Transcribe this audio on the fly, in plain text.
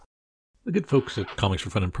The good folks at Comics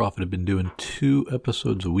for Fun and Profit have been doing 2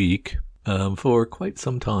 episodes a week for quite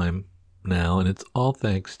some time now, and it's all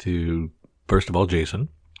thanks to, first of all, Jason,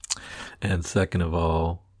 and second of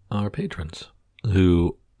all, our patrons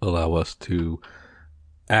who allow us to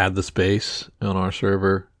add the space on our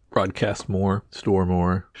server, broadcast more, store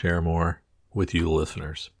more, share more with you, the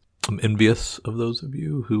listeners. I'm envious of those of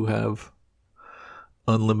you who have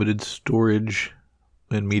unlimited storage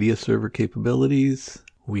and media server capabilities.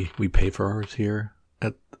 We pay for ours here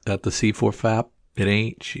at the C4FAP. It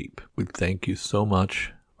ain't cheap. We thank you so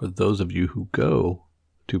much for those of you who go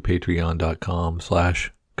to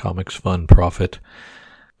patreon.com/comicsfunprofit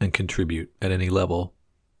and contribute at any level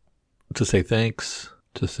to say thanks,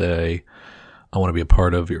 to say, I want to be a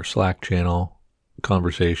part of your Slack channel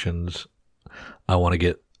conversations. I want to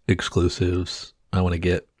get exclusives. I want to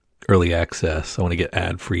get early access. I want to get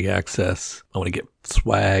ad-free access. I want to get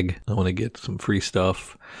swag. I want to get some free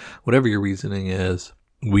stuff. Whatever your reasoning is,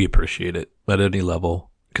 we appreciate it at any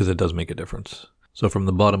level because it does make a difference. So from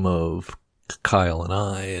the bottom of Kyle and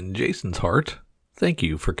I and Jason's heart, thank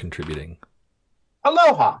you for contributing.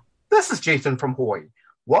 Aloha! This is Jason from Hawaii.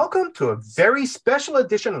 Welcome to a very special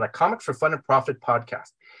edition of the Comics for Fun and Profit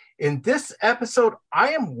podcast. In this episode, I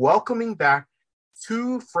am welcoming back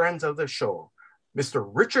two friends of the show, Mr.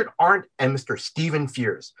 Richard Arndt and Mr. Stephen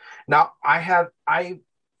Fears. Now, I have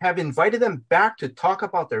invited them back to talk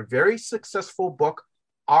about their very successful book,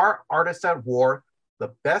 Our Artists at War,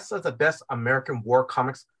 the best of the best American war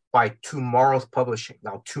comics by Tomorrow's Publishing.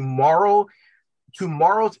 Now, Tomorrow's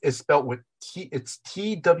is spelled with T, it's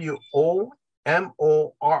TWOMORROWS.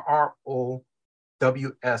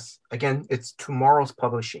 Again, it's Tomorrow's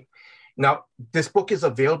Publishing. Now, this book is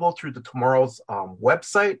available through the Tomorrow's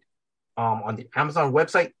website, on the Amazon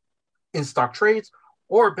website, in stock trades,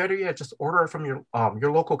 or better yet, just order it from your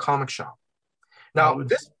local comic shop. Now,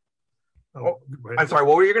 I'm sorry,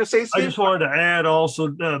 what were you going to say, Steve? I just wanted to add also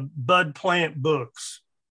Bud Plant Books.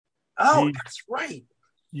 That's right.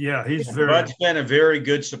 Yeah, he's Bud's been a very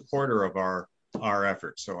good supporter of our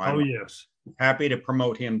efforts. So I'm happy to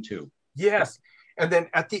promote him too. Yes. And then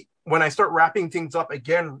when I start wrapping things up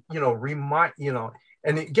again, and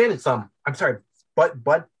again, it's I'm sorry,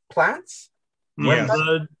 Bud Plants? Yeah,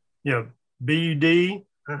 Bud, BUD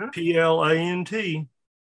PLANT.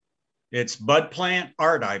 It's Bud Plant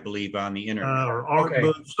Art, I believe, on the internet. Or art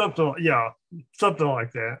book, something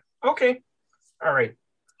like that. Okay. All right.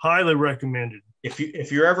 Highly recommended.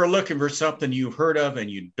 If you're ever looking for something you've heard of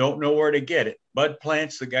and you don't know where to get it, Bud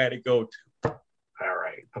Plant's the guy to go to. All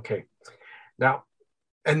right. Okay. Now,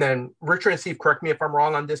 and then Richard and Steve, correct me if I'm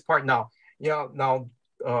wrong on this part. Now, the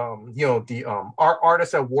Our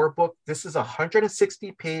Artists at War book. This is a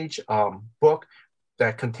 160-page book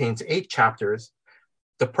that contains 8 chapters.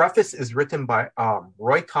 The preface is written by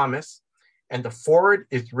Roy Thomas, and the foreword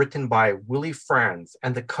is written by Willie Franz,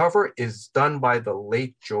 and the cover is done by the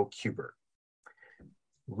late Joe Kubert.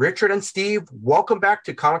 Richard and Steve, welcome back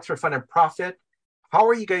to Comics for Fun and Profit. How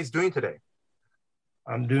are you guys doing today?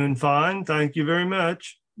 I'm doing fine. Thank you very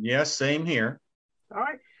much. Yes, same here. All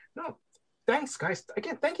right. No, thanks, guys.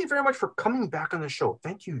 Again, thank you very much for coming back on the show.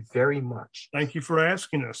 Thank you very much. Thank you for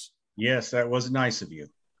asking us. Yes, that was nice of you.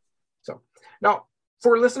 So now,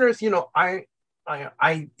 for listeners, I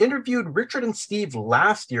interviewed Richard and Steve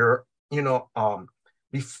last year,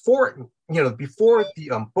 before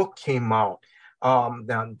the book came out.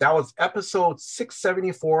 That was episode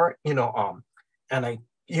 674, and I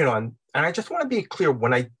just want to be clear,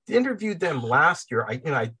 when I interviewed them last year,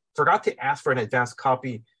 I forgot to ask for an advanced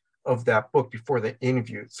copy of that book before the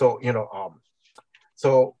interview. So,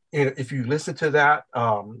 if you listen to that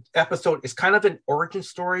episode, it's kind of an origin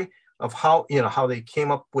story of how they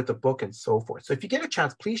came up with the book and so forth. So if you get a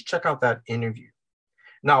chance, please check out that interview.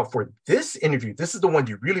 Now, for this interview, this is the one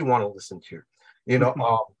you really want to listen to.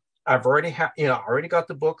 I've already already got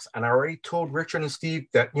the books, and I already told Richard and Steve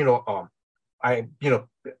that I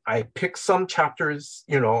picked some chapters,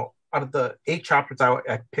 out of the 8 chapters,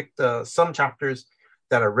 I picked some chapters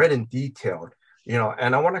that I read in detail,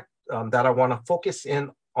 and I want to focus in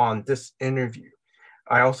on this interview.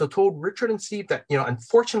 I also told Richard and Steve that,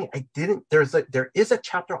 unfortunately, I didn't. There is a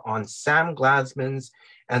chapter on Sam Glasman's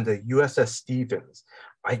and the USS Stevens.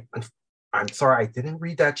 I'm sorry, I didn't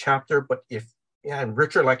read that chapter, but and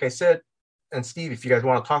Richard, like I said, and Steve, if you guys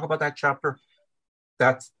want to talk about that chapter,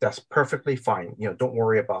 that's perfectly fine. Don't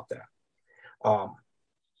worry about that.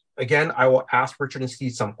 Again, I will ask Richard and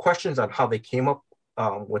Steve some questions on how they came up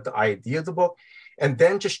with the idea of the book, and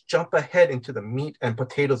then just jump ahead into the meat and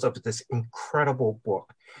potatoes of this incredible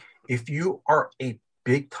book. If you are a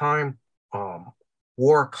big time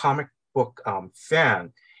war comic book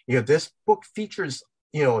fan, this book features,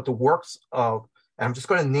 the works of, and I'm just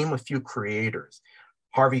going to name a few creators: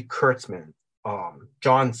 Harvey Kurtzman,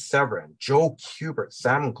 John Severin, Joe Kubert,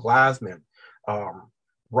 Sam Glasman,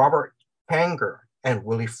 Robert Kanger, and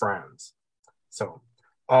Willie Franz. So,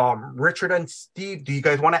 Richard and Steve, do you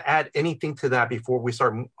guys want to add anything to that before we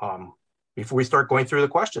start going through the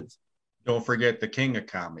questions? Don't forget the king of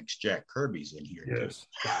comics, Jack Kirby's in here. Yes,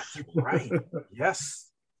 too. Right. Yes.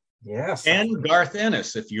 And Garth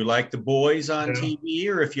Ennis, if you like The Boys on TV,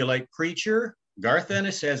 or if you like Preacher, Garth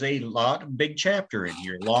Ennis has a big chapter in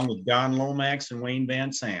here, along with Don Lomax and Wayne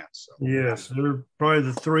Van Sant. So. Yes, they're probably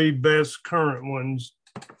the three best current ones.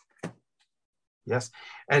 Yes,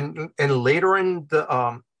 and later in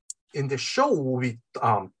the show, we'll be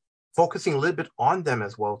focusing a little bit on them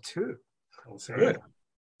as well too. Good.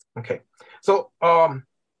 Okay, so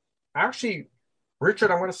actually,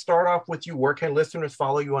 Richard, I'm going to start off with you. Where can listeners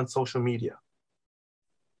follow you on social media?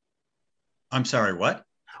 I'm sorry, what?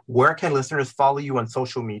 Where can listeners follow you on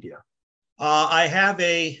social media? I have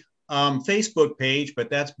a Facebook page, but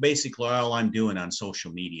that's basically all I'm doing on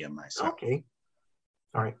social media myself. Okay.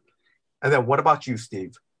 All right. And then what about you,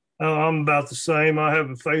 Steve? I'm about the same. I have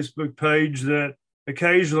a Facebook page that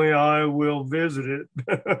occasionally I will visit it.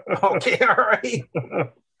 Okay. All right.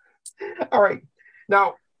 All right.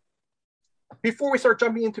 Now, before we start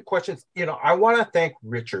jumping into questions, I want to thank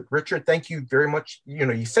Richard. Richard, thank you very much.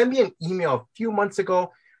 You sent me an email a few months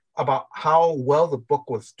ago about how well the book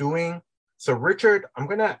was doing. So, Richard, I'm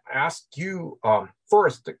going to ask you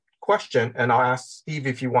first the question, and I'll ask Steve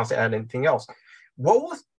if he wants to add anything else.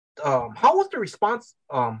 How was the response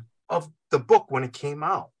of the book when it came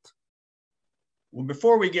out? Well,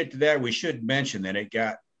 before we get to that, we should mention that it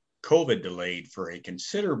got COVID delayed for a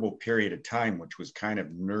considerable period of time, which was kind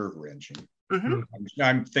of nerve-wrenching. Mm-hmm.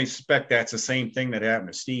 I suspect that's the same thing that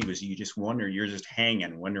happened to Steve, is you just wonder, you're just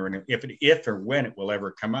hanging, wondering if or when it will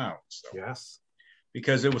ever come out. So, yes.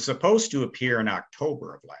 Because it was supposed to appear in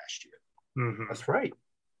October of last year. Mm-hmm. That's right.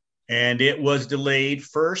 And it was delayed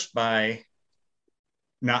first by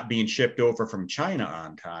not being shipped over from China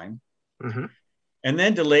on time. Mm-hmm. And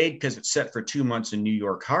then delayed because it's set for 2 months in New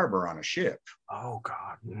York Harbor on a ship. Oh,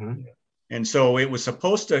 God. Mm-hmm. And so it was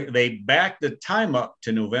supposed to, they backed the time up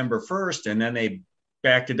to November 1st, and then they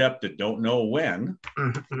backed it up to don't know when.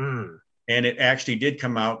 Mm-hmm. And it actually did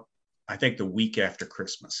come out, I think, the week after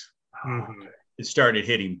Christmas. Mm-hmm. It started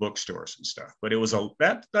hitting bookstores and stuff, but it was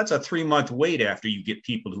that's a 3-month wait after you get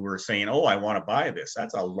people who are saying, oh, I want to buy this.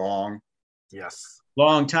 That's a long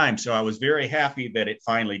time. So I was very happy that it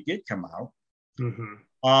finally did come out.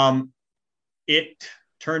 Mm-hmm. It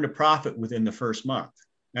turned a profit within the first month.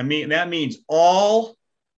 I mean, that means all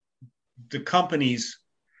the company's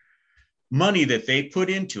money that they put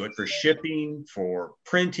into it for shipping, for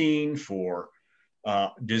printing, for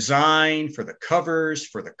design, for the covers,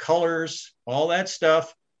 for the colors, all that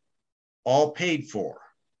stuff, all paid for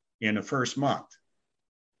in the first month.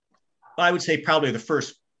 I would say probably the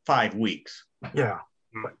first 5 weeks. Yeah.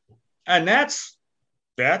 And that's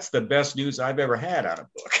the best news I've ever had on a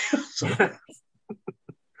book. So.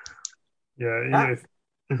 Yeah.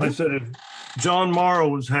 Like I said, if John Morrow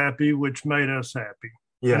was happy, which made us happy.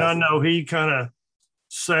 Yes. And I know he kind of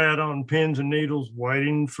sat on pins and needles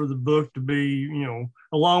waiting for the book to be,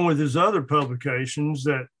 along with his other publications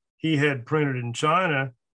that he had printed in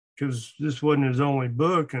China, because this wasn't his only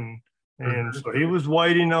book. And so he was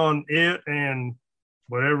waiting on it and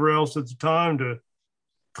whatever else at the time to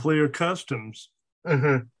clear customs.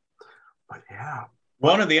 Mm-hmm. But yeah.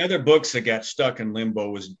 One of the other books that got stuck in limbo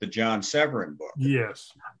was the John Severin book.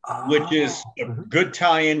 Yes. Which is a good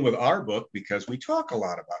tie-in with our book, because we talk a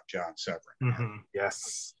lot about John Severin. Mm-hmm.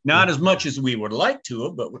 Yes. Not as much as we would like to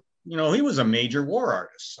have, but he was a major war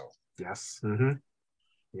artist. So yes. Mm-hmm.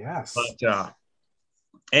 Yes. But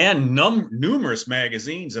and numerous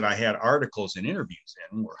magazines that I had articles and interviews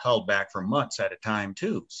in were held back for months at a time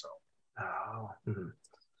too. So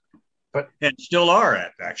and still are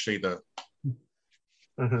at actually the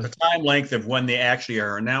time length of when they actually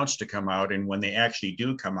are announced to come out and when they actually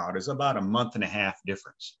do come out is about a month and a half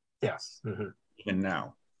difference. Yes. Mm-hmm. Even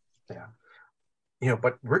now. Yeah.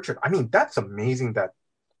 But Richard, I mean, that's amazing that,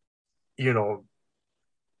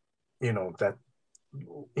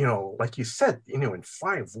 like you said, in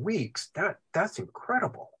 5 weeks, that's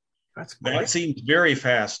incredible. That's great. That seems very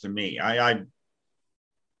fast to me. I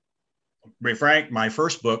be frank, my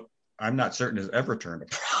first book, I'm not certain has ever turned a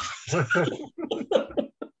profit.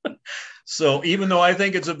 So even though I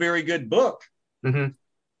think it's a very good book,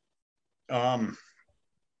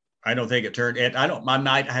 I don't think it turned.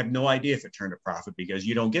 I have no idea if it turned a profit, because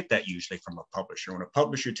you don't get that usually from a publisher. When a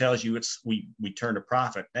publisher tells you we turned a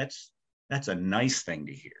profit, that's a nice thing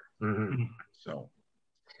to hear. Mhm. So,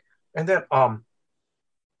 And then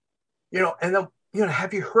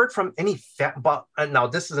have you heard from any but now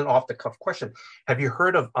this is an off the cuff question. Have you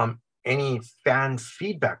heard of any fan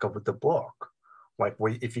feedback of the book? Like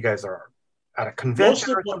if you guys are at a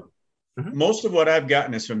convention or something? Most of what I've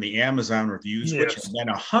gotten is from the Amazon reviews, which have been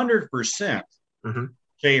 100%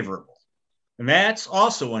 favorable, and that's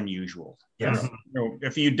also unusual. Yes.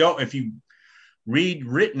 If you read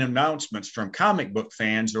written announcements from comic book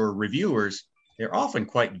fans or reviewers, they're often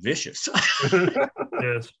quite vicious.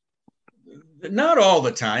 Yes. Not all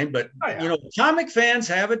the time, but comic fans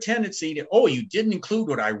have a tendency to, you didn't include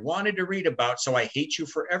what I wanted to read about, so I hate you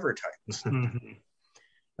forever types.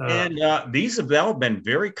 And these have all been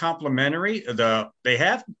very complimentary. They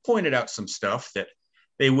have pointed out some stuff that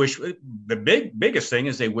they wish. The biggest thing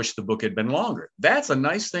is they wish the book had been longer. That's a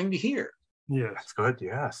nice thing to hear. Yes, that's good.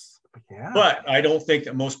 Yes. Yeah. But I don't think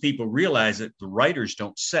that most people realize that the writers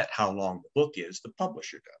don't set how long the book is. The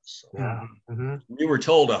publisher does. So Yeah. we were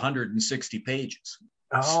told 160 pages.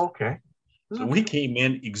 Oh, okay. So we came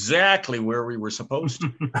in exactly where we were supposed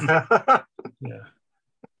to. Yeah.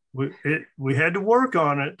 We had to work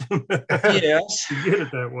on it. Yes. To get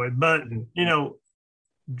it that way. But,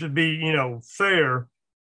 to be, fair,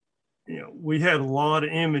 we had a lot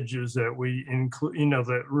of images that we include,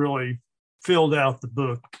 that really filled out the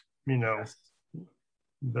book,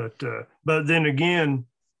 but then again,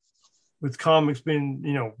 with comics being,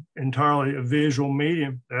 entirely a visual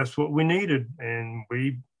medium, that's what we needed. And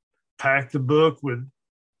we packed the book with,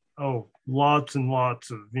 lots and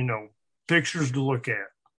lots of, pictures to look at.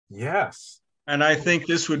 Yes. And I think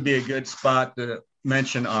this would be a good spot to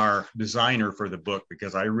mention our designer for the book,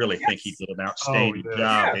 because I really think he did an outstanding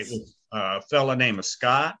job. Yes. It was a fella named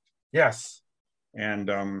Scott. Yes.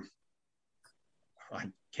 And I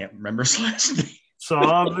can't remember his last name.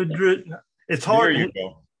 It's hard. There you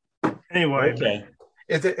go. Anyway. Okay.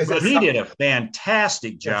 He did a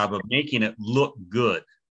fantastic job of making it look good.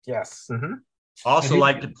 Yes. Also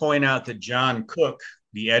like to point out that John Cook,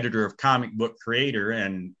 the editor of Comic Book Creator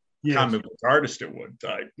and comic book artist at one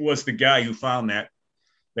time, was the guy who found that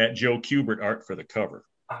Joe Kubert art for the cover.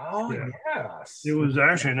 Oh, yes. It was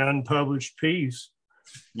actually an unpublished piece.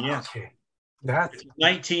 Yes. Okay. That's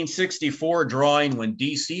 1964 drawing when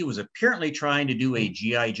DC was apparently trying to do a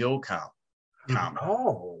G.I. Joe comic.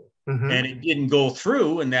 Oh. And it didn't go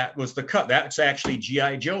through, and that was the cut. That's actually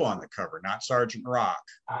G.I. Joe on the cover, not Sergeant Rock.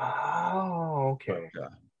 Oh, okay.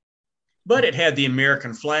 But it had the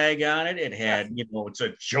American flag on it. It had, it's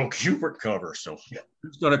a Joe Kubert cover, so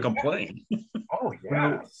who's going to complain? Oh,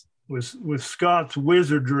 yes. With Scott's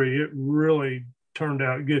wizardry, it really turned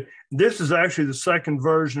out good. This is actually the second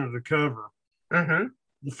version of the cover. The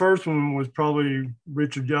first one was probably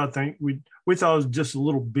Richard. I think we thought it was just a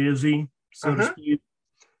little busy, so to speak.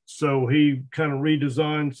 So he kind of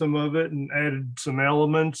redesigned some of it and added some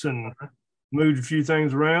elements and moved a few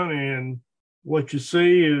things around. And what you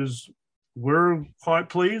see is we're quite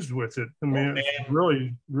pleased with it. I mean, it's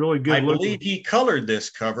really, really good. I believe he colored this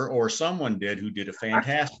cover, or someone did who did a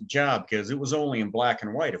fantastic job, because it was only in black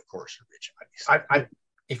and white, of course, originally. I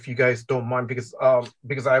if you guys don't mind, because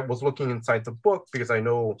I was looking inside the book, because I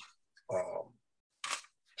know,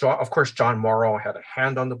 John Morrow had a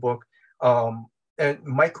hand on the book, and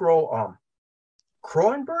Micro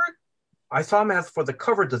Cronenberg, I saw him as for the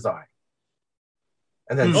cover design.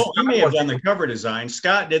 And then he may have done the cover design.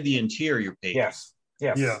 Scott did the interior page. Yes.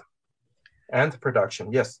 Yeah. And the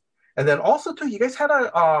production, yes. And then also too, you guys had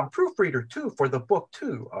a proofreader too for the book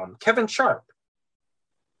too, Kevin Sharp.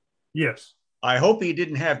 Yes. I hope he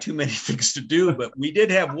didn't have too many things to do, but we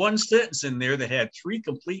did have one sentence in there that had 3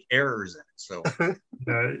 complete errors in it. So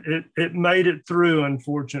it made it through,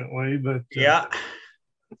 unfortunately. But that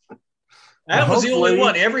was the only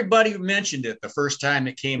one. Everybody mentioned it the first time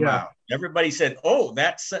it came out. Everybody said, "Oh,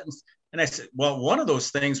 that sentence," and I said, "Well, one of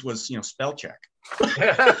those things was, spell check."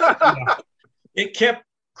 It kept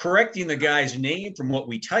correcting the guy's name from what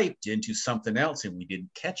we typed into something else, and we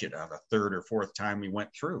didn't catch it on the third or fourth time we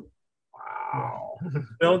went through. Wow.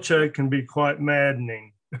 Spell check can be quite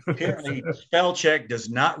maddening. Apparently, spell check does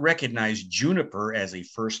not recognize Juniper as a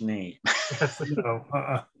first name.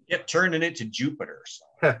 It turned it into Jupiter. So.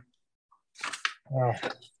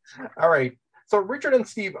 All right. So Richard and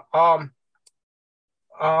Steve,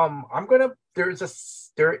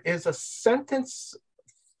 there is a sentence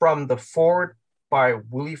from the foreword by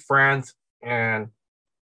Willie Franz, and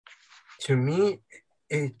to me,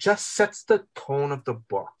 it just sets the tone of the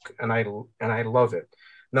book, and I love it.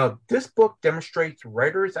 Now, this book demonstrates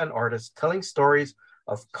writers and artists telling stories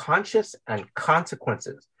of conscience and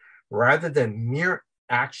consequences rather than mere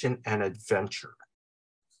action and adventure.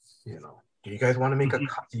 Do you guys want to do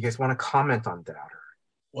you guys want to comment on that?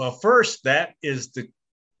 Well, first, that is the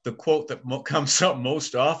quote that comes up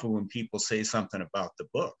most often when people say something about the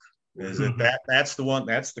book. Is that's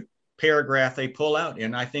the paragraph they pull out,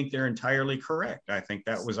 and I think they're entirely correct. I think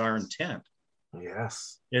that was our intent.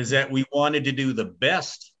 Yes, is that we wanted to do the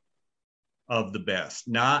best of the best.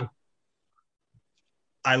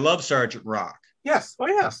 I love Sergeant Rock. Yes. Oh,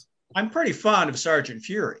 yes. I'm pretty fond of Sergeant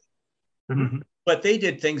Fury, but they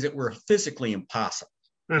did things that were physically impossible,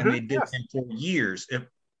 and they did them for years.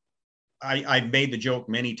 I've made the joke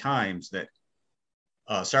many times that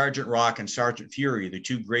Sergeant Rock and Sergeant Fury are the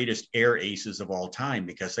two greatest air aces of all time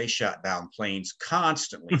because they shot down planes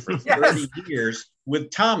constantly for 30 years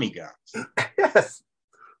with Tommy guns. Yes.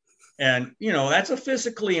 And, that's a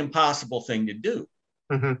physically impossible thing to do.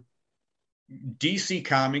 DC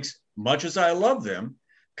Comics, much as I love them,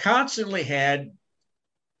 constantly had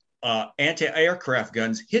anti-aircraft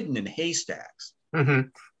guns hidden in haystacks.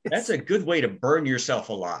 That's a good way to burn yourself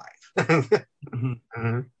alive.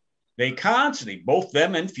 They constantly, both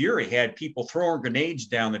them and Fury, had people throwing grenades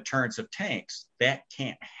down the turrets of tanks. That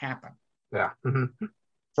can't happen. Yeah.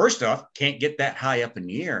 First off, can't get that high up in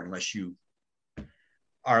the air unless you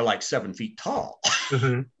are like 7 feet tall.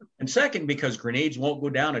 And second, because grenades won't go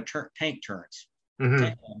down a tank turrets,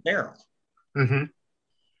 tank barrel.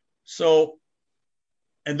 So,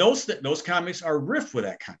 and those comics are riff with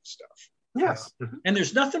that kind of stuff. Yes. And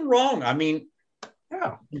there's nothing wrong. I mean,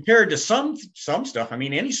 compared to some stuff, I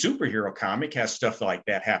mean, any superhero comic has stuff like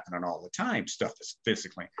that happening all the time, stuff that's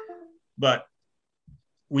physically. But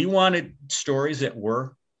we wanted stories that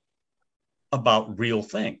were about real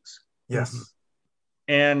things. Yes.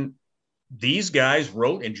 And these guys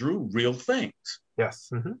wrote and drew real things. Yes.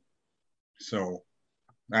 So,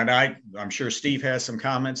 and I'm sure Steve has some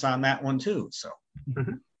comments on that one too. So,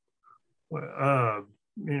 well,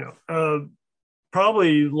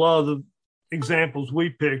 probably a lot of the examples we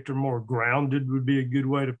picked are more grounded, would be a good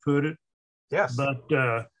way to put it. Yes.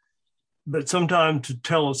 But sometimes to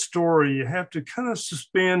tell a story, you have to kind of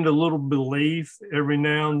suspend a little belief every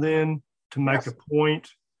now and then to make a point.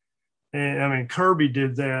 And I mean, Kirby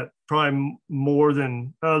did that probably more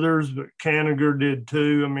than others, but Kanigher did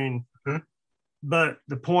too. I mean, but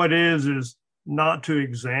the point is not to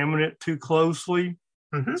examine it too closely.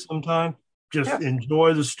 Sometimes just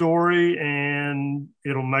enjoy the story and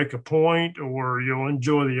it'll make a point, or you'll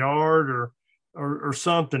enjoy the art or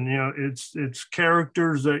something. It's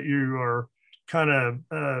characters that you are kind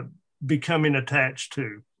of becoming attached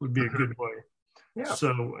to would be a good way. Yeah.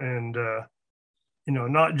 So, and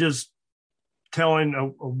not just telling a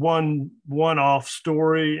one-off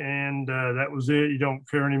story and that was it. You don't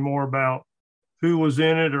care anymore about who was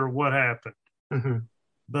in it or what happened.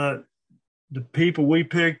 But the people we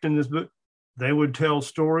picked in this book, they would tell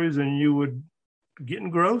stories and you would get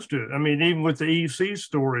engrossed in it. I mean, even with the EC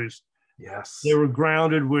stories, they were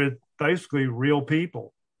grounded with basically real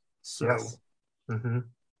people. So,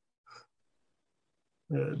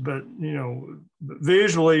 but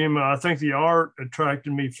visually, I think the art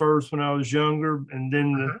attracted me first when I was younger, and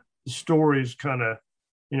then the stories kind of,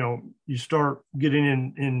 you start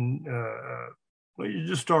getting you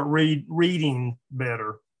just start reading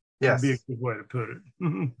better. Yes, would be a good way to put it.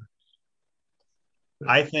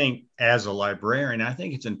 I think as a librarian, I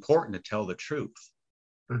think it's important to tell the truth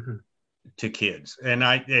to kids. And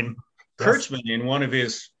Kurtzman, in one of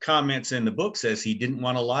his comments in the book, says he didn't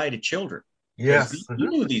want to lie to children. Yes. He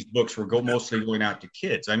knew these books were mostly going out to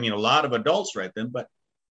kids. I mean, a lot of adults read them, but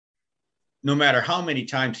no matter how many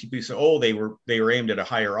times people say, "Oh, they were aimed at a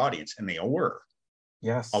higher audience," and they were.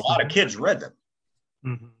 Yes. A lot of kids read them.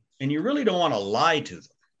 And you really don't want to lie to them.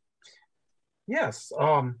 Yes.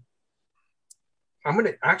 I'm going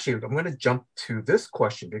to jump to this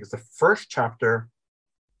question because the first chapter,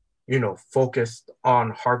 focused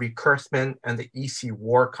on Harvey Kurtzman and the EC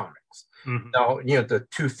War comics. Now, the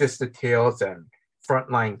Two-Fisted Tales and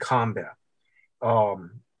Frontline Combat.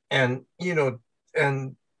 And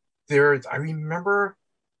there's, I remember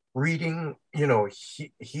reading,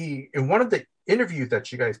 he in one of the interviews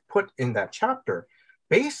that you guys put in that chapter,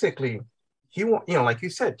 basically, like you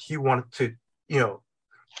said, he wanted to, he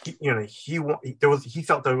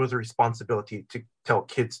felt there was a responsibility to tell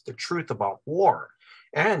kids the truth about war,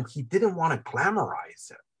 and he didn't want to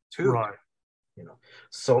glamorize it too. Right.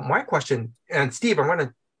 So my question, and Steve, I'm going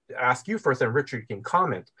to ask you first, and Richard, you can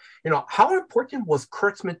comment. How important was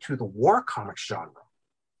Kurtzman to the war comics genre?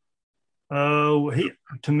 To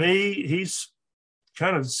me, he's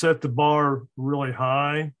kind of set the bar really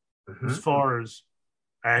high as far as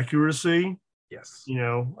accuracy. Yes. You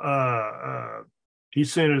know, he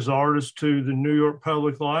sent his artists to the New York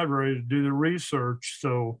Public Library to do the research.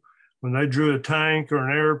 So when they drew a tank or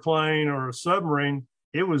an airplane or a submarine,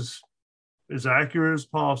 it was as accurate as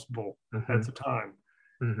possible at the time.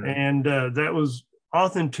 And that was,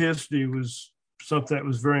 authenticity was something that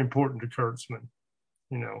was very important to Kurtzman,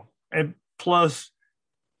 you know. And plus,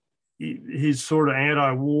 he's sort of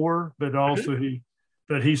anti-war, but also he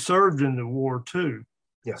served in the war too.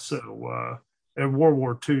 Yes. So in World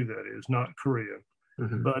War II, that is, not Korea.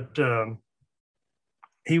 But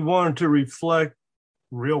he wanted to reflect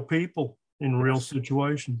real people in real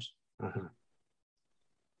situations.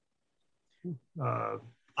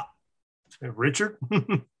 Richard?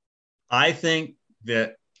 I think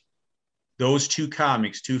that those two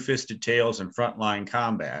comics, Two-Fisted Tales and Frontline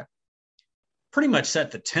Combat, pretty much set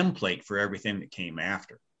the template for everything that came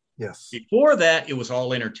after. Yes. Before that, it was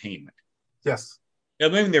all entertainment. Yes. I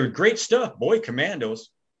mean, they were great stuff. Boy Commandos,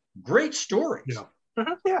 great stories.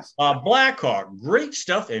 Yeah. Yes. Black Hawk, great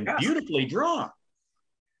stuff and beautifully drawn.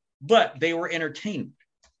 But they were entertainment.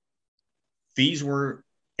 These were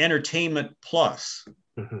entertainment plus.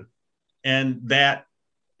 And that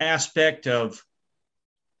aspect of,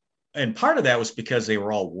 and part of that was because they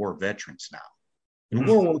were all war veterans now. In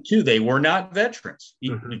World War II, they were not veterans.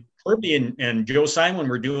 Kirby and Joe Simon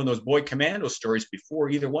were doing those Boy Commando stories before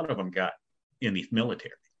either one of them got in the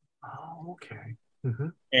military. Oh, okay.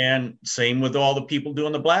 And same with all the people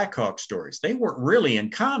doing the Black Hawk stories. They weren't really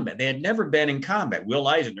in combat. They had never been in combat. Will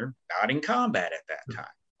Eisner, not in combat at that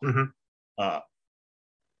time,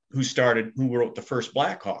 who wrote the first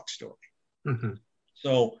Black Hawk story.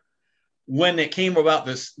 So when it came about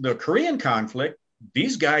the Korean conflict,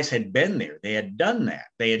 these guys had been there. They had done that.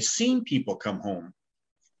 They had seen people come home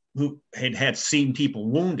who had seen people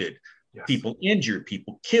wounded, people injured,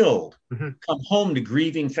 people killed, come home to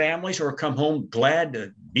grieving families or come home glad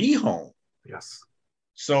to be home. Yes.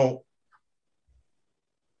 So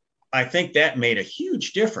I think that made a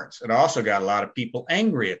huge difference. It also got a lot of people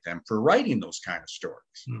angry at them for writing those kind of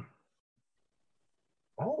stories.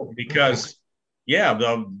 Because,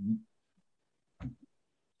 the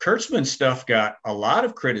Kurtzman stuff got a lot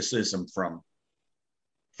of criticism from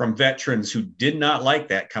veterans who did not like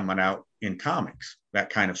that coming out in comics, that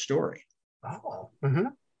kind of story.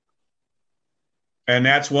 And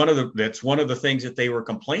that's one of the things that they were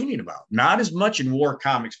complaining about. Not as much in war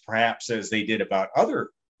comics, perhaps, as they did about other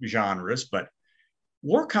genres, but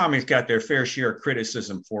war comics got their fair share of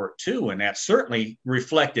criticism for it too. And that certainly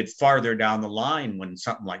reflected farther down the line when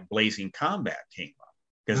something like Blazing Combat came up,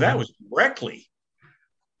 because that was directly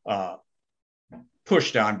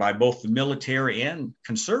pushed on by both the military and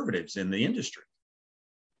conservatives in the industry.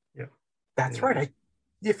 That's right.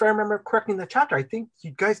 If I remember correctly in the chapter, I think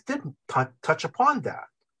you guys didn't touch upon that.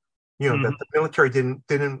 You know, that the military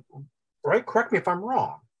didn't, right? Correct me if I'm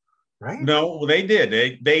wrong, right? No, they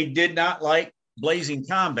did. They did not like Blazing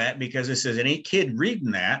Combat because it says any kid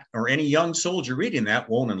reading that or any young soldier reading that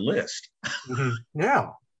won't enlist.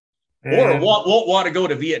 Yeah. Or won't want to go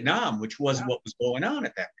to Vietnam, which was what was going on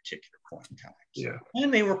at that particular point in time. So,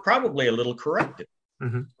 and they were probably a little corrected.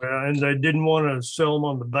 And they didn't want to sell them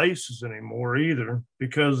on the bases anymore either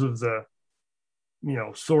because of the,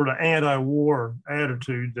 sort of anti-war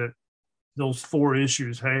attitude that those 4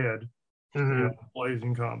 issues had.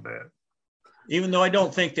 Blazing Combat. Even though I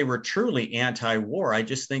don't think they were truly anti-war, I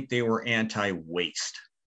just think they were anti-waste.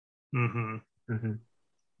 I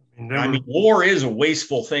mean, war is a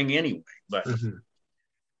wasteful thing anyway, but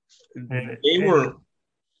they were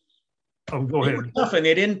tough and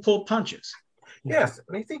they didn't pull punches. Yes,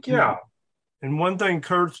 and I think, And one thing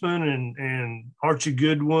Kurtzman and Archie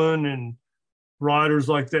Goodwin and writers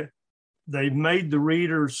like that, they made the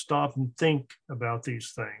readers stop and think about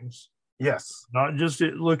these things. Yes. Not just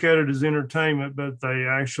look at it as entertainment, but they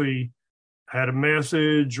actually had a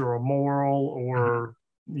message or a moral, or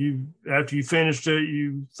after you finished it,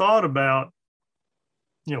 you thought about,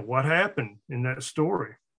 what happened in that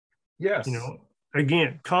story. Yes.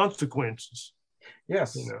 Again, consequences.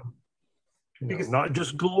 Yes. Because not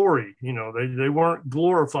just glory, they weren't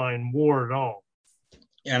glorifying war at all.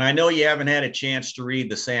 And I know you haven't had a chance to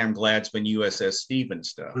read the Sam Gladsman USS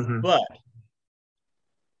Stevens stuff, but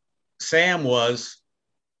Sam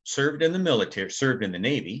served in the military, served in the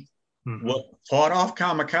Navy, fought off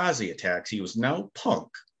kamikaze attacks. He was no punk,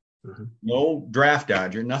 no draft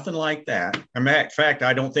dodger, nothing like that. In fact,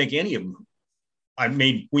 I don't think any of them.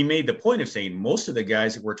 We made the point of saying most of the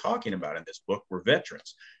guys that we're talking about in this book were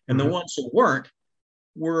veterans, and the ones who weren't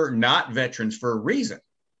were not veterans for a reason.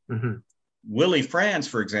 Willie Franz,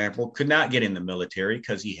 for example, could not get in the military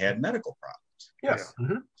because he had medical problems. Yes. Yeah.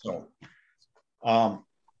 Mhm. So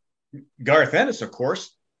Garth Ennis, of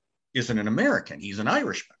course, isn't an American. He's an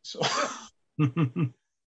Irishman. So,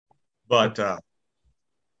 but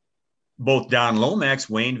both Don Lomax,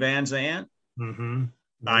 Wayne Van Zandt, Mm-hmm.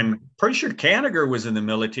 I'm pretty sure Kanigher was in the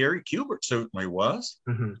military. Kubert certainly was.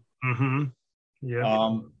 Mhm. Mm-hmm.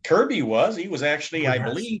 Yeah. Kirby was. He was actually, Oh, I yes.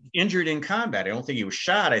 believe, injured in combat. I don't think he was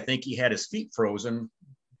shot. I think he had his feet frozen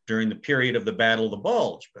during the period of the Battle of the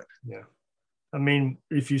Bulge. But Yeah. I mean,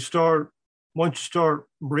 once you start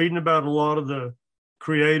reading about a lot of the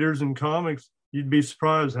creators in comics, you'd be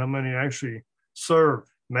surprised how many actually served.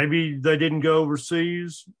 Maybe they didn't go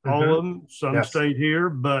overseas, all of them. Some Yes. stayed here,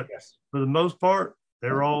 but Yes. for the most part,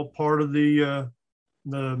 they're all part of the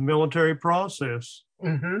military process.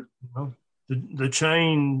 Mm-hmm. You know, the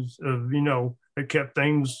chains of that kept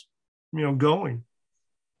things going.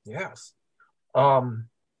 Yes.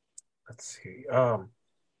 Let's see.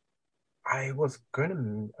 I was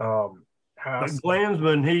gonna But ask.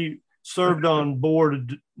 Glansman, he served on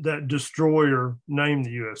board that destroyer named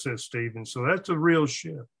the USS Stevens, so that's a real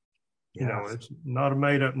ship. Yes. It's not a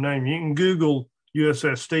made up name. You can Google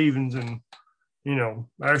USS Stevens, and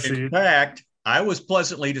actually, in fact, I was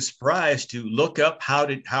pleasantly surprised to look up how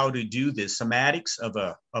to do the schematics of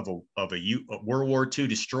a World War II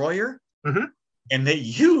destroyer, Mhm. and they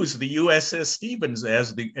use the USS Stevens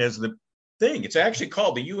as the thing. It's actually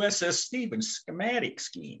called the USS Stevens schematic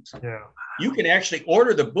schemes. yeah, You can actually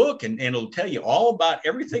order the book, and it'll tell you all about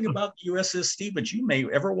everything about the USS Stevens you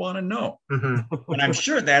may ever want to know. Mhm. And I'm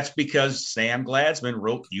sure that's because Sam Gladsman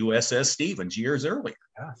wrote USS Stevens years earlier.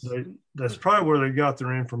 Yes. that's probably where they got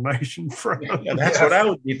their information from. Yeah, that's what I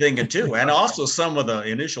would be thinking too. And also some of the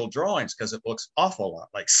initial drawings, because it looks awful lot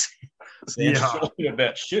like Sam's showing of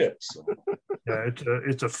that ship. So. Yeah,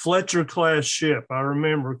 it's a Fletcher class ship. I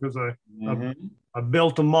remember because Mhm. I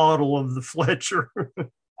built a model of the Fletcher.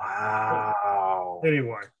 Wow.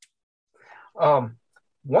 Anyway,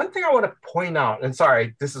 One thing I want to point out, and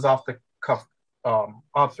sorry, this is off the cuff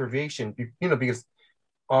observation, because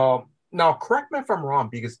now correct me if I'm wrong,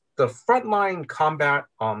 because the Frontline Combat,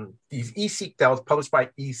 these EC that was published by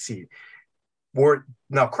EC were,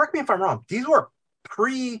 now correct me if I'm wrong, these were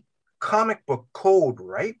pre-comic book code,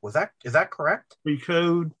 right? Is that correct?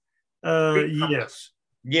 Recode, yes.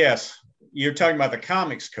 Yes, you're talking about the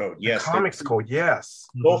comics code. Yes, The comics code, yes.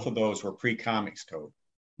 both of those were pre-comics code.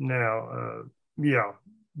 Now, yeah,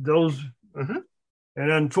 those, Mhm.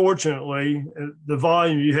 and unfortunately, the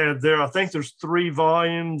volume you have there, I think there's 3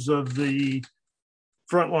 volumes of the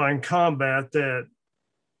Frontline Combat that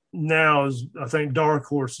now is, I think Dark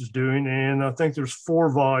Horse is doing, and I think there's 4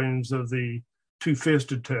 volumes of the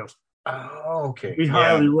Two-Fisted Tales. Oh, okay. We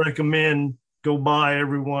highly recommend go buy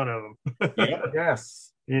every one of them. Yeah.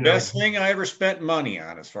 Yes. Best thing I ever spent money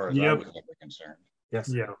on, as far as I was ever concerned. Yes.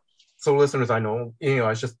 Yeah. So listeners, I know,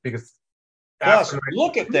 it's just because. Plus,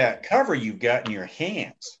 look at that cover you've got in your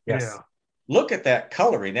hands. Yes. Yeah. Look at that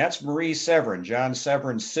coloring. That's Marie Severin, John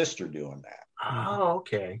Severin's sister, doing that. Oh,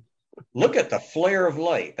 okay. Look at the flare of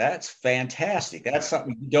light. That's fantastic. That's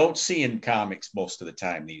something you don't see in comics most of the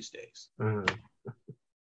time these days. Mhm.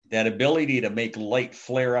 That ability to make light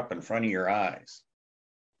flare up in front of your eyes.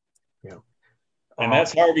 Yeah. And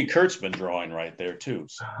that's Harvey Kurtzman drawing right there too.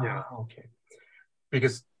 So. Yeah. Okay.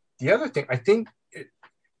 Because the other thing, I think,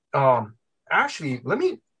 actually, let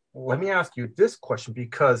me ask you this question,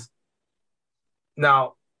 because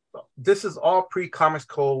now this is all pre-comics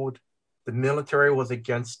code. The military was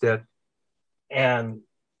against it, and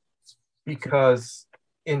because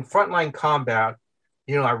in Frontline Combat,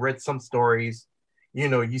 I read some stories.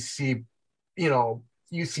 You see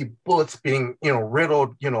bullets being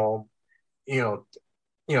riddled.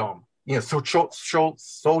 So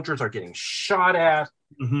soldiers are getting shot at.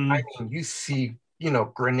 Mhm. I mean, you see,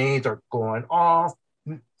 grenades are going off,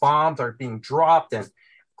 bombs are being dropped, and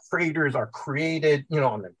craters are created,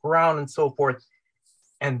 on the ground and so forth.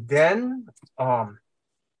 And then I'm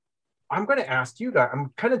going to ask you guys, I'm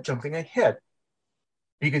kind of jumping ahead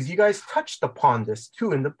because you guys touched upon this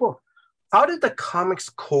too in the book. How did the comics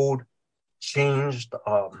code change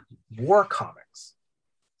war comics?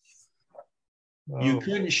 You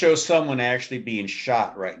couldn't show someone actually being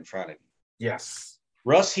shot right in front of you. Yes.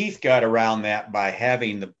 Russ Heath got around that by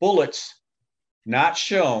having the bullets not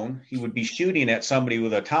shown. He would be shooting at somebody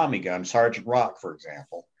with a Tommy gun, Sergeant Rock, for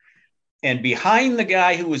example. And behind the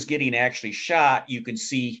guy who was getting actually shot, you could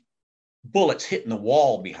see bullets hitting the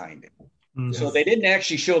wall behind him. Mhm. So they didn't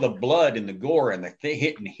actually show the blood and the gore and the thing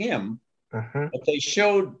hitting him, but they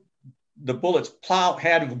showed the bullets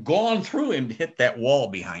had gone through him to hit that wall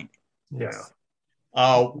behind him. Yes.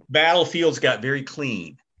 Battlefields got very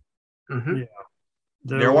clean. Mm-hmm. Yeah.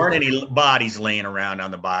 There weren't any bodies laying around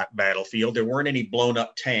on the battlefield. There weren't any blown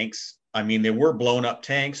up tanks. I mean, there were blown up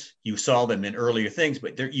tanks. You saw them in earlier things,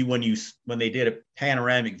 but when they did a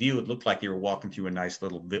panoramic view, it looked like they were walking through a nice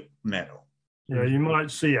little meadow. Yeah, you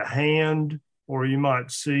might see a hand, or you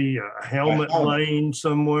might see a helmet laying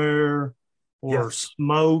somewhere, or Yes.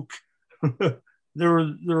 smoke.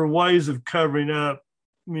 There were ways of covering up,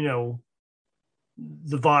 the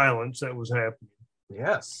violence that was happening.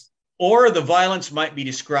 Yes. Or the violence might be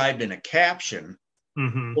described in a caption,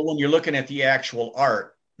 Mm-hmm. but when you're looking at the actual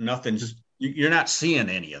art, you're not seeing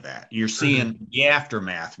any of that. You're seeing the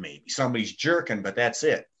aftermath, maybe somebody's jerking, but that's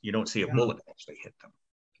it. You don't see a bullet actually hit them.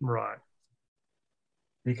 Right.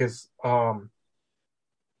 Because that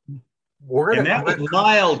was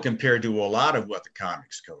mild compared to a lot of what the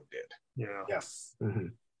Comics Code did. Yeah. Yes. Mm-hmm.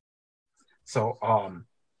 So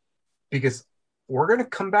because we're going to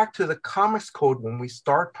come back to the Comics Code when we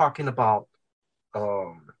start talking about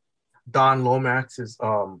Don Lomax's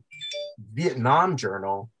Vietnam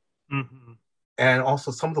Journal, and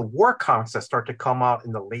also some of the war comics that start to come out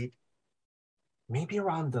in the late, maybe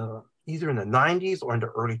around either in the 90s or in the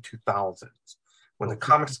early 2000s, when the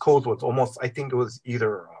Comics Code was almost, I think it was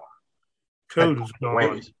either code was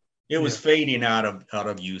gone. It was fading out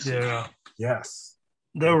of usage. Yeah. Yes.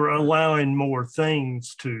 They were allowing more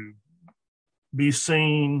things to be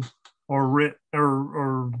seen or written,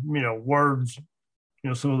 or words.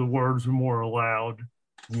 Some of the words were more allowed.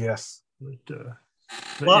 Yes. But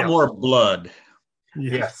a lot more blood.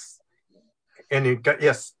 Yes. And you got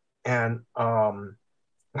and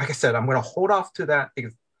like I said, I'm going to hold off to that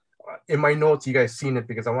because in my notes you guys seen it,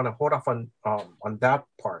 because I want to hold off on that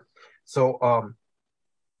part. So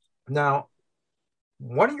now,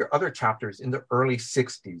 one of your other chapters in the early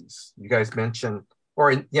 60s, you guys mentioned,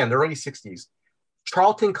 in the early 60s,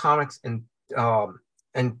 Charlton Comics and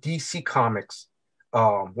DC Comics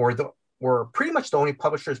were pretty much the only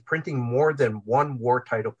publishers printing more than one war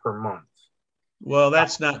title per month. Well,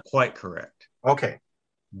 that's not quite correct. Okay.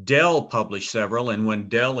 Dell published several, and when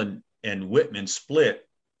Dell and Whitman split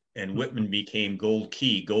and Whitman became Gold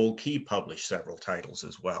Key published several titles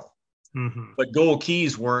as well. Mm-hmm. But Gold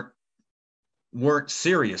Keys weren't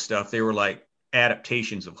serious stuff. They were like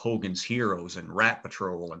adaptations of Hogan's Heroes and Rat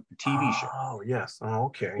Patrol and TV shows. Oh, yes. Oh,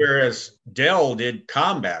 okay. Whereas Dell did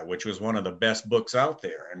Combat, which was one of the best books out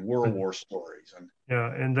there, and World War stories, and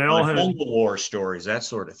and they all had Jungle War stories, that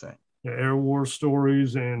sort of thing. Air War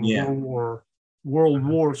stories and World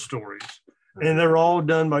War stories, and they're all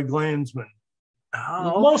done by Glanzman.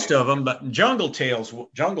 Oh, most of them, but Jungle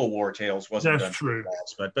War Tales wasn't. That's true.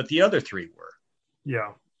 But the other three were.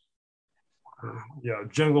 Yeah.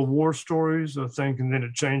 Jungle War stories, I think, and then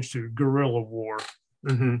it changed to Guerrilla War.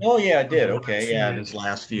 Mm-hmm. Oh yeah, it did. Okay, in his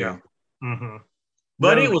last few. Yeah. Mm-hmm.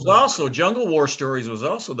 But it was also Jungle War stories was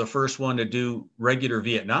also the first one to do regular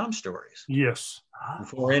Vietnam stories. Yes.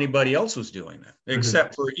 Before anybody else was doing that,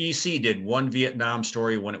 except for EC did one Vietnam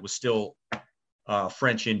story when it was still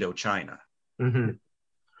French Indochina. Mm-hmm.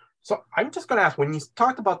 So I'm just going to ask, when you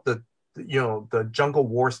talked about the Jungle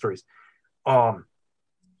War stories,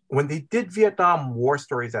 when they did Vietnam War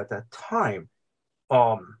stories at that time,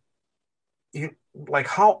 how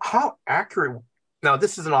accurate? Now,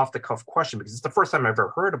 this is an off-the-cuff question because it's the first time I've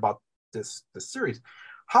ever heard about this series.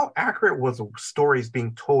 How accurate was the stories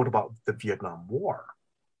being told about the Vietnam War?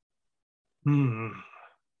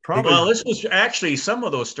 Probably. Well, this was actually, some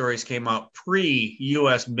of those stories came out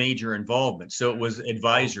pre-U.S. major involvement, so it was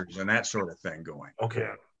advisors and that sort of thing going. Okay.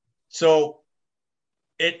 So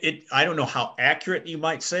I don't know how accurate you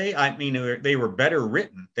might say. I mean, they were better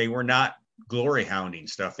written. They were not glory hounding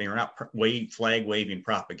stuff. They were not flag waving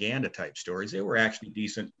propaganda type stories. They were actually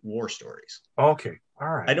decent war stories. Okay. All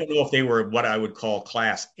right. I don't know if they were what I would call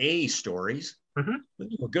class A stories, but they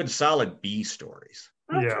were good, solid B stories.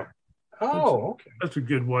 Okay. Yeah. Oh, okay. That's a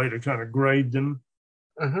good way to kind of grade them.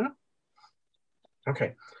 Mm-hmm.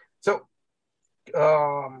 Okay. So,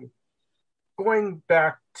 going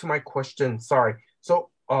back to my question, sorry. So,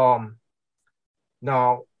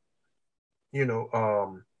 now,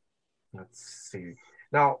 let's see.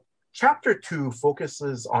 Now, chapter 2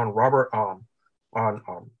 focuses on Robert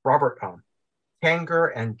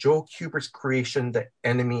Tanger and Joe Kubert's creation, The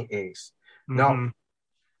Enemy Ace. Now,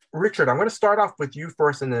 Richard, I'm going to start off with you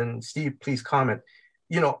first, and then Steve, please comment.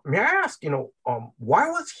 May I ask, why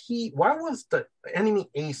was The Enemy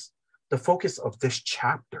Ace the focus of this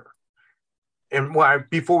chapter? And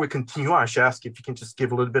before we continue on, I should ask if you can just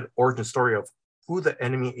give a little bit of origin story of who The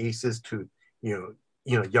Enemy Ace is to,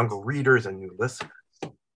 younger readers and new listeners.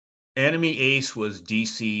 Enemy Ace was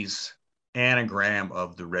DC's anagram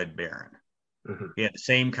of the Red Baron. Mm-hmm. He had the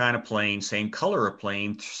same kind of plane, same color of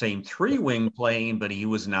plane, same 3-wing plane, but he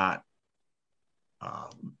was not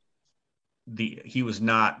the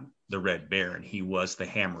Red Baron. He was the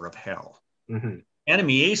Hammer of Hell. Mm-hmm.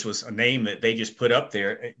 Enemy Ace was a name that they just put up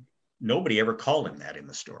there. Nobody ever called him that in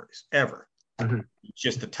the stories, ever. Mm-hmm. It's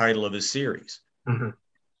just the title of his series. Mm-hmm.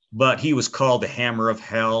 But he was called the Hammer of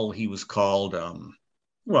Hell. He was called,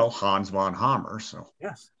 Hans von Hammer. So,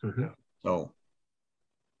 yes. Mm-hmm. so,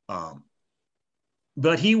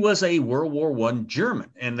 but he was a World War I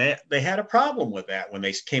German, and they had a problem with that when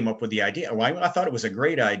they came up with the idea. Well, I thought it was a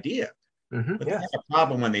great idea, Mm-hmm. but Yes. they had a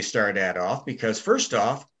problem when they started that off because first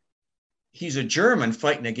off, he's a German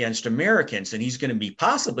fighting against Americans, and he's going to be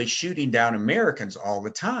possibly shooting down Americans all the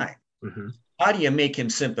time. Mm-hmm. How do you make him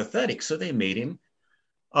sympathetic? So they made him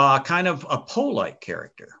kind of a Poe-like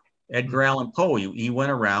character. Edgar Allan Poe, he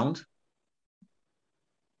went around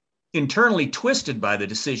internally twisted by the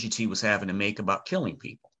decisions he was having to make about killing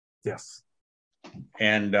people. Yes.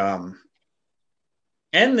 And the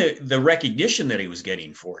recognition that he was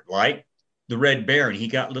getting for it, like the Red Baron, he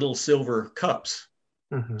got little silver cups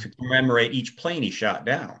Mm-hmm. to commemorate each plane he shot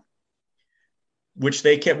down, which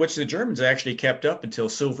the Germans actually kept up until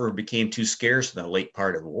silver became too scarce in the late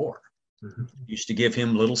part of the war. Mm-hmm. Used to give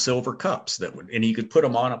him little silver cups and he could put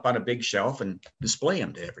them up on a big shelf and display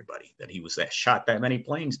them to everybody that he was shot that many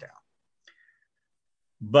planes down.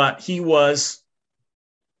 But he was,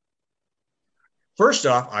 first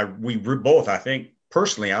off, we were both, I think,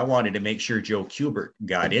 personally, I wanted to make sure Joe Kubert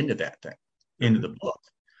got into that thing, into the book,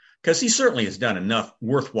 because he certainly has done enough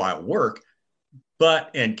worthwhile work.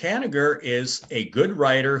 And Kanigher is a good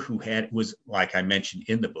writer who was, like I mentioned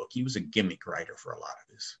in the book, he was a gimmick writer for a lot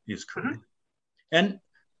of his career. Mm-hmm. And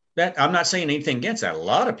that, I'm not saying anything against that. A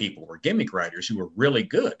lot of people were gimmick writers who were really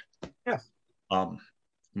good. Yeah. A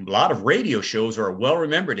lot of radio shows are well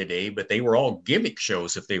remembered today, but they were all gimmick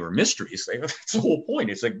shows if they were mysteries. That's the whole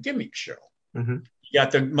point. It's a gimmick show. Mm-hmm. You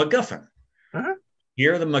got the MacGuffin. Uh-huh.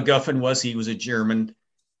 Here the MacGuffin he was a German,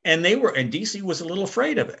 and DC was a little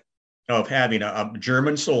afraid of it, of having a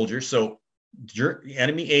German soldier. So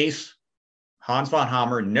enemy ace, Hans von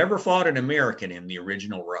Hammer, never fought an American in the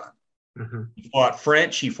original run. Mm-hmm. He fought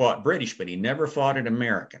French, he fought British, but he never fought an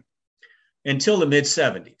American until the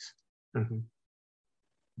mid-70s. Mm-hmm.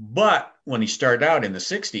 But when he started out in the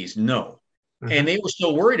 60s, no. Mm-hmm. And they were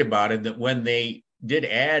still worried about it, that when they did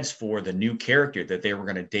ads for the new character that they were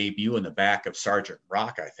going to debut in the back of Sergeant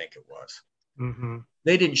Rock, I think it was, Mm-hmm.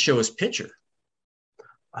 they didn't show his picture.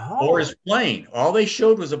 Oh. Or his plane. All they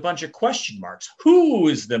showed was a bunch of question marks. Who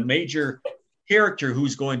is the major character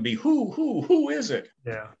who's going to be who is it?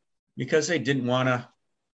 Yeah. Because they didn't want to,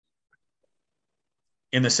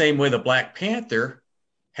 in the same way the Black Panther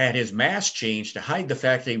had his mask changed to hide the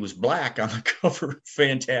fact that he was black on the cover of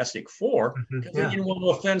Fantastic Four, because they didn't want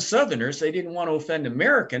to offend Southerners. They didn't want to offend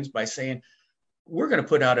Americans by saying, we're going to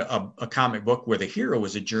put out a comic book where the hero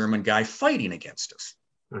is a German guy fighting against us.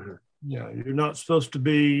 Mm-hmm. Yeah, you're not supposed to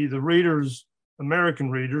be, the readers, American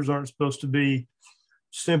readers aren't supposed to be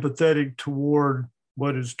sympathetic toward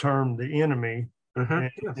what is termed the enemy. Mm-hmm.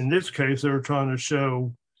 Yes. In this case, they were trying to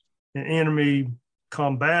show an enemy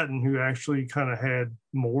combatant who actually kind of had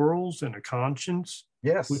morals and a conscience.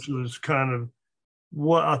 Yes. Which was kind of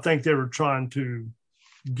what I think they were trying to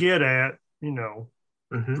get at,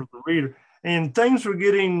 mm-hmm. for the reader. And things were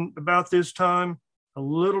getting, about this time, a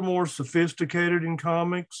little more sophisticated in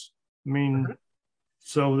comics. I mean, mm-hmm.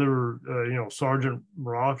 So there were, Sergeant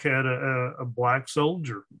Rock had a black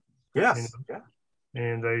soldier. Yes. Yeah.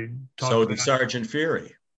 And they talked so did Sergeant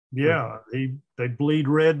Fury. Yeah, they bleed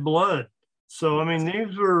red blood. So I mean,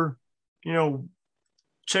 these were,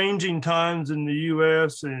 changing times in the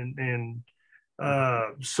U.S. and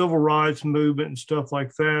civil rights movement and stuff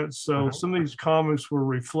like that. So some of these comics were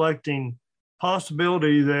reflecting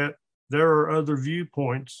possibility that there are other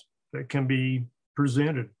viewpoints that can be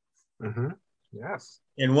presented. Mm-hmm. Yes.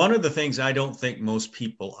 And one of the things I don't think most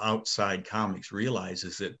people outside comics realize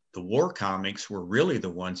is that the war comics were really the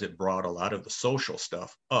ones that brought a lot of the social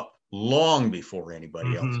stuff up long before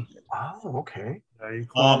anybody else did. Oh, okay.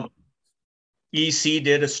 EC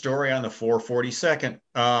did a story on the 442nd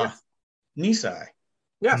Nisei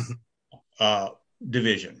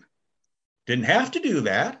division. Didn't have to do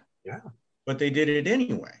that. Yeah. But they did it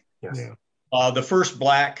anyway. Yes. Yeah. The first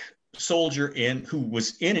black soldier who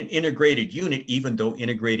was in an integrated unit, even though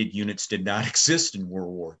integrated units did not exist in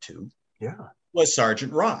World War II, was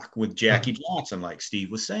Sergeant Rock with Jackie Johnson, like Steve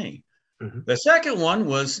was saying. Mm-hmm. The second one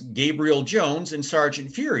was Gabriel Jones and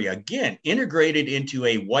Sergeant Fury, again, integrated into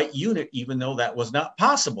a white unit, even though that was not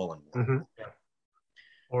possible in World War.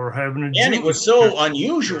 or having a And it Jewish was so character.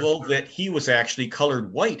 unusual that he was actually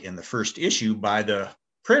colored white in the first issue by the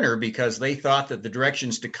printer because they thought that the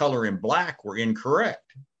directions to color in black were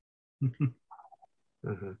incorrect.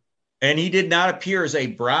 Mhm. And he did not appear as a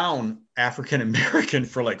brown African American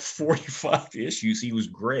for like 45 issues. He was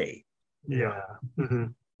gray. Yeah.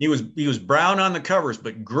 Mhm. He was brown on the covers,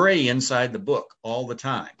 but gray inside the book all the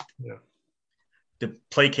time. Yeah. To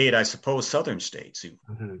placate, I suppose, Southern states.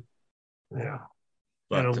 Mhm. Yeah.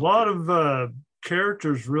 But And a lot of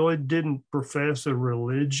characters really didn't profess a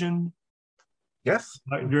religion Yes.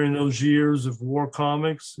 like during those years of war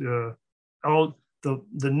comics. All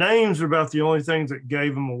the names are about the only things that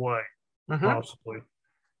gave them away, Mhm. possibly.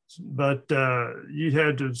 But you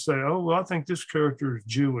had to say, oh, well, I think this character is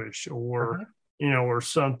Jewish, or Mhm. or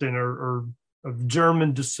something, or of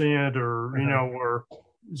German descent, or or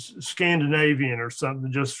Scandinavian, or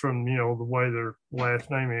something, just from the way their last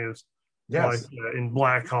name is. Yes. Like in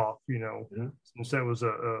Black Hawk, Mhm. since that was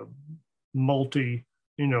a multi,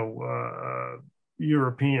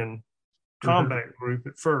 European combat group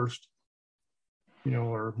at first,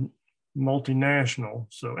 or multinational.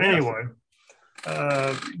 So Yes. anyway,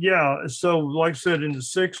 yeah. So like I said, in the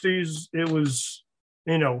 60s, it was,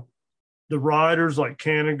 the writers like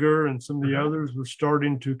Kanigher and some of the Mhm. others were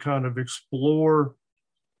starting to kind of explore,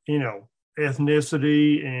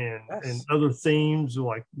 ethnicity and Yes. other themes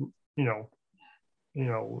like,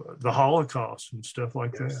 the Holocaust and stuff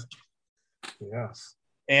like Yes. that. Yes.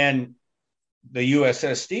 and the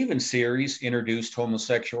USS Stevens series introduced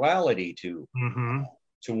homosexuality to Mm-hmm.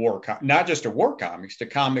 not just to war comics, to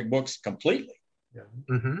comic books completely. Yeah.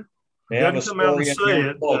 Mhm. They You have gotta a come out and story in say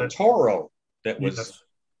here it, called but Toro that was yes.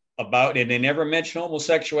 about it. They never mentioned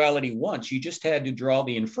homosexuality once. You just had to draw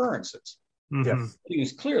the inferences. Mhm. Yes. He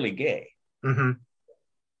was clearly gay. Mhm.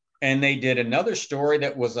 And they did another story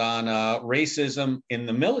that was on racism in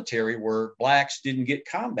the military, where blacks didn't get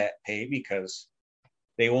combat pay because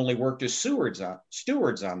they only worked as stewards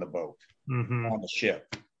on the boat, Mhm. on the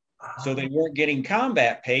ship. So they weren't getting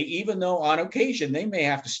combat pay, even though on occasion they may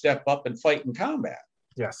have to step up and fight in combat.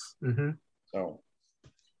 Yes. Mhm. So,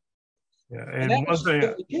 Yeah. and And that one was thing,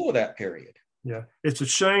 the deal of that period. yeah, it's a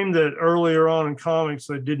shame that earlier on in comics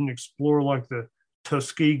they didn't explore like the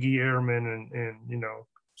Tuskegee Airmen and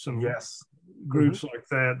some Yes. groups like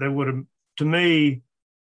that. They would have, to me,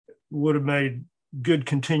 would have made good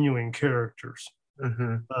continuing characters.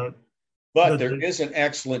 Mhm. But there is an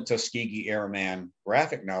excellent Tuskegee Airman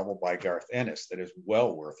graphic novel by Garth Ennis that is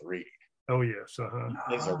well worth reading. Oh yes,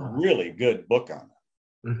 It's a really good book on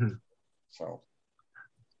that. Mhm. So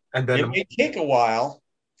And it then may take a while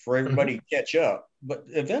for everybody to catch up, but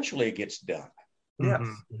eventually it gets done. yes.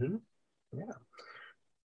 Mhm. Yeah.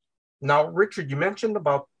 Now, Richard, you mentioned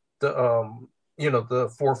about the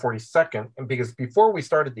 442nd, and because before we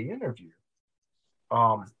started the interview,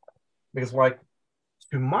 because like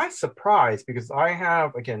to my surprise, because I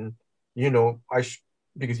have again, because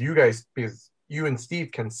you and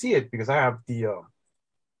Steve can see it because I have the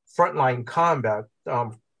Frontline Combat,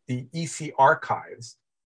 the EC archives.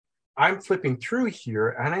 I'm flipping through here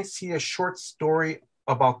and I see a short story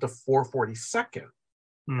about the 442nd,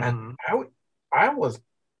 and I was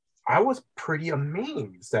pretty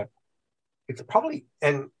amazed that it's probably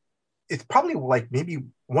like maybe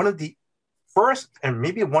one of the first and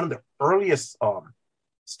maybe one of the earliest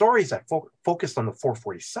stories that focused on the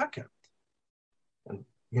 442nd. And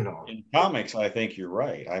in comics, I think you're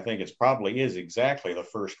right. I think it probably is exactly the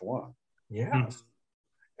first one. Yes.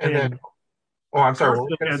 And then, I'm sorry. What were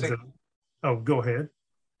you going to say? Go ahead.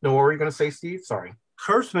 No, what were you going to say, Steve? Sorry.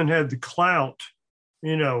 Kurtzman had the clout,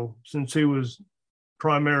 since he was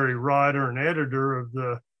primary writer and editor of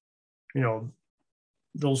the,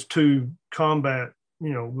 those two combat,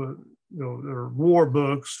 or war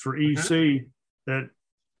books for EC, that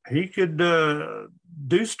he could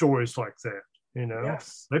do stories like that.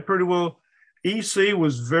 Yes. They pretty well. EC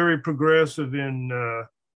was very progressive in,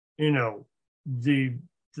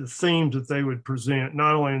 the themes that they would present,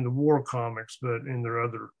 not only in the war comics but in their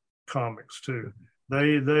other comics too.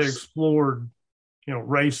 They explored,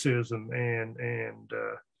 racism and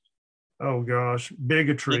oh gosh,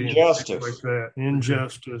 bigotry, injustice, and like that,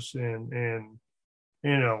 injustice, and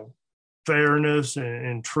fairness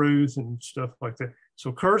and truth and stuff like that.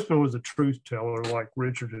 So Kurtzman was a truth teller, like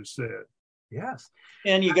Richard has said. Yes.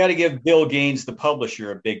 And you got to give Bill Gaines, the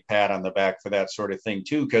publisher, a big pat on the back for that sort of thing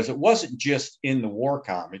too, because it wasn't just in the war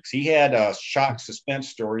comics. He had shock suspense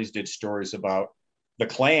stories, did stories about the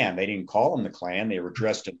Klan. They didn't call them the Klan. They were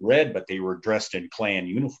dressed in red, but they were dressed in Klan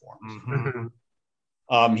uniforms.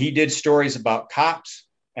 Mm-hmm. He did stories about cops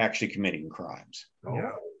actually committing crimes.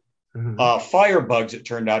 Yeah. firebugs that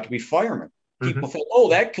turned out to be firemen. People thought, oh,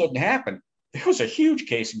 that couldn't happen. There was a huge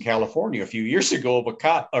case in California a few years ago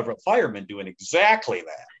of a fireman doing exactly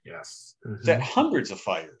that. Yes. Set hundreds of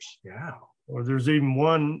fires. Yeah. Or there's even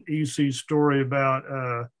one EC story about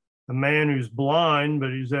a man who's blind,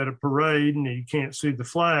 but he's at a parade and he can't see the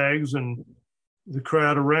flags, and the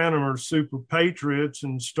crowd around him are super patriots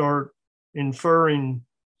and start inferring,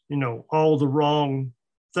 all the wrong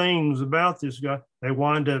things about this guy. They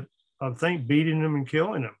wind up, I think, beating him and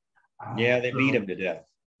killing him. Yeah, they beat him to death.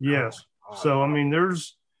 Yes. So, I mean,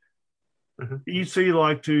 there's EC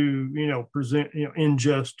like to, present,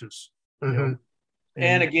 injustice. And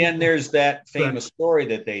again, there's that famous story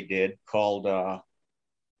that they did called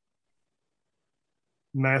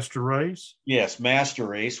Master Race. Yes, Master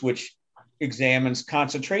Race, which examines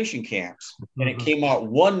concentration camps. And it came out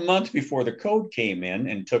 1 month before the code came in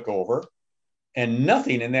and took over. And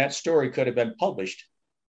nothing in that story could have been published.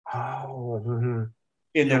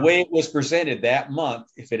 In the way it was presented that month.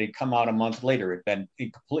 If it had come out a month later, it had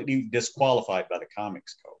been completely disqualified by the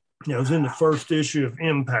Comics Code. Yeah, it was in the first issue of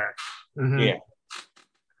Impact. Yeah.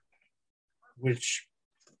 Which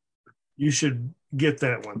you should get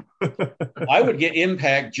that one. I would get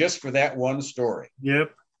Impact just for that one story.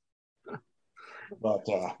 Yep. But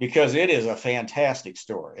because it is a fantastic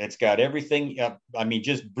story. It's got everything.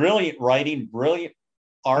 Just brilliant writing, brilliant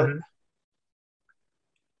art.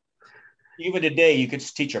 Even today, you could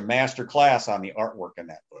teach a master class on the artwork in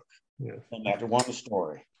that book. Yeah. And that one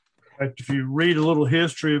story. If you read a little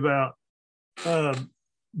history about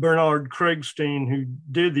Bernard Krigstein, who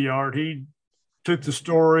did the art, he took the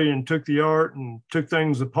story and took the art and took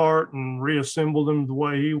things apart and reassembled them the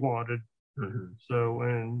way he wanted. So,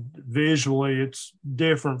 and visually, it's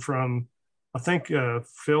different from, I think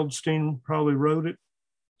Feldstein probably wrote it.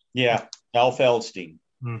 Yeah, Al Feldstein.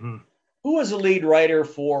 Who was the lead writer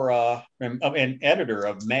for and editor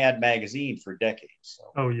of Mad Magazine for decades.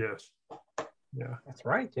 So. Oh, yes. Yeah. That's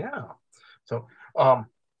right. Yeah. So,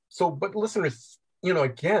 but listeners,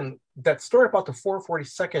 again, that story about the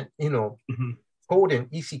 442nd, code in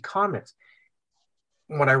EC Comics,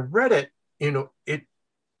 when I read it,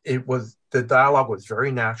 it was, the dialogue was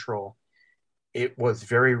very natural. It was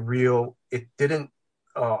very real. It didn't,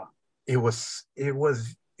 it was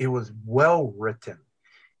well written.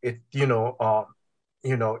 It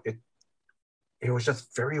was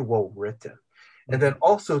just very well written. And then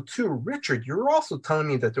also too, Richard, you're also telling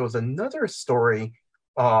me that there was another story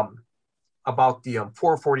about the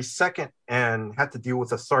 442nd and had to deal with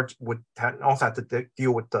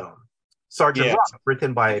deal with Sergeant Rock,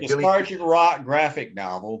 written by Billy. Sergeant Rock graphic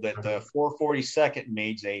novel that the 442nd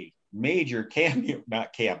made a major cameo,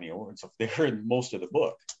 not cameo, they're in most of the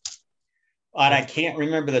book. And I can't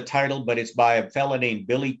remember the title, but it's by a fella named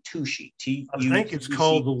Billy Tucci. I think it's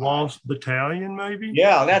called The Lost Battalion, maybe?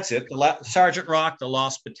 Yeah, that's it. Sergeant Rock, The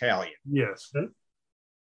Lost Battalion. Yes.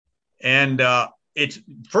 And it's,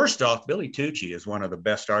 first off, Billy Tucci is one of the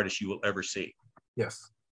best artists you will ever see.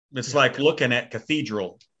 Yes. It's like looking at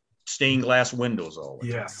cathedral stained glass windows all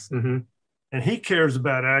the time. Yes. And he cares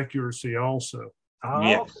about accuracy also.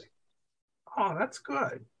 Yes. Oh, that's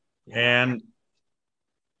good. And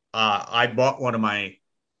I bought one of my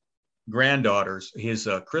granddaughters his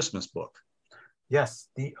Christmas book. Yes.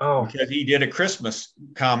 Because he did a Christmas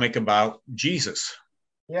comic about Jesus,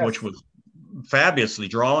 which was fabulously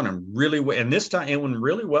drawn and really, and this time it was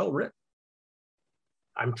really well written.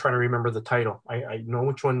 I'm trying to remember the title. I know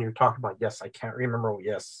which one you're talking about. Yes, I can't remember.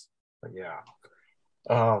 Yes, but yeah.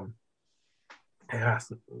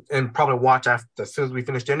 Yes, and probably watch after, as soon as we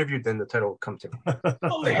finish the interview, then the title will come to me.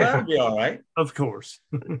 Oh, that'll be all right. Of course.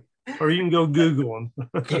 Or you can go Google them.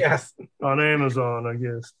 Yes. On Amazon, I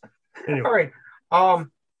guess. Anyway. All right.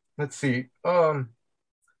 Let's see.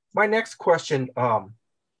 My next question.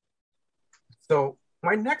 So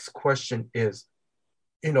my next question is,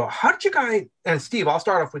 how did you guys, and Steve, I'll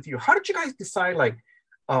start off with you. How did you guys decide,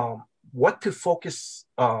 what to focus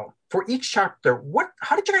for each chapter?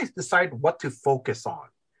 How did you guys decide what to focus on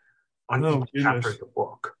each chapter of the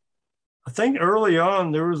book? I think early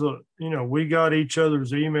on there was we got each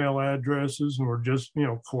other's email addresses and we're just,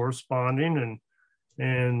 corresponding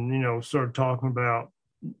and started talking about,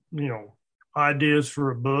 ideas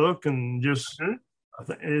for a book, and just, I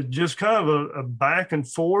think it just kind of a back and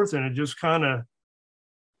forth, and it just kind of,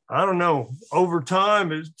 I don't know, over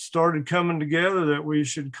time it started coming together that we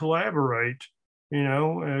should collaborate,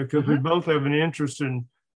 because we both have an interest in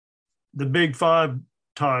the big five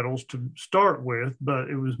titles to start with, but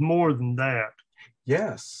it was more than that.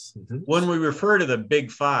 Yes. When we refer to the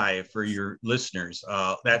Big Five for your listeners,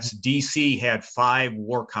 that's DC had 5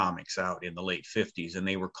 war comics out in the late 50s, and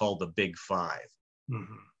they were called the Big Five.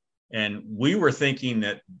 Mm-hmm. And we were thinking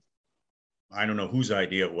that, I don't know whose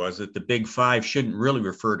idea it was, that the Big Five shouldn't really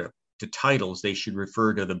refer to titles. They should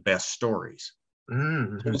refer to the best stories.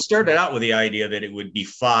 Mm-hmm. So it started out with the idea that it would be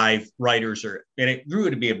 5 writers, and it grew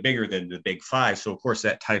to be a bigger than the Big Five. So, of course,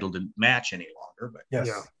 that title didn't match any longer. But Yes.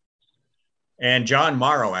 Yeah. And John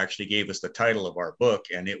Morrow actually gave us the title of our book,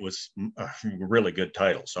 and it was a really good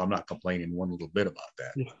title. So I'm not complaining one little bit about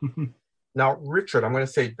that. Now, Richard, I'm going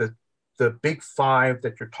to say the Big Five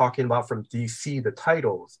that you're talking about from DC, the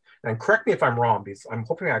titles, and correct me if I'm wrong, because I'm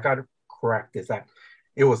hoping I got it correct, is that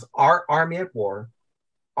it was Our Army at War,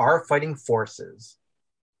 Our Fighting Forces,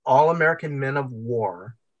 All American Men of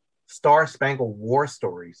War, Star Spangled War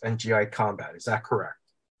Stories, and GI Combat. Is that correct?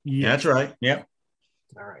 Yeah. That's right. Yeah.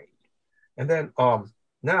 All right. And then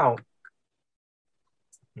now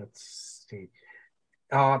let's see.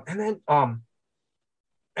 And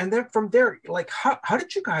then from there, like how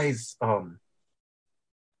did you guys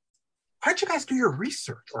do your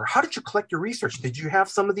research, or how did you collect your research? Did you have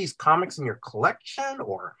some of these comics in your collection,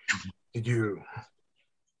 or did you?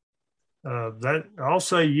 That I'll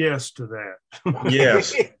say yes to that.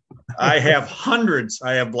 Yes. I have hundreds.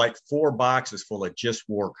 I have like 4 boxes full of just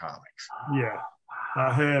war comics. Yeah.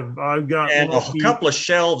 I've got and a couple of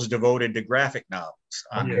shelves devoted to graphic novels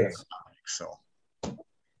on Yes. comics. So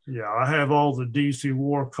yeah, I have all the DC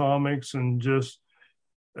War comics, and just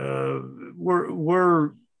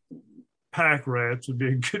we're pack rats would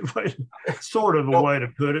be a good way, sort of a way to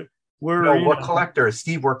put it. We're collectors,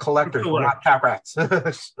 Steve. We're collectors. We're not pack rats.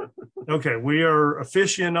 Okay, we are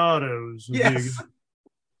aficionados. Yes.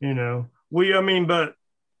 But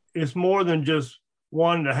it's more than just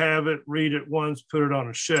wanting to have it, read it once, put it on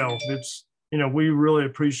a shelf. It's, we really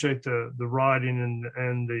appreciate the writing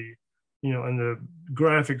and the, and the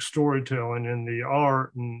graphic storytelling and the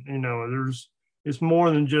art. And, it's more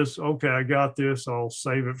than just, okay, I got this, I'll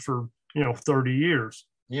save it for, 30 years.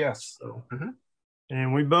 Yes. So,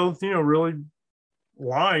 and we both, really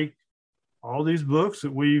like all these books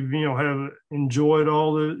that we've, have enjoyed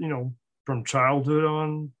all the, from childhood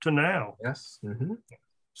on to now. Yes.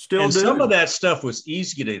 Still and do. some of that stuff was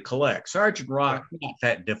easy to collect. Sergeant Rock, not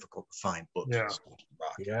that difficult to find books. Yeah.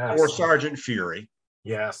 Rock. Yes. Or Sergeant Fury.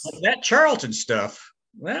 Yes. That Charlton stuff,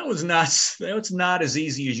 that was not as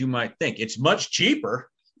easy as you might think. It's much cheaper.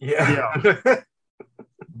 Yeah.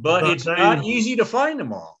 But it's not easy to find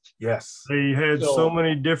them all. Yes. They had so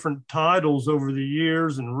many different titles over the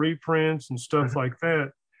years and reprints and stuff like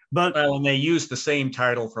that. But and they used the same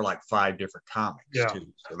title for like 5 different comics too.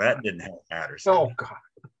 So that didn't help matters. Oh God.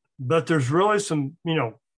 But there's really some,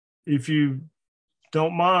 if you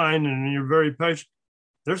don't mind and you're very patient,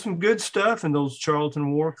 there's some good stuff in those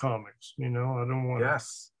Charlton War comics. I don't want to.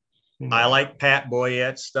 Yes. I like Pat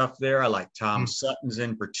Boyette's stuff there. I like Tom Sutton's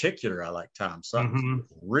in particular. I like Tom Sutton's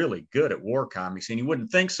really good at war comics. And you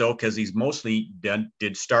wouldn't think so, because he's mostly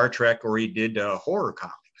did Star Trek, or he did horror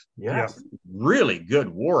comics. Yes. Really good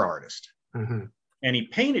war artist. Mm-hmm. And he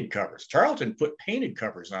painted covers. Charlton put painted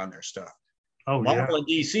covers on their stuff. Oh, Marvel and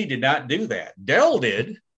DC did not do that. Dell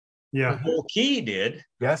did. Yeah. Key did.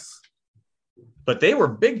 Yes. But they were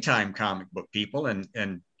big time comic book people,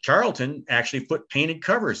 and Charlton actually put painted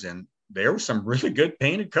covers in. There were some really good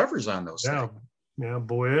painted covers on those things. Yeah,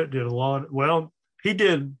 Boyette did a lot. Well, he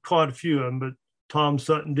did quite a few of them, but Tom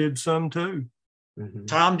Sutton did some too.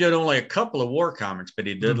 Tom did only a couple of war comics, but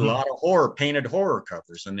he did a lot of painted horror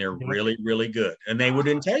covers, and they're really, really good. And they would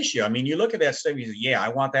entice you. I mean, you look at that stuff, you say, yeah, I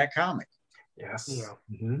want that comic. Yes.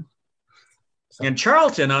 Yeah. And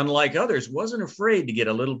Charlton, unlike others, wasn't afraid to get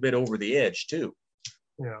a little bit over the edge too.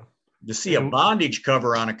 Yeah. To see a bondage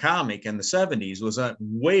cover on a comic in the 70s was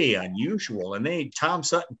way unusual. And Tom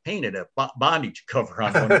Sutton painted a bondage cover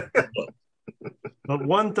on one of the books. But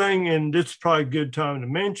one thing, and this is probably a good time to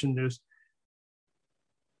mention this,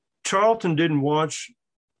 Charlton didn't watch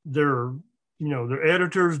their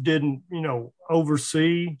editors didn't,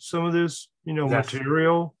 oversee some of this,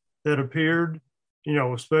 material that appeared,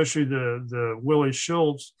 especially the Willie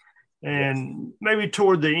Schultz. And maybe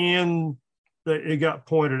toward the end, it got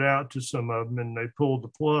pointed out to some of them and they pulled the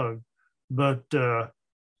plug. But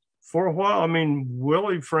for a while, I mean,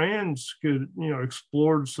 Willie Franz could,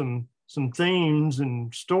 explored some themes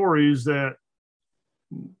and stories that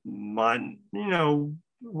might,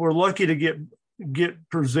 were lucky to get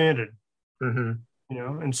presented.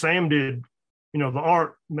 And Sam did, the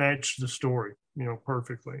art matched the story,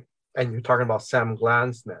 perfectly. And you're talking about Sam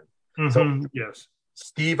Glanzman. Yes.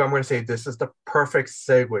 Steve, I'm going to say this is the perfect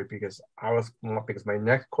segue because my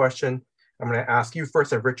next question, I'm going to ask you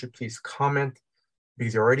first, and Richard, please comment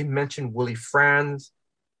because you already mentioned Willie Franz.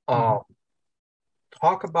 Talk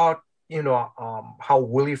about how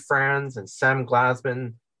Willie Franz and Sam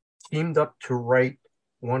Glasman teamed up to write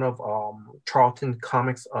one of Charlton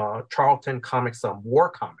Comics war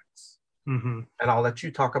comics. And I'll let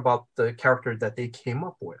you talk about the character that they came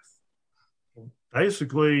up with.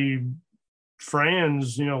 Basically,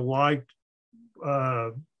 Franz, liked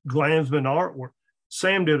Glasman artwork.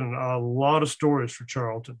 Sam did a lot of stories for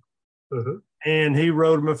Charlton. And he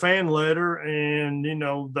wrote him a fan letter, and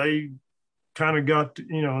they kind of got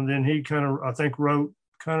and then he kind of, I think, wrote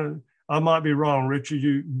I might be wrong, Richard,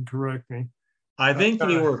 you can correct me. I think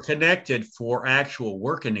they were connected for actual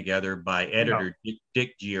working together by editor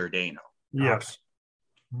Dick Giordano. Yes.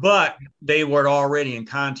 But they were already in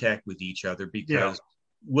contact with each other because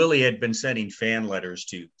Willie had been sending fan letters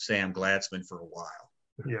to Sam Glasman for a while.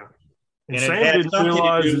 Yeah. And Sam didn't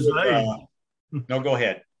realize his age. No, go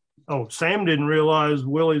ahead. Oh, Sam didn't realize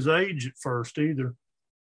Willie's age at first either.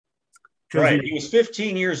 Right. He was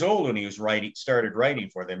 15 years old when he was started writing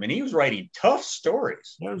for them, and he was writing tough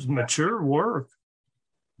stories. That was mature work.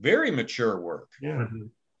 Very mature work. Yeah.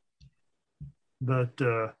 But,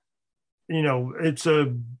 it's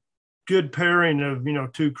a good pairing of,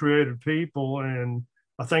 two creative people. And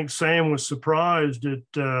I think Sam was surprised at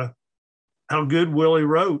how good Willie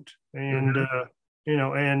wrote. And,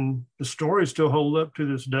 and the stories still hold up to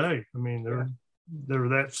this day. I mean, they're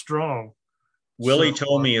that strong. Willie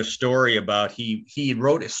told me a story about he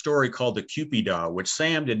wrote a story called The Cupidaw, which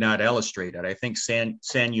Sam did not illustrate it. I think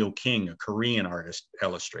Sanyo King, a Korean artist,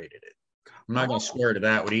 illustrated it. I'm not going to swear to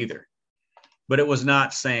that one either. But it was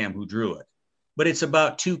not Sam who drew it. But it's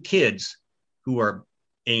about two kids who are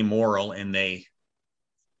amoral, and they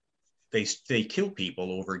kill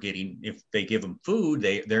people over if they give them food,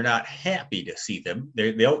 they're not happy to see them.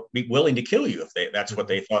 They'll be willing to kill you if that's what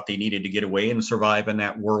they thought they needed to get away and survive in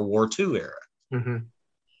that World War II era.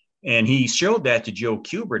 And he showed that to Joe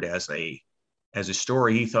Kubert as a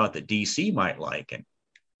story he thought that DC might like. And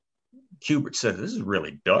Kubert said, "This is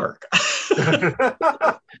really dark."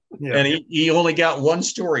 And he only got one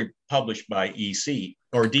story published by EC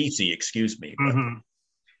or DC, excuse me.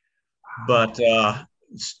 But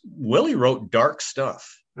Willie wrote dark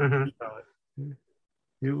stuff. It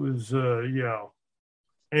was,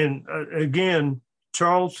 And again,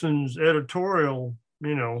 Charlton's editorial,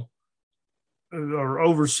 or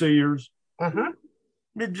overseers,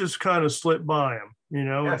 it just kind of slipped by him,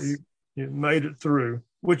 it made it through,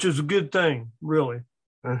 which is a good thing, really.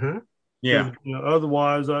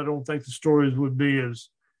 Otherwise, I don't think the stories would be as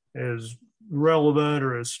relevant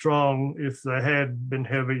or as strong if they had been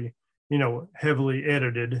heavily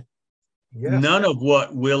edited. None of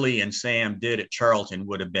what Willie and Sam did at Charlton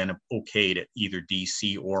would have been okayed at either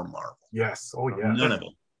DC or Marvel. Yes. Oh, yeah. None of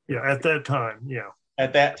it. Yeah, at that time. Yeah.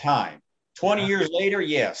 At that time. 20 years later,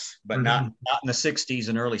 yes, but not in the 60s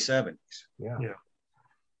and early 70s. Yeah.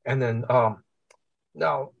 And then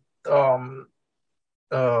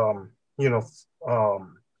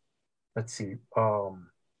let's see. Do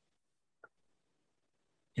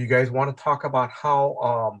you guys want to talk about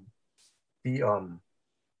how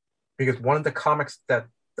because one of the comics that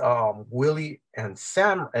Willie and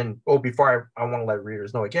Sam before I want to let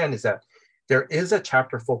readers know again is that there is a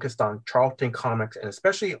chapter focused on Charlton Comics and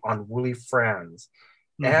especially on Willie Franz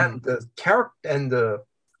and the character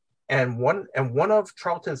and one of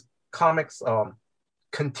Charlton's comics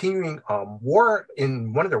continuing war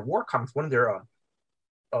in one of their war comics, one of their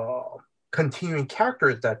continuing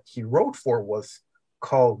characters that he wrote for was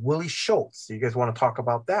called Willie Schultz. So you guys want to talk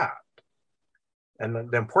about that and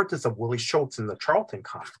the importance of Willie Schultz in the Charlton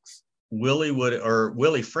comics?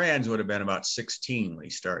 Willie Franz would have been about 16 when he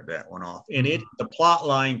started that one off. And the plot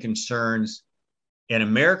line concerns an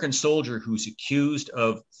American soldier who's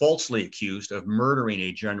falsely accused of murdering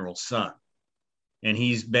a general's son. And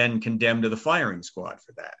he's been condemned to the firing squad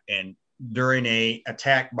for that. And during a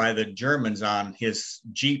attack by the Germans on his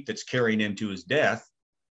Jeep that's carrying him to his death,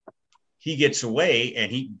 he gets away,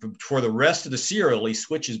 and for the rest of the serial, he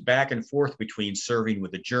switches back and forth between serving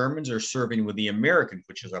with the Germans or serving with the Americans,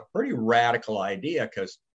 which is a pretty radical idea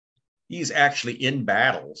because he's actually in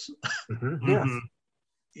battles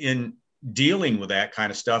in dealing with that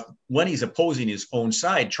kind of stuff when he's opposing his own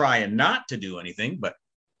side, trying not to do anything, but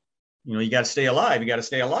you got to stay alive. You got to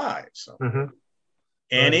stay alive. So,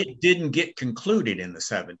 and it didn't get concluded in the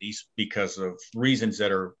 70s because of reasons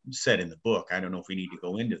that are said in the book. I don't know if we need to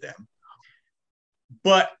go into them.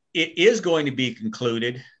 But it is going to be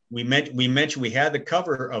concluded we mentioned we had the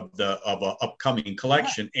cover of an upcoming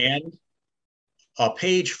collection and a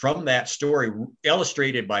page from that story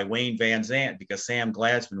illustrated by Wayne Van Zandt, because Sam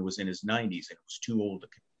Glasman was in his 90s and was too old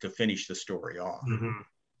to finish the story off. Mm-hmm.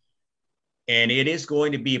 And it is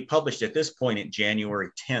going to be published at this point in January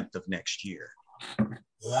 10th of next year.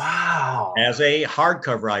 Wow. As a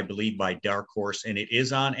hardcover, I believe, by Dark Horse, and it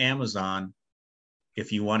is on Amazon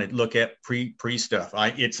if you want to look at pre stuff.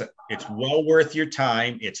 It's well worth your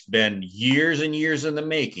time. It's been years and years in the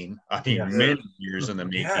making. I mean, many years in the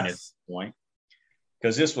making at this point,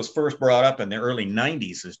 because this was first brought up in the early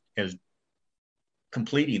 90s as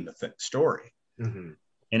completing the story. Mm-hmm.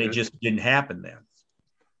 And it just didn't happen then.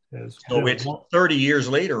 So It's it's 30 years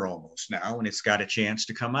later almost now, and it's got a chance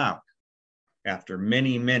to come out after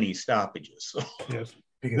many, many stoppages. yes.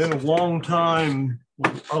 It's been a long time,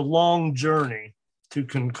 a long journey to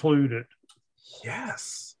conclude it.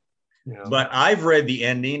 Yes. Yeah. But I've read the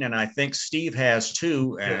ending, and I think Steve has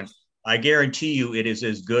too, and I guarantee you it is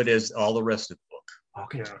as good as all the rest of the book.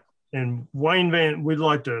 Okay. Yeah. And we'd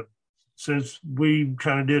like to, since we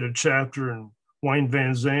kind of did a chapter, and Wayne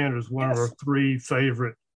Van Zandt is one of our 3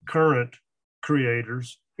 favorite current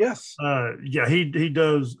creators. Yes. He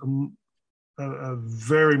does a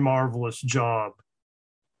very marvelous job,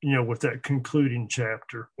 with that concluding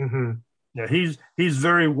chapter. Mm-hmm. Yeah, he's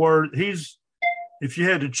very if you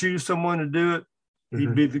had to choose someone to do it,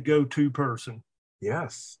 he'd be the go-to person.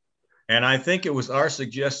 Yes. And I think it was our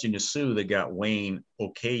suggestion to Sue that got Wayne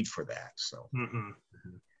okayed for that. So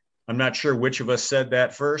I'm not sure which of us said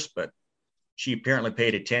that first, but she apparently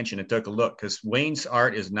paid attention and took a look, because Wayne's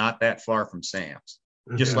art is not that far from Sam's.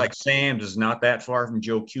 Just like Sam's is not that far from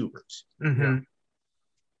Joe Kubert's. Mm-hmm.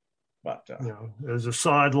 But as a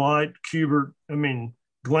side light,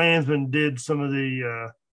 Glasman did some of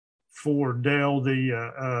the for Dell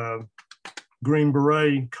the Green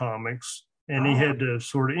Beret comics, and he had to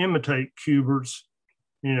sort of imitate Kubert's,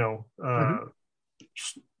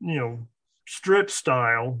 strip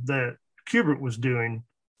style that Kubert was doing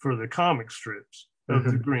for the comic strips of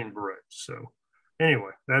the Green Berets. So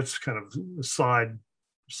anyway, that's kind of a side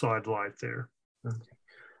light there. Okay.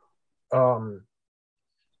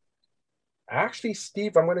 Actually,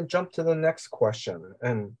 Steve, I'm going to jump to the next question.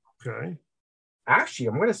 And actually,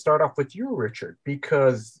 I'm going to start off with you, Richard,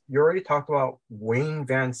 because you already talked about Wayne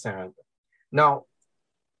Van Zandt. Now,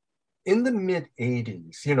 in the mid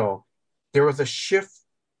 80s, there was a shift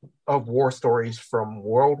of war stories from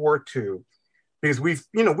World War II, because I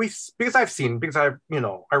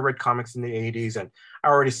read comics in the 80s, and I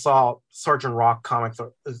already saw Sergeant Rock comics.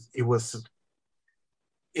 It was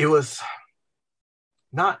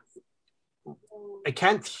not, I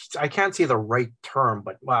can't say the right term,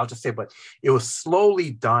 but I'll just say, but it was slowly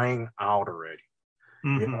dying out already,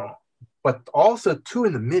 But also too,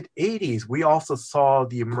 in the mid 80s, we also saw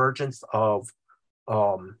the emergence of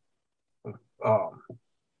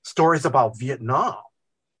stories about Vietnam,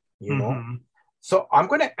 So I'm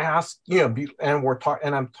going to ask, and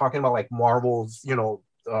I'm talking about like Marvel's, the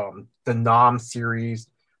Nam series,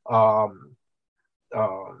 and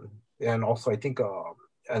also I think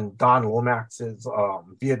and Don Lomax's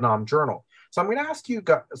Vietnam Journal. So I'm going to ask you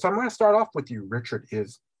guys. So I'm going to start off with you, Richard.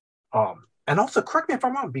 And also correct me if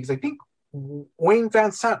I'm wrong, because I think Wayne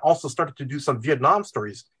Van Zandt also started to do some Vietnam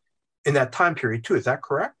stories in that time period too. Is that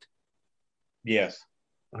correct? Yes.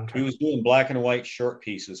 Okay. He was doing black and white short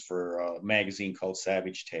pieces for a magazine called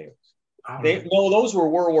Savage Tales. Oh, those were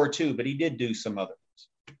World War II, but he did do some others.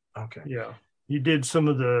 Okay. Yeah. He did some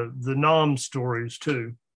of the Nam stories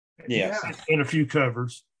too. Yes. Yeah. And a few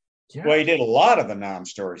covers. Yeah. Well, he did a lot of the Nam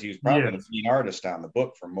stories. He was probably the main artist on the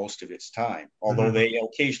book for most of its time, although they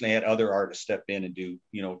occasionally had other artists step in and do,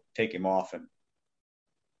 take him off. And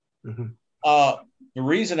the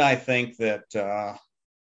reason I think that,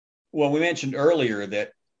 we mentioned earlier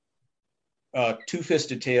that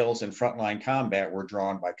Two-Fisted Tales and Frontline Combat were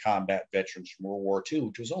drawn by combat veterans from World War II,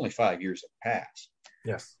 which was only 5 years had passed.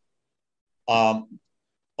 Yes.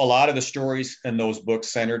 A lot of the stories in those books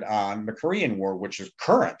centered on the Korean War, which is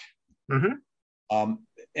current.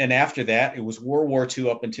 And after that, it was World War II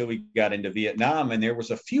up until we got into Vietnam, and there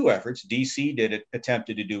was a few efforts. DC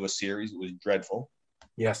attempted to do a series. It was dreadful.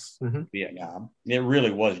 Yes. Vietnam. It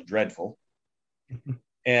really was dreadful.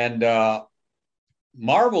 And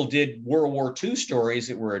Marvel did World War II stories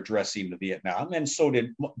that were addressing the Vietnam, and so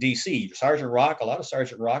did DC. Sergeant Rock, a lot of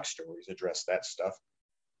Sergeant Rock stories addressed that stuff.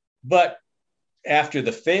 But after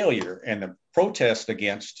the failure and the protest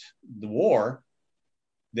against the war,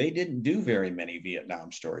 they didn't do very many Vietnam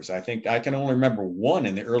stories. I think I can only remember one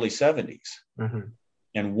in the early 70s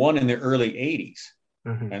and one in the early 80s.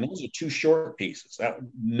 Mhm. And those are two short pieces. That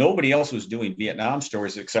nobody else was doing Vietnam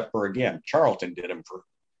stories except for, again, Charlton did them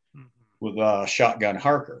with Shotgun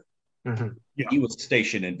Harker. Mhm. He was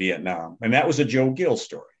stationed in Vietnam, and that was a Joe Gill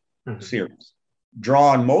story Mhm. series,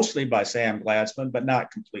 drawn mostly by Sam Gladsman, but not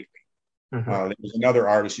completely. Mhm. There was another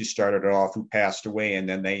artist who started it off who passed away, and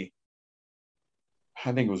then I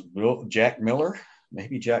think it was Jack Miller,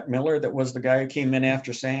 maybe Jack Miller, that was the guy who came in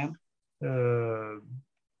after Sam. There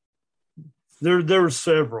were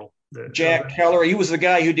several. Jack Keller, he was the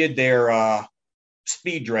guy who did their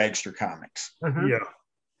Speed Dragster comics. Mhm. Yeah,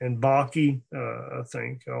 and Baki, I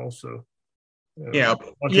think also. Yeah,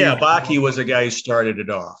 Baki was the guy who started it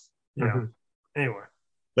off. Yeah. Mhm. Anyway,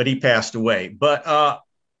 but he passed away. But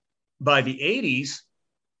by the 80s,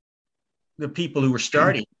 the people who were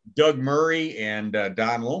starting, Doug Murray and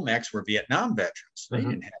Don Lomax, were Vietnam veterans. They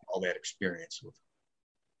didn't have all that experience with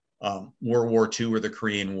World War II or the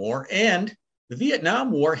Korean War. And the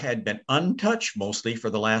Vietnam War had been untouched mostly for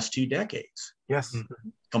the last 2 decades. Yes.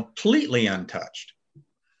 Completely untouched.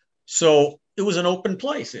 So it was an open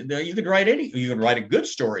place. You could write good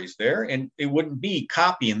stories there, and it wouldn't be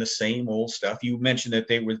copying the same old stuff. You mentioned that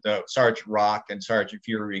they were the Sergeant Rock and Sergeant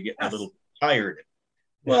Fury getting a little tired.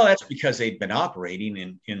 Well, that's because they'd been operating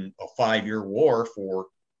in a 5-year war for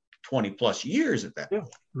 20 plus years at that point.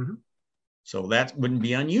 Mm-hmm. So that wouldn't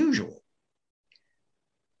be unusual.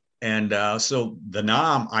 And so the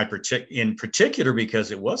Nam, in particular,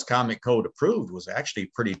 because it was Comic Code approved, was actually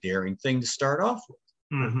a pretty daring thing to start off with.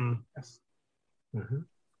 Mm-hmm. Yes. Mm-hmm.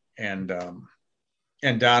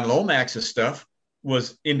 And Don Lomax's stuff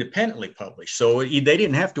was independently published, so they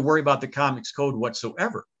didn't have to worry about the Comics Code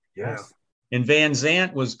whatsoever. Yes. And Van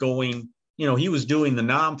Zandt was going, he was doing the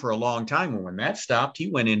Nam for a long time, and when that stopped,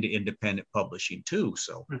 he went into independent publishing too.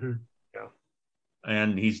 So,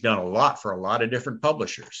 and he's done a lot for a lot of different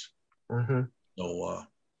publishers. Mm-hmm. So,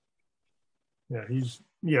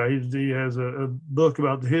 he has a book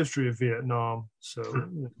about the history of Vietnam. So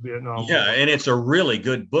Vietnam. Yeah, and it's a really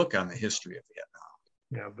good book on the history of Vietnam.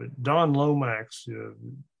 Yeah, but Don Lomax,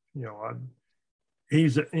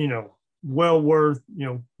 he's well worth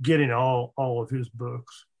getting all of his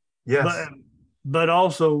books. Yes. But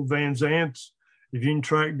also Van Zandt's, if you can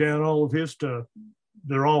track down all of his stuff,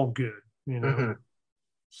 they're all good.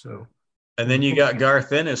 So. And then you got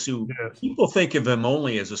Garth Ennis, who people think of him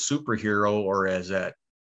only as a superhero or as that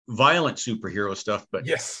violent superhero stuff, but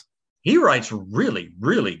he writes really,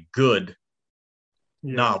 really good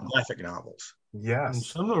graphic novels. Yes. And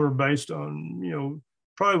some of them are based on,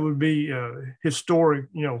 probably would be historic,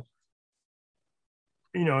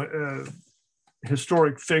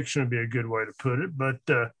 historic fiction would be a good way to put it. But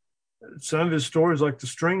some of his stories, like the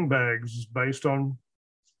String Bags, is based on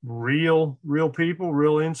real people,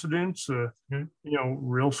 real incidents,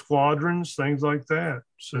 real squadrons, things like that.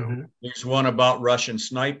 So there's one about Russian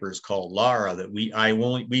snipers called Lara that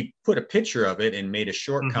we put a picture of it and made a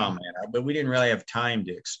short comment on, but we didn't really have time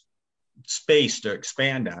to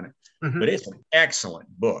expand on it. But it's an excellent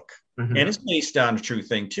book, and it's based on a true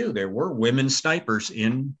thing too. There were women snipers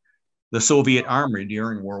in the Soviet army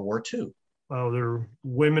during World War II. Oh, there are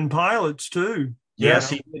women pilots too. Yes,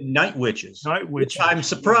 he did Night Witches. Which I'm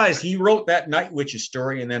surprised he wrote that Night Witches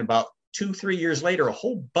story, and then about 2-3 years later, a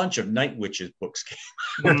whole bunch of Night Witches books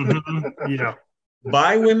came.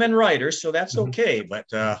 By women writers, so that's okay. But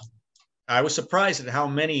I was surprised at how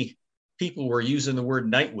many people were using the word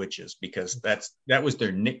Night Witches, because that was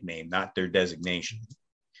their nickname, not their designation.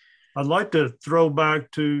 I'd like to throw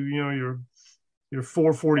back to your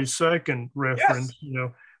 442nd reference.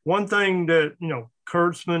 One thing that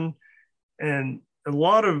Kurtzman and a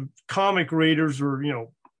lot of comic readers were,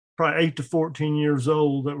 probably 8 to 14 years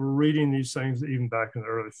old that were reading these things even back in the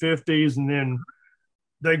early 50s. And then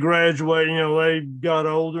they graduate, they got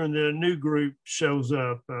older, and then a new group shows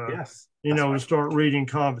up, to start reading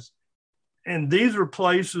comics. And these are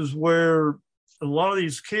places where a lot of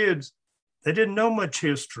these kids, they didn't know much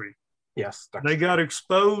history. Yes. They got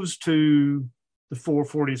exposed to the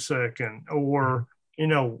 442nd or,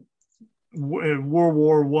 World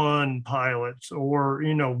War I pilots or,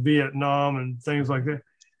 Vietnam and things like that.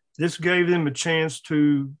 This gave them a chance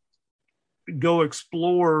to go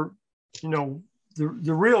explore, the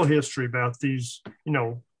real history about these,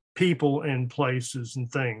 people and places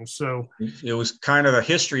and things. So it was kind of a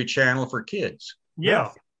history channel for kids.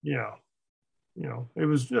 Yeah. It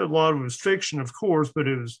was, a lot of it was fiction, of course, but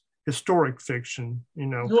it was historic fiction,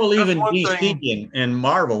 Well, even DC and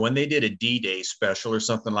Marvel, when they did a D-Day special or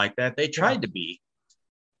something like that, they tried to be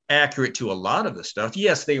accurate to a lot of the stuff.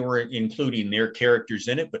 Yes, they were including their characters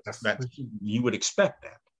in it, but you would expect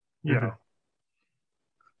that. Yeah.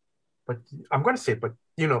 but I'm going to say, but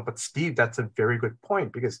but Steve, that's a very good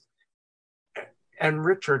point because, and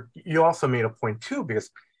Richard, you also made a point too, because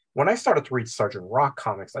when I started to read Sergeant Rock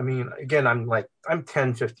comics, I mean, again, I'm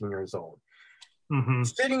 10, 15 years old. Mm-hmm.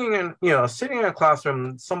 Sitting in a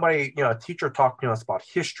classroom, somebody, a teacher talking to us about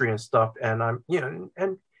history and stuff, and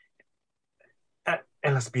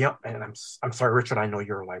and let's be honest, and I'm sorry, Richard, I know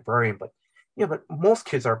you're a librarian, but but most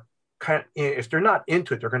kids are if they're not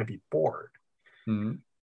into it, they're going to be bored. Mm-hmm.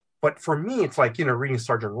 But for me, it's like reading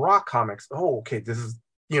Sergeant Rock comics. Oh, okay, this is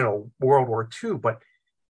World War II, but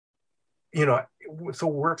so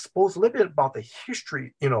we're exposed a little bit about the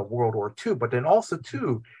history, World War II, but then also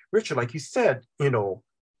too, Richard, like you said,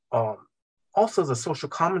 also the social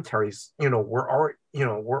commentaries, we're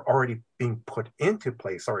already being put into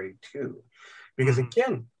place already too, because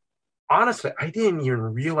again, honestly, I didn't even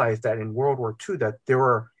realize that in World War II that there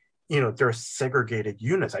were, there are segregated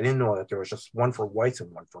units. I didn't know that there was just one for whites and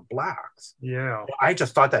one for blacks. Yeah. I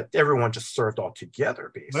just thought that everyone just served all together,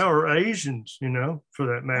 basically. Well, or Asians, for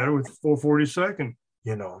that matter, with 442nd.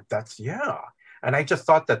 That's, yeah. And I just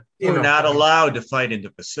thought that, We're not allowed to fight in the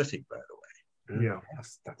Pacific, by the way. Yeah.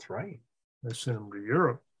 Yes, that's right. They sent them to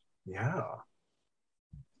Europe. Yeah.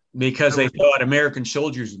 Because they thought American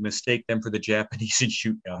soldiers would mistake them for the Japanese and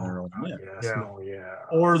shoot down their own men. Yes, Yeah. no, yeah.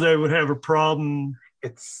 Or they would have a problem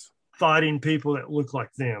It's fighting people that look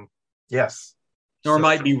like them. yes. Or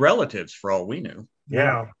might be relatives for all we knew.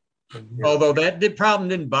 Yeah. Although that problem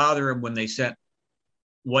didn't bother them when they sent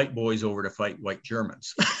white boys over to fight white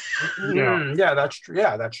Germans. Yeah, that's true.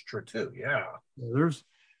 Yeah, that's true too. Yeah.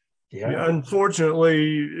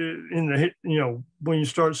 Unfortunately, in the when you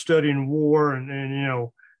start studying war and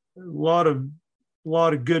a lot of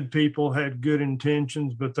good people had good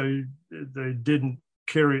intentions, but they didn't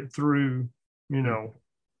carry it through.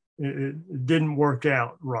 It didn't work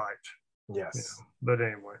out right. Yes. But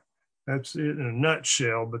anyway, that's it in a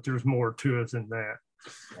nutshell. But there's more to it than that.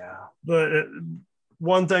 Yeah. But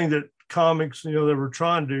one thing that comics, they were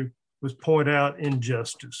trying to do was point out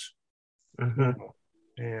injustice. Mm-hmm.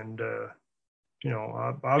 And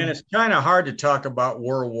and it's kind of hard to talk about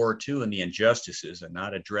World War II and the injustices and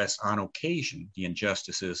not address on occasion the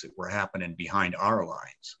injustices that were happening behind our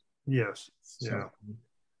lines. Yes. Yeah.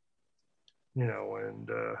 And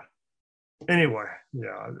anyway,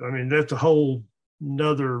 yeah. I mean, that's a whole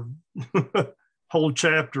another whole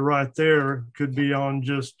chapter right there. Could be on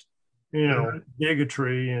just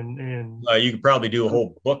bigotry and you could probably do a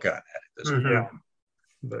whole book on that. Yeah.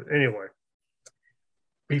 But anyway.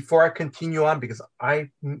 Before I continue on, because I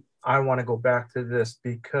want to go back to this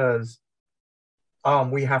because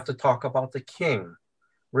we have to talk about the king.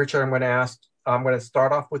 Richard, I'm going to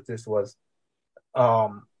start off with this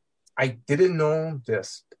I didn't know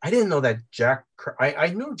this. I didn't know that I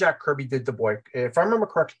knew Jack Kirby did the boy. If I remember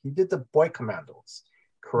correctly, he did the Boy Commandos,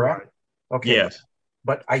 correct? Right. Okay. Yes.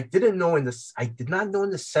 But I did not know in the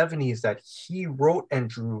 70s that he wrote and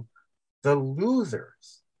drew the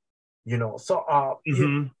Losers. So how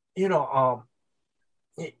did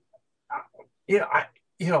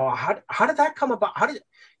that come about?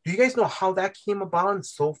 Do you guys know how that came about and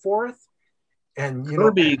so forth? And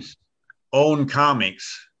Kirby's own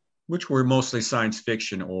comics, which were mostly science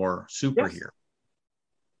fiction or superhero,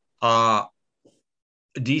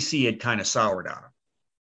 DC had kind of soured on him.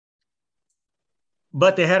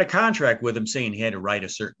 But they had a contract with him saying he had to write a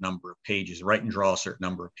certain number of pages, write and draw a certain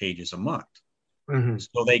number of pages a month. Mm-hmm.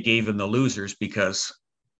 So they gave him the Losers because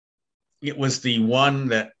it was the one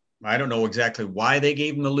that, I don't know exactly why they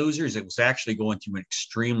gave him the Losers. It was actually going through an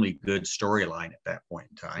extremely good storyline at that point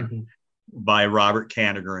in time by Robert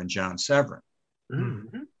Kanigher and John Severin.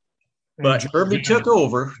 Mm-hmm. But Kirby took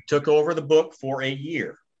over the book for a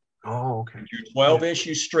year. Oh, okay. 12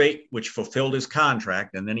 issues straight, which fulfilled his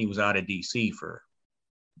contract, and then he was out of DC for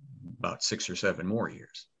about 6 or 7 more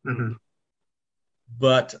years. Mm-hmm.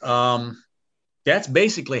 But that's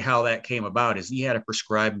basically how that came about, is he had a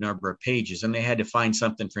prescribed number of pages and they had to find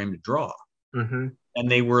something for him to draw. Mm-hmm.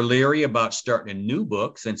 And they were leery about starting a new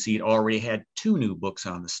book since he'd already had 2 new books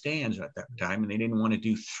on the stands at that time, and they didn't want to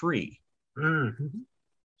do 3. Mm-hmm.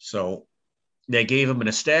 So they gave him an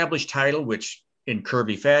established title, which in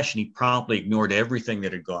Kirby fashion, he promptly ignored everything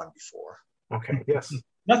that had gone before. Okay, yes.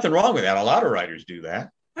 Nothing wrong with that. A lot of writers do that.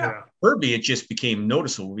 Yeah. Kirby, it just became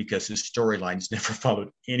noticeable because his storylines never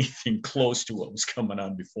followed anything close to what was coming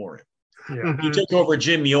on before him. Yeah. Mm-hmm. He took over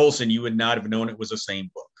Jimmy Olsen, you would not have known it was the same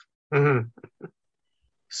book. Mm-hmm.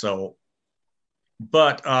 So,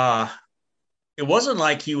 but it wasn't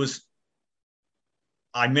like he was,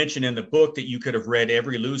 I mentioned in the book that you could have read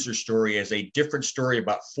every Loser story as a different story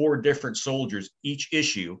about 4 different soldiers each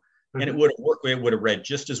issue, and it would have worked. It would have read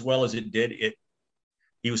just as well as it did.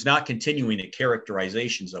 He was not continuing the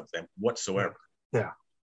characterizations of them whatsoever. Yeah.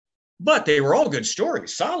 But they were all good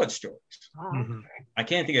stories, solid stories. Oh, okay. I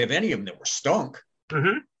can't think of any of them that were stunk.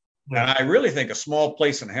 Mhm. And I really think A Small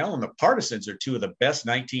Place in Hell and The Partisans are two of the best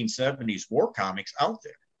 1970s war comics out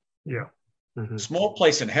there. Yeah. Mhm. Small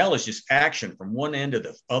Place in Hell is just action from one end to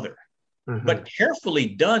the other, Mhm. but carefully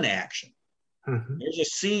done action. Mhm. There's a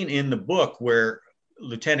scene in the book where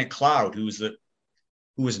Lieutenant Cloud, who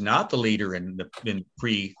was not the leader in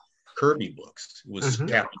pre-Kirby books, it was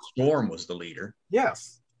Captain Storm was the leader.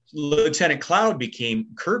 Yes. Lieutenant Cloud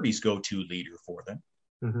became Kirby's go-to leader for them.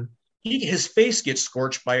 Mhm. His face gets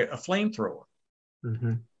scorched by a flamethrower.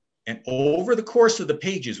 Mhm. And over the course of the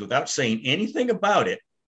pages, without saying anything about it,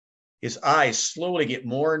 his eyes slowly get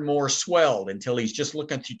more and more swelled until he's just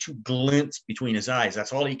looking through two glints between his eyes.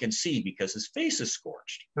 That's all he can see because his face is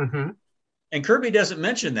scorched. Mhm. And Kirby doesn't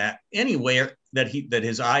mention that anywhere, that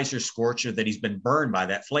his eyes are scorched or that he's been burned by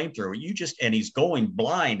that flamethrower. And he's going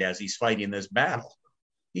blind as he's fighting this battle.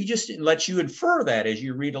 He just lets you infer that as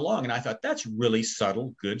you read along. And I thought that's really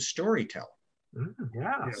subtle, good storytelling.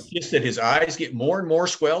 Yeah. Just that his eyes get more and more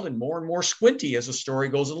swelled and more squinty as the story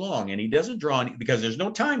goes along. And he doesn't draw any, because there's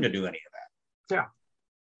no time to do any of that. Yeah.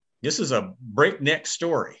 This is a breakneck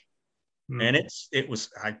story. And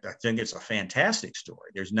I think it's a fantastic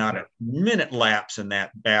story. There's not a minute lapse in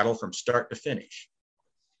that battle from start to finish.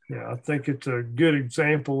 Yeah, I think it's a good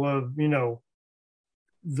example of,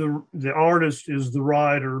 the artist is the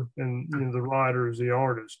writer, and the writer is the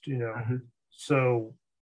artist, So,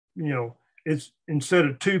 it's instead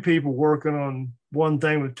of two people working on one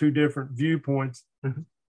thing with two different viewpoints,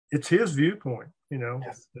 it's his viewpoint,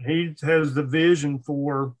 Yes. And he has the vision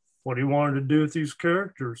for what he wanted to do with these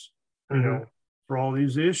characters, for all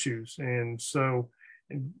these issues. And so,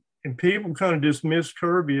 and people kind of dismiss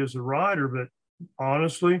Kirby as a writer, but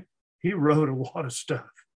honestly, he wrote a lot of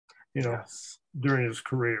stuff, Yes. during his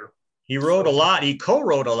career. He wrote a lot. He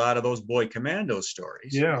co-wrote a lot of those Boy Commando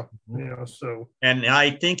stories. Yeah. So. And I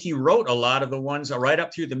think he wrote a lot of the ones right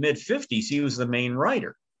up through the mid-50s. He was the main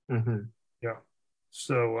writer. Mm-hmm. Yeah.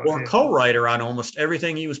 So. Or co-writer on almost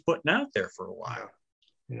everything he was putting out there for a while.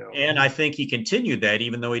 And I think he continued that,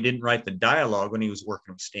 even though he didn't write the dialogue when he was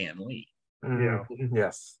working with Stan Lee. Yeah.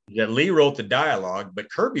 Yes. That Lee wrote the dialogue, but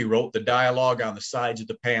Kirby wrote the dialogue on the sides of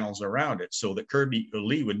the panels around it, so that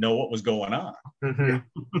Lee would know what was going on.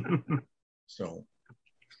 Mm-hmm. So,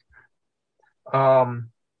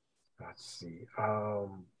 let's see.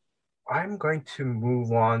 I'm going to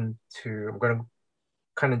move on to. I'm going to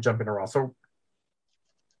kind of jumping around. So,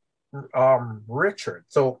 Richard.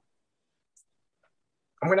 So,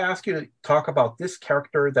 I'm going to ask you to talk about this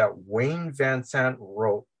character that Wayne Van Sant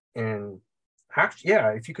wrote in. Actually,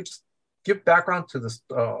 yeah, if you could just give background to this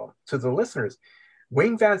to the listeners.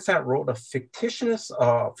 Wayne Van Sant wrote a fictitious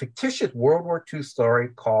World War II story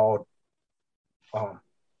called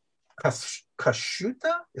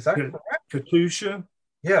Kashuta. Is that correct? Katusha.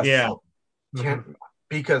 Yes. Yeah.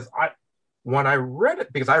 Because I read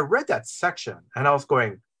that section and I was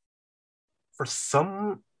going,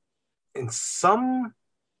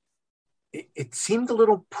 it seemed a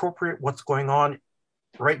little appropriate what's going on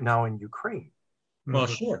right now in Ukraine. Well,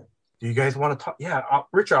 sure. Do you guys want to talk? Yeah,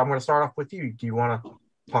 Richard, I'm going to start off with you. Do you want to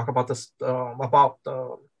talk about this?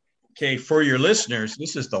 Okay, for your listeners,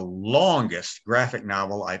 this is the longest graphic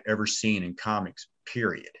novel I've ever seen in comics,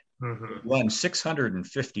 period. It runs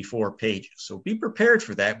 654 pages. So be prepared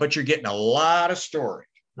for that, but you're getting a lot of story.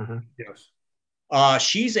 Yes.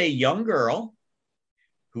 She's a young girl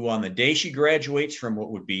who, on the day she graduates from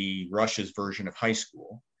what would be Russia's version of high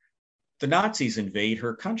school, the Nazis invade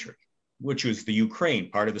her country, which was the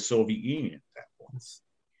Ukraine, part of the Soviet Union at that point.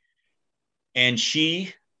 And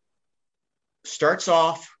she starts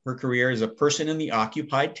off her career as a person in the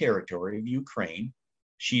occupied territory of Ukraine.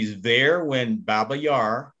 She's there when Baba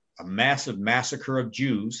Yar, a massive massacre of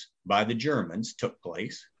Jews by the Germans, took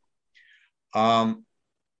place.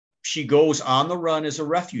 She goes on the run as a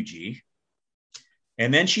refugee,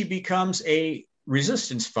 and then she becomes a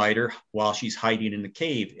resistance fighter while she's hiding in the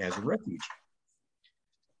cave as a refugee.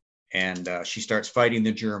 And she starts fighting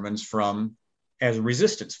the Germans as a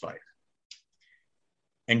resistance fighter.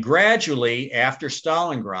 And gradually, after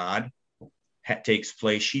Stalingrad takes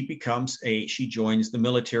place, she joins the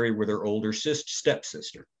military with her older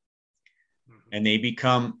stepsister. And they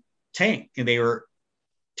become tank. And they were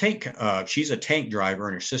tank. She's a tank driver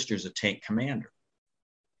and her sister's a tank commander.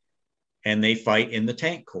 And they fight in the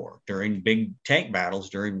tank corps during big tank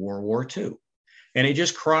battles during World War II. And it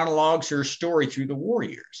just chronologues her story through the war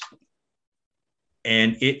years.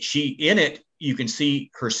 And you can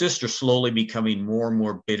see her sister slowly becoming more and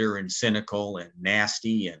more bitter and cynical and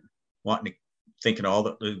nasty and wanting to thinking all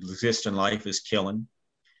that exists in life is killing,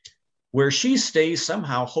 where she stays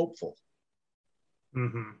somehow hopeful.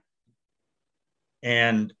 Mm-hmm.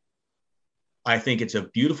 And I think it's a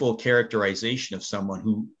beautiful characterization of someone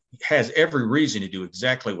who has every reason to do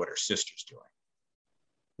exactly what her sister's doing.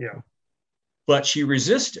 Yeah. But she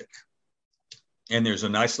resisted. And there's a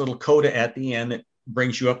nice little coda at the end that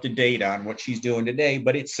brings you up to date on what she's doing today,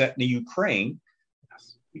 but it's set in the Ukraine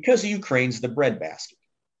because the Ukraine's the breadbasket.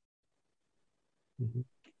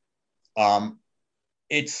 Mm-hmm.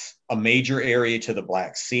 It's a major area to the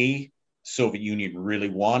Black Sea. Soviet Union really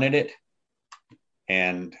wanted it.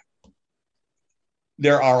 And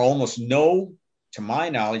there are almost no, to my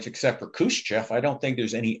knowledge, except for Khrushchev, I don't think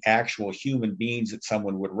there's any actual human beings that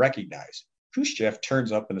someone would recognize. Khrushchev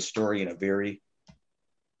turns up in the story in a very,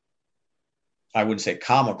 I wouldn't say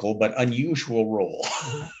comical, but unusual role.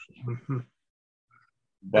 Mm-hmm.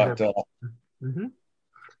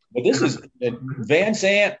 But this is, Van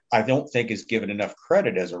Zandt, I don't think is given enough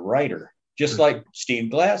credit as a writer, just like Sam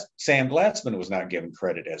Glatzman was not given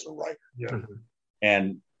credit as a writer. Yeah.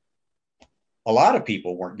 And a lot of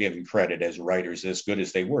people weren't given credit as writers as good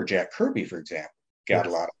as they were. Jack Kirby, for example, got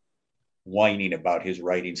a lot of whining about his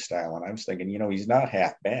writing style. And I was thinking, he's not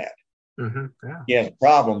half bad. Mm-hmm. Yeah. He has a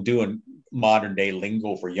problem doing modern day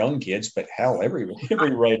lingo for young kids, but hell, every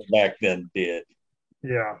writer back then did.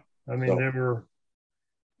 Yeah. I mean,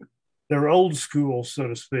 they were old school, so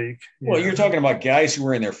to speak. Well, you're talking about guys who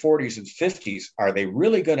were in their 40s and 50s. Are they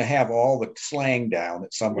really going to have all the slang down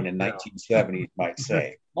that someone in 1970s might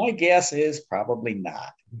say? My guess is probably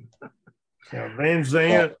not. Yeah, Van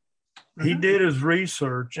Zandt, he did his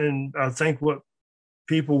research, and I think what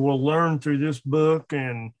people will learn through this book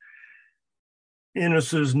and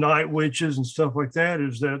Ennis's Night Witches and stuff like that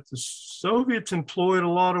is that the Soviets employed a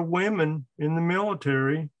lot of women in the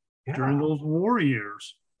military during those war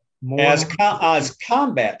years. As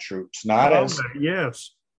combat troops, not as...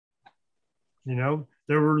 Yes.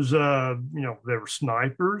 There was, there were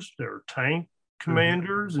snipers, there were tank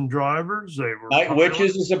commanders and drivers. They were Night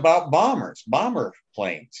Witches is about bomber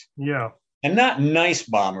planes. Yeah. And not nice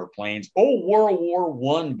bomber planes, World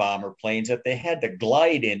War I bomber planes that they had to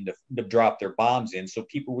glide in to drop their bombs in so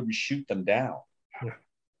people wouldn't shoot them down. Yeah.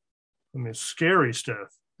 I mean, scary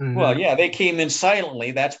stuff. Mm-hmm. Well, yeah, they came in silently.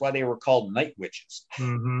 That's why they were called Night Witches.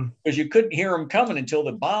 Because you couldn't hear them coming until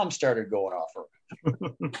the bombs started going off.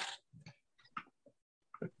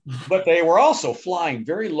 But they were also flying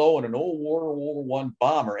very low in an old World War I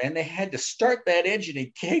bomber, and they had to start that engine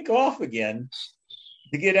and take off again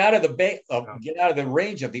to get out of the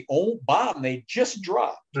range of the old bomb they just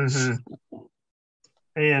dropped. Mm-hmm.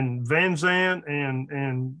 And Van Zandt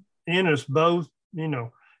and Ennis both,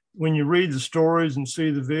 when you read the stories and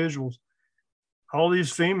see the visuals, all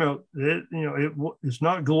these female, it's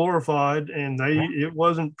not glorified, and it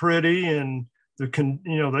wasn't pretty, and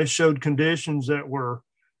they showed conditions that were,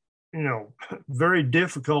 very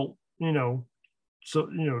difficult, to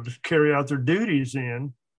carry out their duties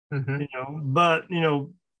in, but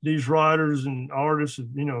these writers and artists,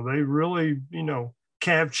 they really,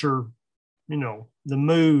 capture, the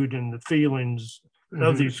mood and the feelings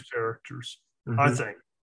of these characters, I think.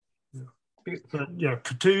 But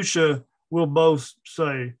Katusha will both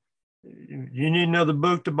say, you need another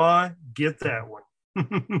book to buy, get that one.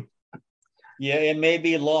 Yeah, it may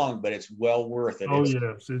be long, but it's well worth it.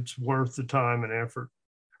 Yes, it's worth the time and effort.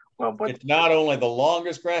 Well, but it's not only the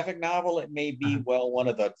longest graphic novel, it may be one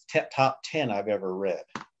of the top 10 I've ever read.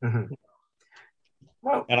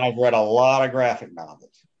 Well, and I've read a lot of graphic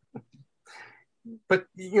novels. But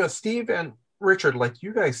Steve and Richard, like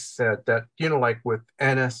you guys said, that like with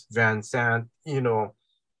Ennis, Van Zandt,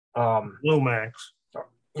 Lomax,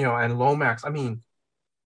 and Lomax. I mean,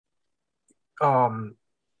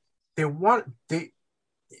 they wanted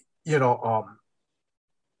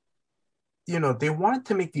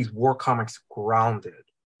to make these war comics grounded.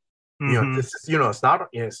 This is,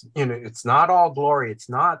 it's not all glory. It's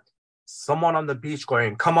not someone on the beach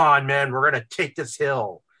going, "Come on, man, we're gonna take this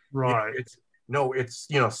hill." Right.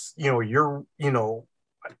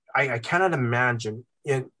 I cannot imagine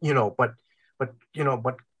but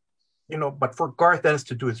for Garth Ennis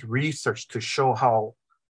to do his research to show how,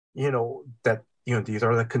 that, these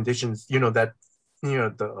are the conditions, that,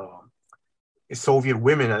 the Soviet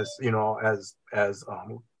women as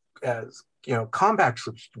combat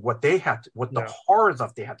troops, what they had to, what the horrors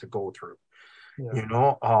of they had to go through,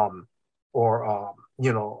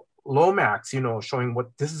 Lomax, showing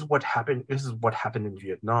this is what happened in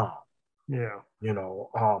Vietnam, Yeah.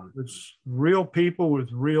 It's real people with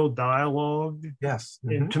real dialogue. Yes.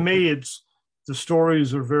 And to me, it's the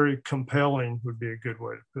stories are very compelling, would be a good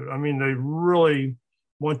way to put it. I mean, they really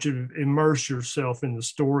want you to immerse yourself in the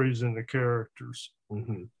stories and the characters.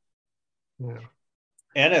 Yeah.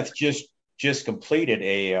 Enith just completed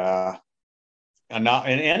and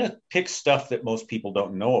Enith picks stuff that most people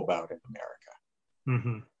don't know about in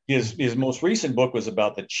America. His most recent book was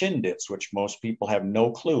about the Chindits, which most people have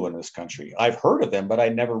no clue in this country. I've heard of them, but I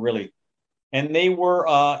never really. And they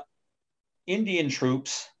were Indian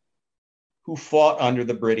troops who fought under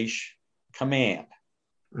the British command.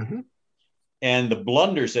 And the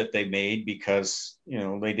blunders that they made because,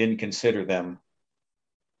 they didn't consider them.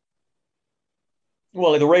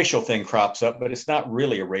 Well, the racial thing crops up, but it's not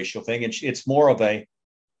really a racial thing. It's more of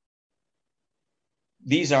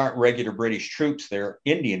these aren't regular British troops, they're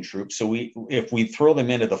Indian troops. So if we throw them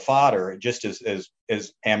into the fodder just as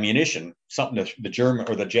ammunition, something that the German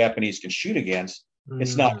or the Japanese can shoot against,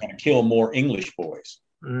 it's not going to kill more English boys.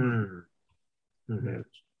 And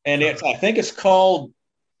I think it's called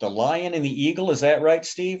The Lion and the Eagle. Is that right,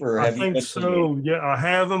 Steve? Or I think so. Yeah, I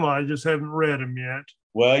have them. I just haven't read them yet.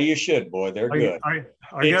 Well, you should, boy. They're good.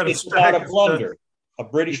 It's about a blunder, a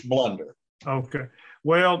British blunder. Okay.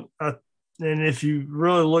 Well, and if you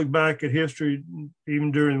really look back at history,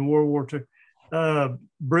 even during World War II,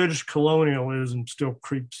 British colonialism still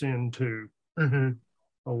creeps into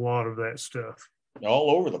a lot of that stuff.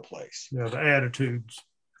 All over the place. Yeah, the attitudes.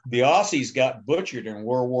 The Aussies got butchered in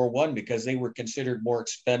World War I because they were considered more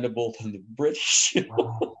expendable than the British.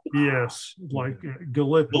 Yes, like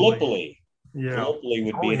Gallipoli. Gallipoli. Yeah. Gallipoli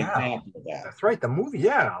would be an example of that. That's right. The movie,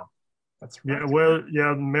 yeah. That's right. Yeah, well,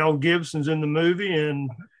 yeah, Mel Gibson's in the movie,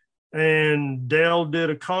 and Dell did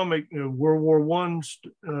a comic, World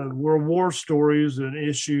War stories, an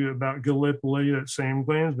issue about Gallipoli that Sam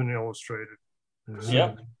Klansman illustrated.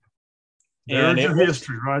 Yep. There's your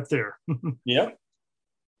history right there. Yep.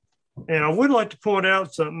 And I would like to point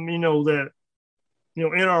out something, that,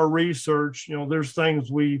 in our research, there's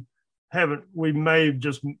things we may have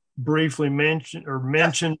just briefly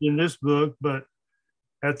mentioned in this book, but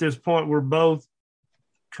at this point, we're both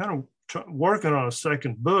kind of working on a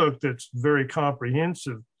second book that's very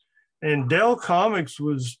comprehensive. And Dell Comics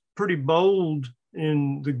was pretty bold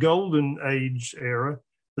in the Golden Age era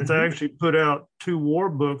that they actually put out 2 war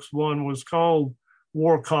books. One was called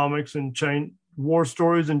War Comics and War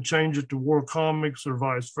Stories and changed it to War Comics or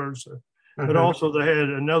vice versa. But also they had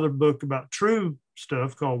another book about true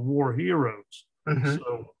stuff called War Heroes.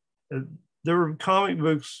 So there were comic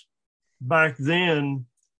books back then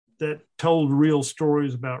that told real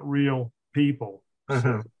stories about real people.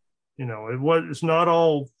 So, it's not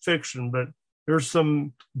all fiction, but there's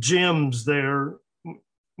some gems there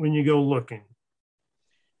when you go looking.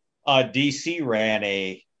 DC ran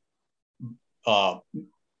a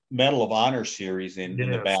Medal of Honor series in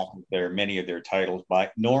the back of many of their titles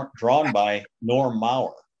drawn by Norm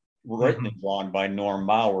Mauer, written and drawn by Norm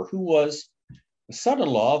Mauer, who was the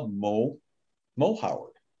son-in-law of Mo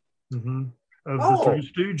Howard. Of the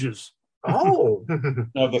Three Stooges.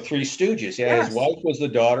 Of the Three Stooges. Yeah, yes. His wife was the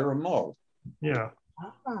daughter of Mo. Yeah.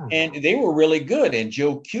 And they were really good. And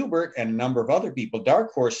Joe Kubert and a number of other people,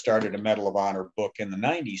 Dark Horse started a Medal of Honor book in the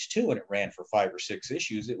 90s too, and it ran for 5 or 6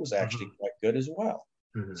 issues. It was actually quite good as well.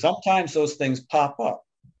 Sometimes those things pop up.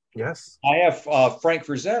 Yes. I have Frank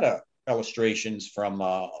Frazetta illustrations from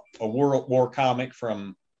a World War comic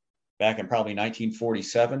from back in probably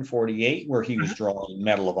 1947, 48, where he was drawing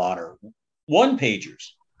Medal of Honor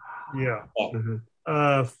 1-pagers. Yeah.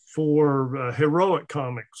 For Heroic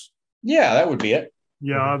Comics. Yeah, that would be it.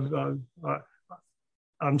 Yeah,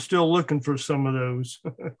 I'm still looking for some of those.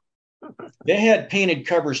 They had painted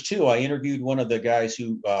covers too. I interviewed one of the guys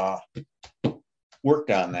who worked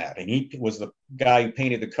on that, and he was the guy who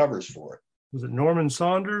painted the covers for it. Was it Norman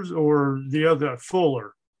Saunders or the other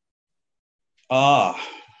Fuller? I'm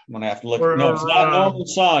gonna have to look. No, it's not Norman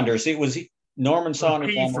Saunders. It was Norman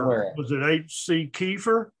Saunders. I'm aware. Was it H.C.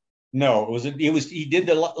 Kiefer? No, it was. He did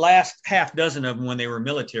the last half dozen of them when they were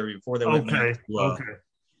military before they went back to,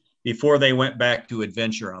 before they went back to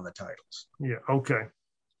adventure on the titles. Yeah. Okay.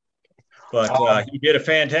 But he did a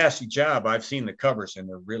fantastic job. I've seen the covers and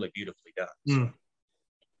they're really beautifully done. So.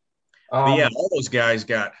 But yeah, all those guys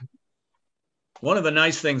got. One of the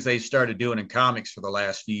nice things they started doing in comics for the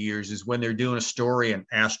last few years is when they're doing a story in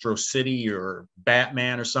Astro City or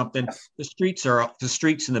Batman or something, the streets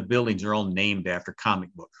and the buildings are all named after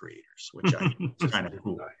comic book creators, which I think is kind of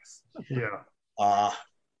cool. Yeah.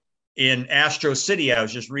 In Astro City, I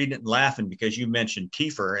was just reading it and laughing because you mentioned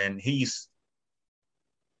Kiefer, and he's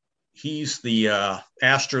he's the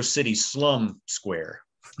Astro City slum square.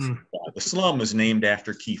 The slum was named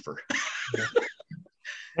after Kiefer.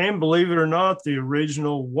 And believe it or not, the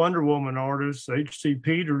original Wonder Woman artist, H.C.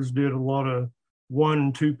 Peters, did a lot of 1-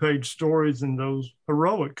 and 2-page stories in those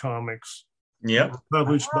heroic comics. Yep.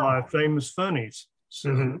 Published by Famous Funnies. So,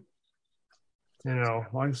 you know,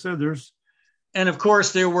 like I said, there's. And of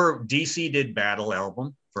course, DC did Battle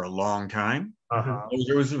Album for a long time.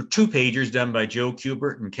 There was 2-pagers done by Joe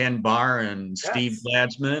Kubert and Ken Barr and Steve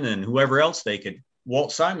Gladsman and whoever else they could.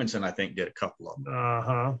 Walt Simonson, I think, did a couple of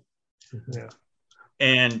them. Yeah.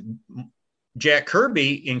 And Jack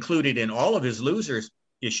Kirby included in all of his Losers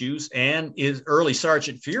issues and his early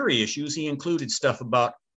Sergeant Fury issues, he included stuff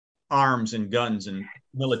about arms and guns and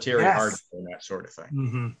military hardware and that sort of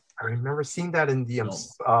thing. I remember seeing that in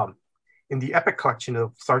the Epic collection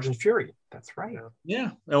of Sergeant Fury. That's right.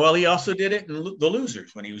 Yeah. Well, he also did it in the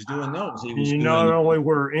Losers when he was doing those. You not only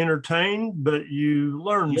were entertained, but you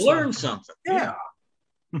learned something. Yeah.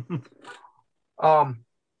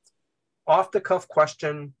 Off the cuff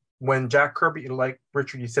question: when Jack Kirby, like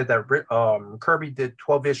Richard, you said that Kirby did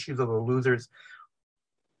 12 issues of the Losers.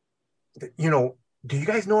 You know, do you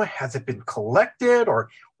guys know, has it been collected, or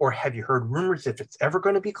have you heard rumors if it's ever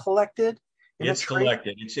going to be collected? It's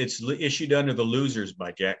collected. It's issued under the Losers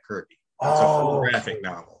by Jack Kirby. It's a full graphic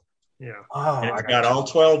novel. Yeah. And it's got all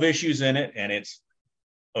 12 issues in it, and it's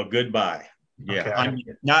a goodbye. Yeah. Okay. I mean,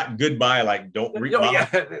 not goodbye like don't read.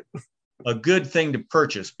 A good thing to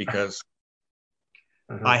purchase because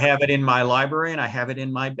I have it in my library and I have it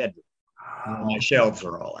in my bedroom. My shelves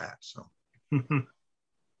are all at. So.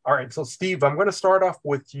 All right. So Steve, I'm going to start off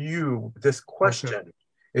with you. This question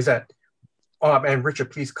is that, and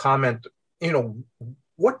Richard, please comment. You know,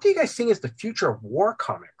 what do you guys think is the future of war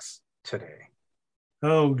comics today?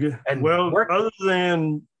 Oh, good. And well, other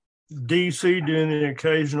than DC doing the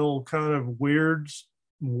occasional kind of weird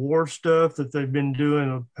war stuff that they've been doing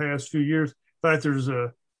the past few years. In fact, there's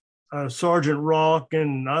a Sergeant Rock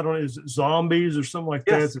and I don't know, is it Zombies or something like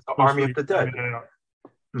that? The Army of the Dead.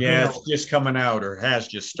 Yeah, it's just coming out or has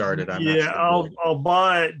just started. I'll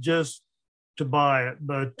buy it just to buy it,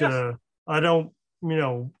 but I don't,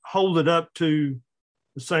 hold it up to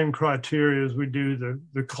the same criteria as we do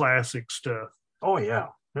the classic stuff. Oh yeah.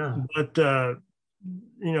 But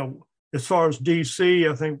as far as DC,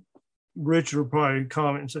 I think Richard will probably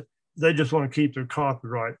comment and say they just want to keep their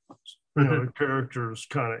copyright, the characters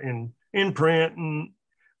kind of in print.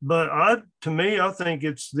 But I think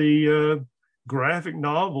it's the graphic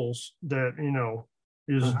novels that,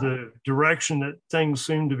 is the direction that things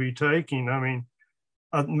seem to be taking. I mean,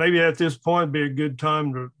 maybe at this point it'd be a good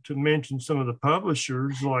time to mention some of the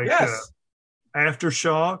publishers like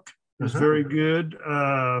Aftershock is very good.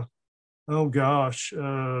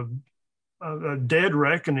 Dead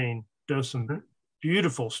Reckoning does some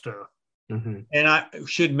beautiful stuff. And I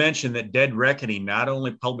should mention that Dead Reckoning not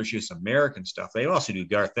only publishes American stuff, they also do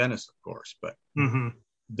Garth Ennis, of course, but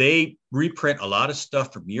they reprint a lot of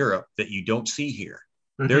stuff from Europe that you don't see here.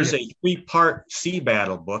 There's a 3-part Sea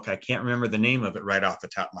Battle book. I can't remember the name of it right off the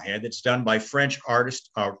top of my head. That's done by French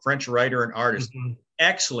writer and artist.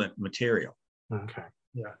 Excellent material. Okay.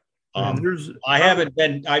 Yeah. I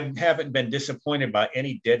haven't been disappointed by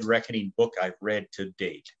any Dead Reckoning book I've read to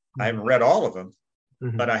date. I haven't read all of them,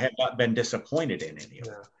 but I have not been disappointed in any of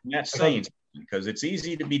them. And that's saying something, because it's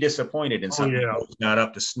easy to be disappointed in something that's not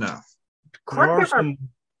up to snuff.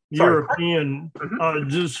 European, I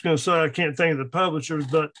was just going to say, I can't think of the publishers,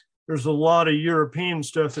 but there's a lot of European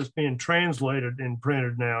stuff that's being translated and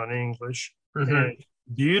printed now in English. And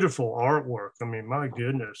beautiful artwork. I mean, my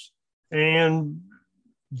goodness. And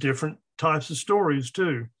different types of stories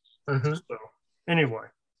too. So anyway,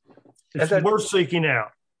 it's worth seeking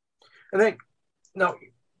out. I think, now,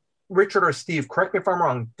 Richard or Steve, correct me if I'm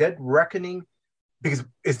wrong, Dead Reckoning, because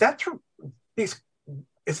is that true?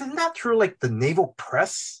 Isn't that through like the Naval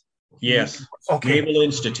Press? Yes. Okay. Naval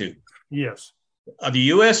Institute. Yes. The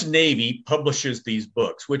U.S. Navy publishes these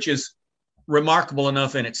books, which is remarkable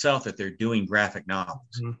enough in itself that they're doing graphic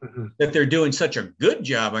novels. That they're doing such a good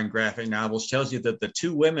job on graphic novels tells you that the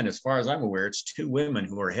 2 women, as far as I'm aware, it's 2 women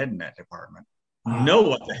who are heading that department, know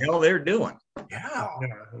what the hell they're doing. Yeah.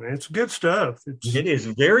 I mean, it's good stuff. It is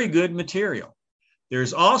very good material.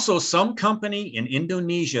 There's also some company in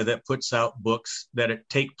Indonesia that puts out books that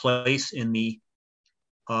take place in the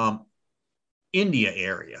India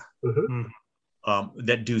area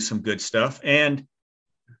that do some good stuff. And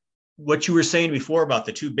what you were saying before about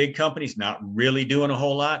the 2 big companies not really doing a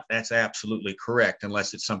whole lot, that's absolutely correct,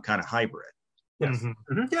 unless it's some kind of hybrid. Yes.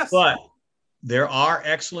 Yes. But there are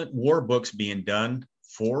excellent war books being done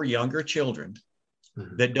for younger children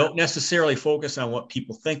that don't necessarily focus on what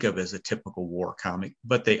people think of as a typical war comic,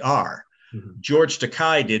 but they are. George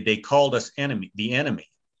Takei did They Called Us the Enemy.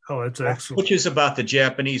 Oh, that's excellent. Which is about the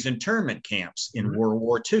Japanese internment camps in World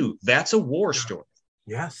War II. That's a war story.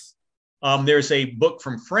 Yes. There's a book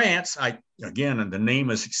from France. Again, the name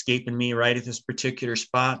is escaping me right at this particular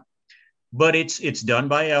spot, but it's done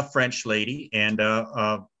by a French lady and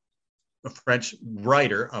a French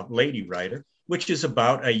writer, a lady writer, which is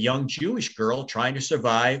about a young Jewish girl trying to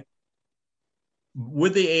survive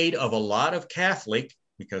with the aid of a lot of Catholic,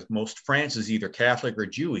 because most France is either Catholic or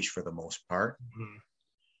Jewish for the most part.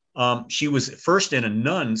 She was first in a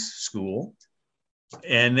nun's school,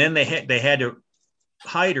 and then they had to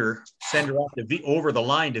hide her, send her off over the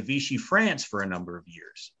line to Vichy, France for a number of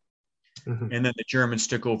years. And then the Germans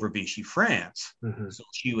took over Vichy, France. So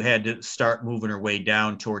she had to start moving her way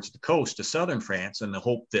down towards the coast to southern France in the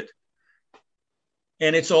hope that,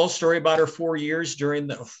 and it's all a story about her 5 years during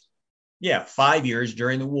the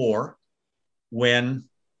war, when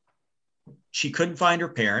she couldn't find her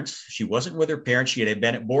parents. She wasn't with her parents. She had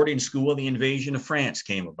been at boarding school when the invasion of France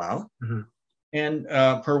came about. And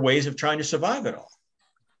her ways of trying to survive it all.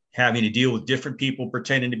 Having to deal with different people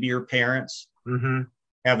pretending to be her parents.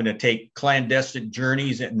 Having to take clandestine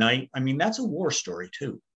journeys at night. I mean, that's a war story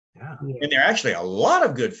too. Yeah. And there are actually a lot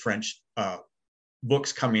of good French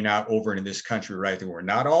books coming out over in this country right there. We're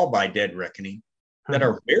not all by Dead Reckoning, that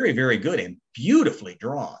are very, very good and beautifully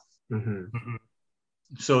drawn.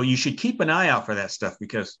 So you should keep an eye out for that stuff,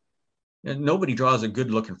 because nobody draws a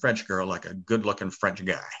good-looking French girl like a good-looking French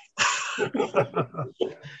guy.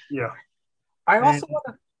 Yeah.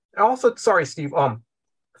 Sorry, Steve.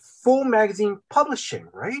 Full Magazine Publishing,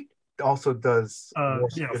 right? Also does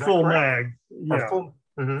Full Mag. Yeah.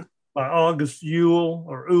 By August Ewell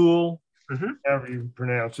or Ewell, however you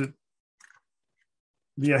pronounce it.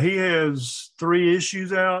 Yeah, he has 3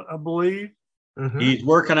 issues out, I believe. He's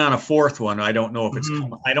working on a 4th one. I don't know if it's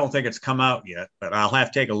I don't think it's come out yet, but I'll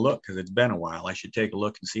have to take a look because it's been a while. I should take a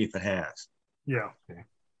look and see if it has. Yeah.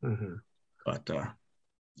 But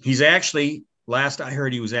he's actually, last I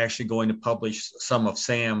heard, he was actually going to publish some of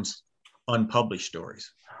Sam's unpublished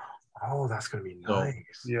stories. Oh, that's going to be nice.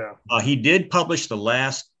 So, yeah. He did publish the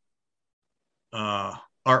last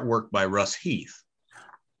artwork by Russ Heath.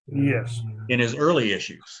 Yes. In his early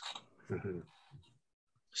issues.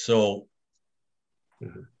 So,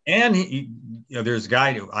 and there's a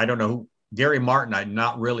guy who, I don't know who, Gary Martin, I'm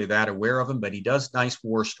not really that aware of him, but he does nice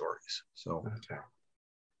war stories. So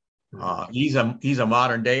he's a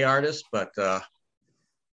modern day artist, but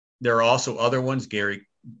there are also other ones. Gary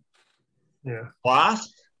Kloss,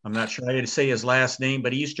 I'm not sure how to say his last name,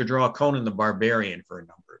 but he used to draw Conan the Barbarian for a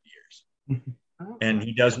number of years. And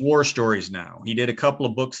he does war stories now. He did a couple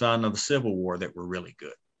of books on the Civil War that were really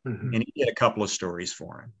good. And he did a couple of stories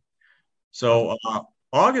for him. So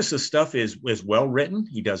August's stuff is well written.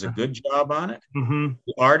 He does a good job on it.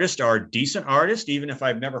 The artists are decent artists, even if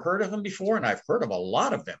I've never heard of them before. And I've heard of a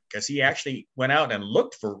lot of them because he actually went out and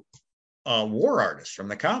looked for war artists from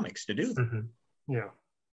the comics to do them.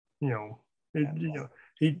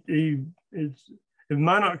 It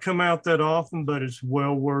might not come out that often, but it's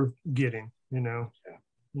well worth getting,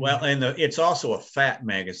 Well, and it's also a fat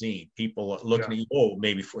magazine. People looking at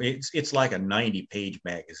maybe it's like a 90-page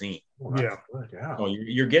magazine. So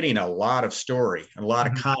you're getting a lot of story, a lot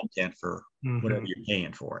of content for whatever you're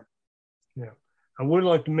paying for it. Yeah, I would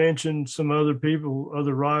like to mention some other people,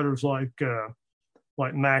 other writers like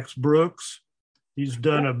Max Brooks. He's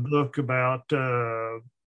done a book about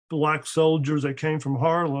black soldiers that came from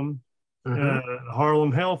Harlem,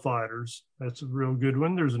 Harlem Hellfighters. That's a real good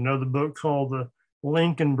one. There's another book called The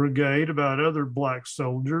Lincoln Brigade about other black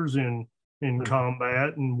soldiers in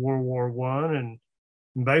combat in World War I, and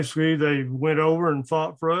basically they went over and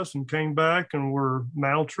fought for us and came back and were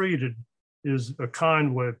maltreated, is a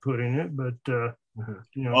kind way of putting it, but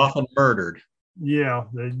often murdered. Yeah,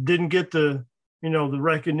 they didn't get the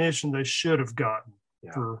recognition they should have gotten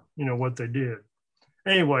for what they did.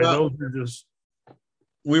 Anyway, those are just.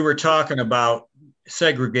 We were talking about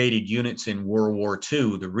segregated units in World War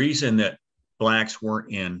II. The reason that blacks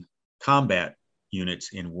weren't in combat units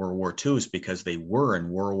in World War II is because they were in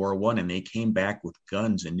World War I and they came back with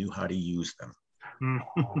guns and knew how to use them.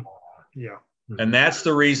 And that's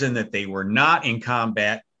the reason that they were not in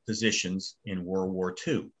combat positions in World War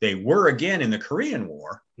II. They were again in the Korean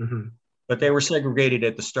War, but they were segregated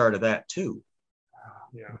at the start of that too.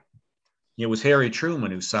 It was Harry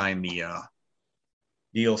Truman who signed the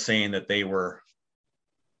deal saying that the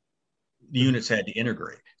units had to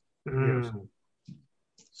integrate.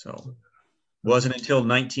 So it wasn't until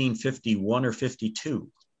 1951 or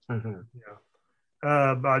 52.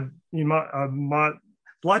 I might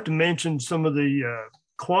like to mention some of the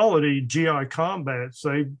Quality GI Combats.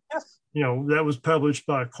 Yes. That was published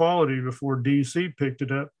by Quality before DC picked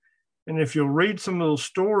it up. And if you'll read some of those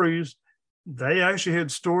stories, they actually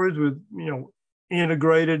had stories with,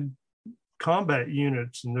 integrated combat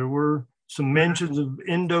units. And there were some mentions of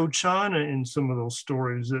Indochina in some of those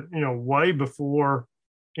stories that, way before,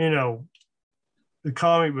 the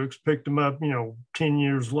comic books picked them up, 10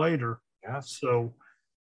 years later. Yeah. So,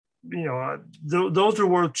 those are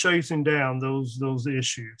worth chasing down, those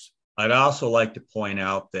issues. I'd also like to point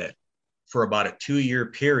out that for about a 2-year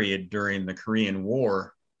period during the Korean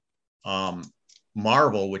War,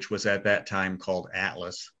 Marvel, which was at that time called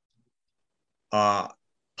Atlas,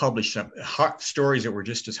 published some stories that were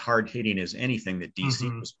just as hard-hitting as anything that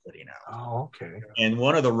DC was putting out. Oh, okay. And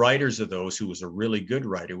one of the writers of those, who was a really good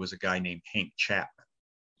writer, was a guy named Hank Chapman.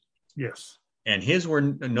 Yes. And his were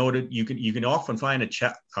noted. You can often find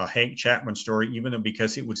a Hank Chapman story, even though,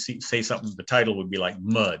 because it would say something, the title would be like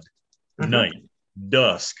Mud, Night,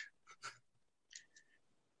 Dusk.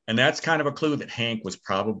 And that's kind of a clue that Hank was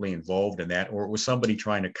probably involved in that, or it was somebody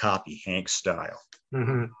trying to copy Hank's style.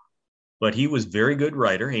 But he was a very good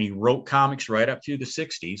writer, and he wrote comics right up through the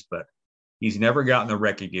 60s, but he's never gotten the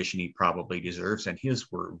recognition he probably deserves, and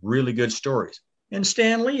his were really good stories. And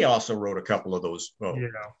Stan Lee also wrote a couple of those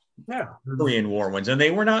Korean War ones, and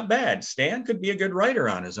they were not bad. Stan could be a good writer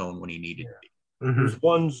on his own when he needed to be. There's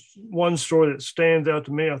one story that stands out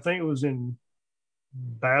to me. I think it was in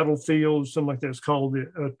Battlefield, something like that. It's called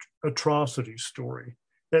the Atrocity Story.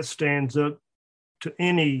 That stands up to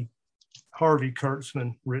any Harvey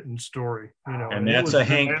Kurtzman written story. And that's a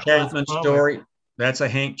Hank Chapman story. That's a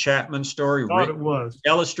Hank Chapman story. It was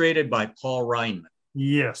illustrated by Paul Reinman.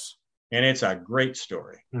 Yes. And it's a great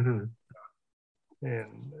story. And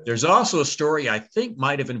there's also a story I think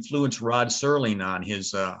might have influenced Rod Serling on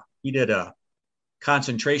his, he did a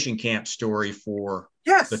concentration camp story for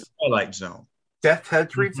the Twilight Zone. Death's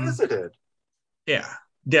Head Revisited. Yeah,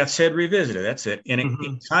 Death's Head Revisited, that's it. And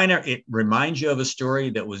it reminds you of a story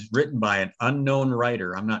that was written by an unknown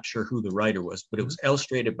writer. I'm not sure who the writer was, but it was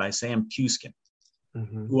illustrated by Sam Kuskin,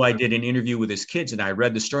 who I did an interview with his kids. And I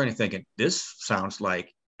read the story and I'm thinking, this sounds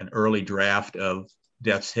like an early draft of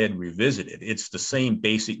Death's Head Revisited. It's the same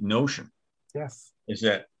basic notion. Yes. Is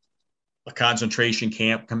that a concentration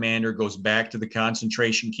camp commander goes back to the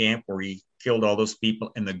concentration camp where he killed all those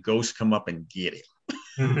people, and the ghosts come up and get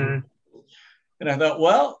him. And I thought,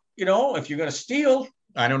 well, if you're going to steal,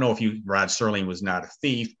 I don't know if Rod Serling was not a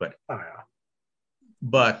thief, but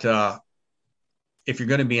if you're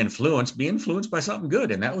going to be influenced by something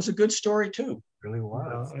good. And that was a good story too. Really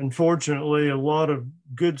was. Unfortunately, a lot of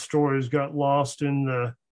good stories got lost in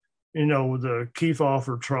the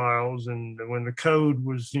Kefauver trials, and when the code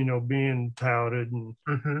was, being touted and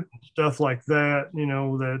stuff like that,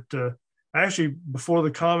 that actually before the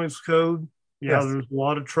comics code, there's a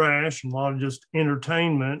lot of trash and a lot of just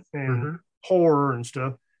entertainment and horror and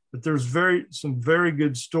stuff. But there's some very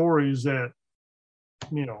good stories that,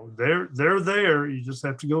 they're there. You just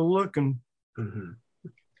have to go looking.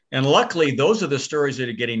 And luckily, those are the stories that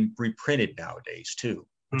are getting reprinted nowadays too,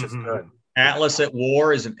 which is good. Atlas at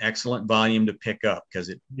War is an excellent volume to pick up because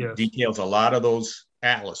it details a lot of those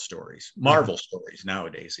Atlas stories, Marvel stories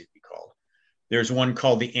nowadays, it'd be called. There's one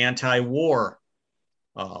called the Anti-War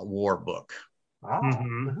War Book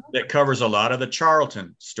that covers a lot of the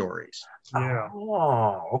Charlton stories.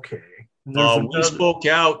 Oh, okay. We Spoke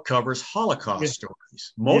Out covers Holocaust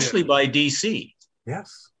stories, mostly by DC.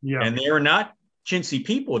 Yes. Yeah. And they were not chintzy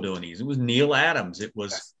people doing these. It was Neil Adams. It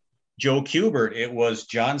was Joe Kubert. It was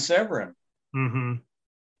John Severin.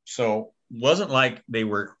 So it wasn't like they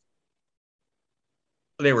were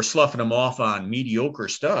sloughing them off on mediocre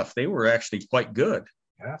stuff. They were actually quite good.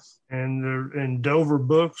 Yes. And Dover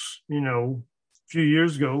Books, a few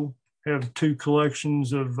years ago, have 2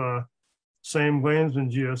 collections of Sam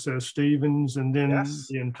Glanzman's USS Stevens, and then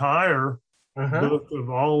the entire book of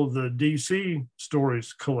all of the DC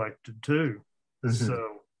stories collected too.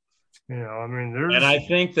 So, there's. And I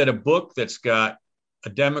think that a book that's got a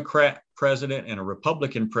Democrat president and a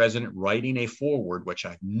Republican president writing a foreword, which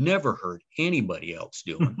I've never heard anybody else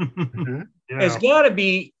doing, has got to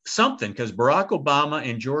be something, because Barack Obama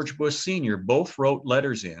and George Bush Sr. both wrote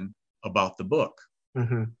letters in about the book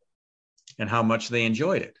and how much they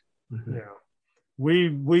enjoyed it.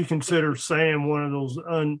 We consider Sam one of those,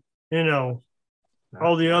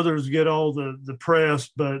 all the others get all the press,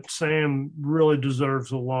 but Sam really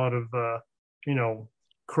deserves a lot of,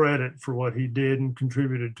 credit for what he did and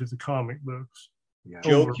contributed to the comic books.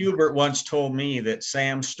 Joe Kubert once told me that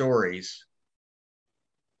Sam's stories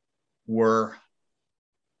were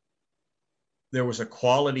there was a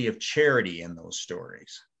quality of charity in those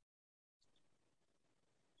stories.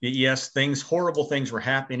 Yes, horrible things were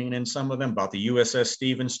happening in some of them, about the USS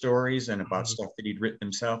Stevens stories and about stuff that he'd written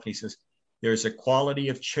himself. He says, there's a quality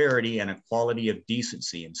of charity and a quality of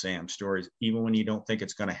decency in Sam's stories, even when you don't think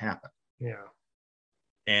it's going to happen. Yeah.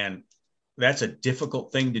 And that's a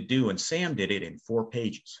difficult thing to do. And Sam did it in 4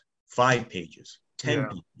 pages, 5 pages, 10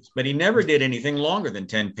 pages. But he never did anything longer than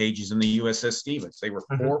 10 pages in the USS Stevens. They were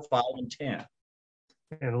 4, 5, and 10.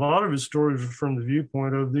 And a lot of his stories are from the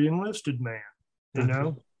viewpoint of the enlisted man, you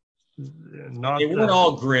know? They weren't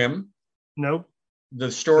all grim. Nope. The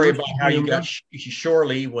story about how you got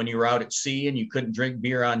shorely when you were out at sea and you couldn't drink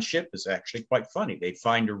beer on ship is actually quite funny. They'd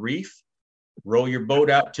find a reef, roll your boat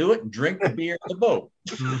out to it, and drink the beer in the boat.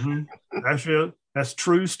 That's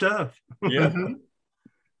true stuff. Yeah. It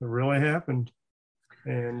really happened.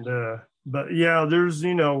 And but yeah, there's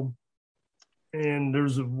and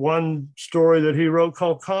there's one story that he wrote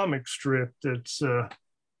called Comic Strip that's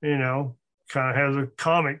kind of has a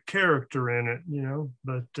comic character in it,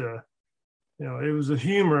 but it was a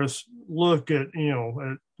humorous look at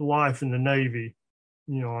at life in the Navy,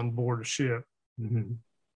 on board a ship. Mm-hmm.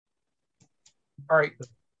 All right,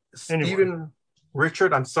 Stephen,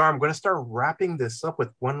 Richard, I'm sorry, I'm going to start wrapping this up with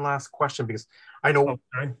one last question, because I know,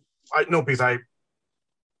 because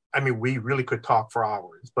I mean, we really could talk for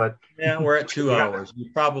hours, but yeah, we're at 2 hours.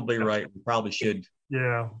 You're probably right. We probably should.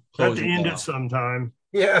 Yeah, have to end it sometime.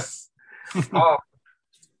 Yes.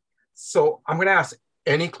 So I'm going to ask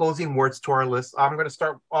any closing words to our list. I'm going to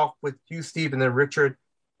start off with you, Steve, and then Richard.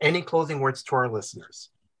 Any closing words to our listeners?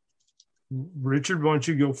 Richard, why don't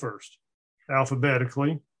you go first,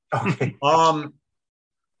 alphabetically? Okay.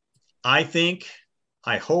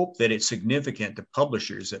 I hope that it's significant to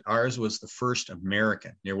publishers that ours was the first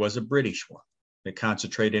American. There was a British one that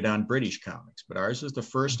concentrated on British comics, but ours was the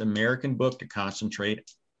first American book to concentrate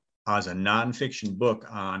as a nonfiction book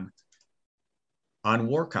on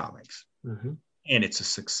war comics. Mm-hmm. And it's a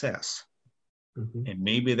success. Mm-hmm. And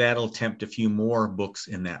maybe that'll tempt a few more books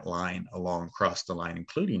in that line across the line,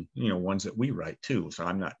 including, ones that we write too. So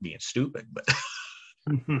I'm not being stupid, but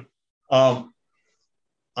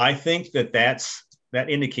I think that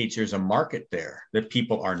indicates there's a market there that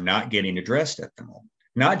people are not getting addressed at the moment,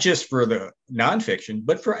 not just for the nonfiction,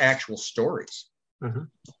 but for actual stories.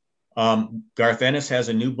 Mm-hmm. Garth Ennis has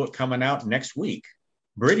a new book coming out next week,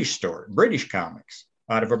 British comics,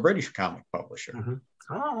 out of a British comic publisher. Mm-hmm.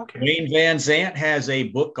 Oh, okay. Wayne Van Zant has a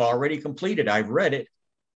book already completed. I've read it.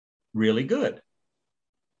 Really good.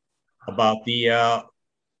 About I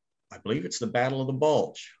believe it's the Battle of the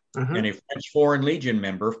Bulge, mm-hmm. and a French Foreign Legion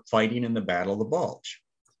member fighting in the Battle of the Bulge,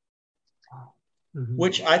 mm-hmm.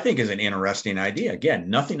 which I think is an interesting idea. Again,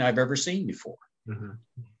 nothing I've ever seen before.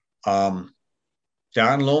 Mm-hmm.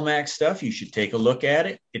 Don Lomax stuff, you should take a look at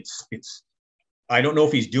it. It's. I don't know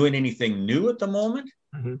if he's doing anything new at the moment,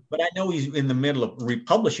 mm-hmm. but I know he's in the middle of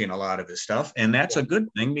republishing a lot of his stuff, and that's a good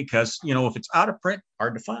thing because if it's out of print,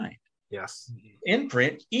 hard to find. Yes. In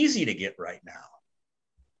print, easy to get right now.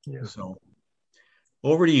 Yeah. So,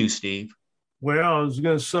 over to you, Steve. Well, I was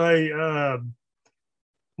going to say,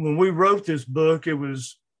 when we wrote this book, it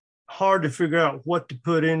was hard to figure out what to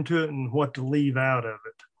put into it and what to leave out of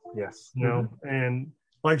it. Yes. Mm-hmm. And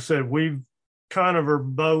like I said, we've kind of are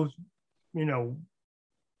both,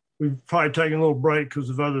 we've probably taken a little break because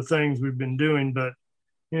of other things we've been doing, but,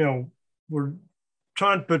 we're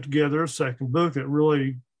trying to put together a second book that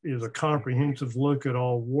really is a comprehensive look at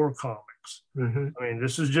all war comics. Mm-hmm. I mean,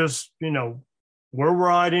 this is just, we're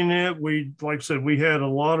writing it. Like I said, we had a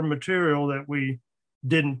lot of material that we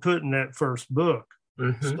didn't put in that first book.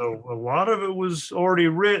 Mm-hmm. So a lot of it was already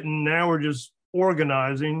written. Now we're just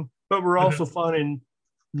organizing, but we're also finding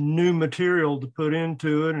new material to put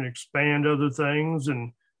into it and expand other things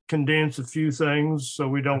and condense a few things so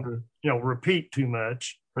we don't, repeat too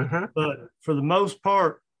much. Mm-hmm. But for the most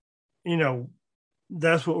part,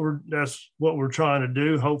 that's what we're trying to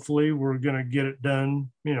do. Hopefully we're going to get it done,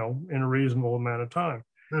 in a reasonable amount of time.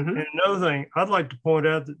 Mm-hmm. And another thing, I'd like to point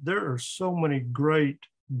out that there are so many great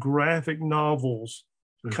graphic novels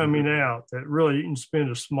coming out that really you can spend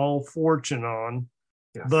a small fortune on.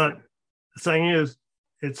 Yes. But the thing is,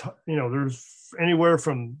 it's, there's anywhere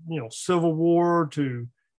from, Civil War to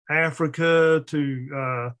Africa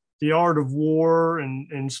to the art of war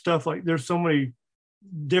and stuff like, there's so many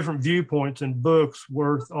different viewpoints and books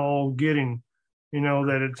worth all getting,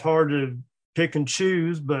 that it's hard to pick and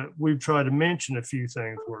choose, but we've tried to mention a few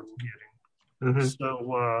things worth getting. Mm-hmm.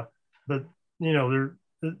 So, but,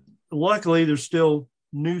 luckily there's still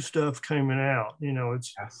new stuff coming out,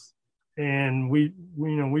 yes. And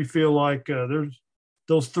we feel like there's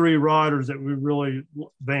those three writers that we really,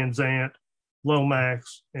 Van Zandt,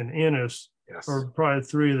 Lomax, and Ennis, Yes. are probably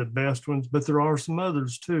three of the best ones, but there are some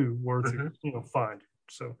others too worth finding.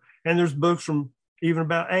 So, and there's books from even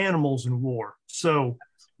about animals in war. So,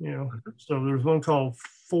 so there's one called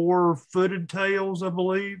Four-Footed Tales, I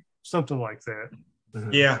believe, something like that.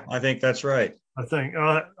 Yeah, I think that's right. I think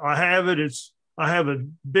I have it. I have a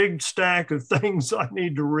big stack of things I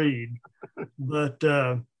need to read, but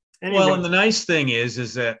anyway. Well, and the nice thing is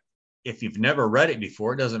that if you've never read it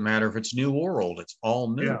before, it doesn't matter if it's new or old; it's all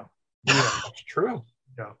new. Yeah, That's true.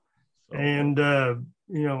 Yeah, So, and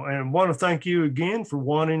and want to thank you again for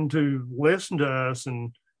wanting to listen to us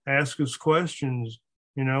and ask us questions.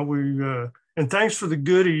 And thanks for the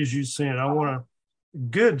goodies you sent. I want to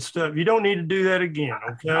good stuff. You don't need to do that again,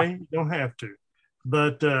 okay? You don't have to,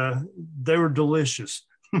 but they were delicious.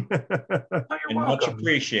 You're and welcome. much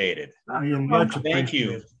appreciated. Much Thank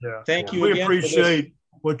you. appreciated. Yeah. Thank you We again for this. appreciate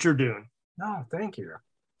what you're doing. No, thank you.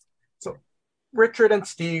 So, Richard and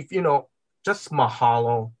Steve, just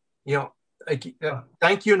mahalo.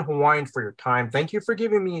 Thank you in Hawaiian for your time. Thank you for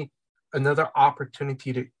giving me another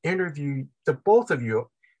opportunity to interview the both of you,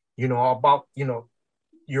 about,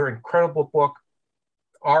 your incredible book,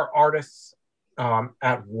 Our Artists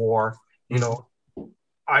at War.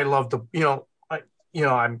 I love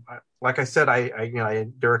I'm like I said,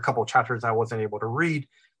 there are a couple of chapters I wasn't able to read,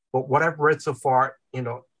 but what I've read so far,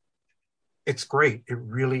 it's great. It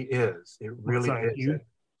really is. It really Thank is. you.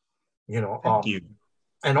 Thank you.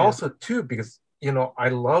 And also too, because I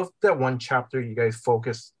love that one chapter you guys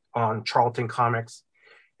focus on Charlton Comics,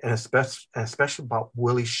 and especially about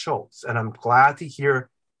Willie Schultz. And I'm glad to hear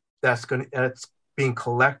it's being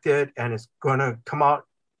collected and it's gonna come out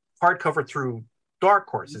hardcover through Dark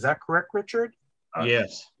Horse. Is that correct, Richard?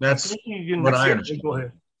 Yes, that's what I understand. Go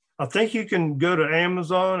ahead. I think you can go to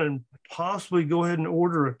Amazon and possibly go ahead and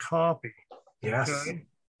order a copy. Yes. Okay?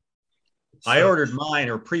 I ordered mine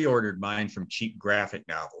or pre-ordered mine from Cheap Graphic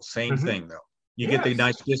Novels. Same thing though. You get the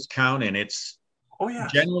nice discount, and it's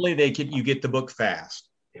generally you get the book fast.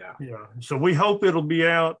 Yeah. So we hope it'll be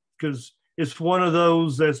out, because it's one of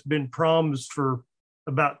those that's been promised for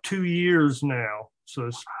about 2 years now. So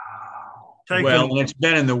it's and it's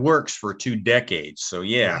been in the works for 2 decades. So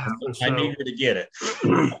I'm eager to get it.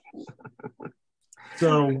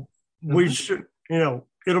 So we should,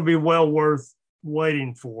 it'll be well worth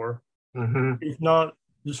waiting for. If not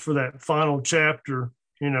just for that final chapter,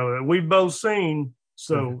 that we've both seen.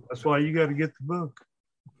 So that's why you got to get the book.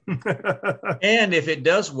 And if it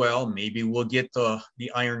does well, maybe we'll get the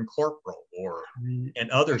Iron Corporal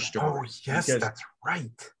and other stories. Oh, yes, that's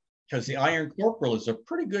right. Because the Iron Corporal is a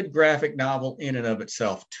pretty good graphic novel in and of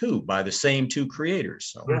itself too, by the same 2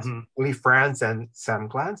 creators. So yes, Lee Franz and Sam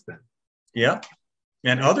Glansman. Yeah.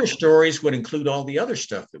 And other stories would include all the other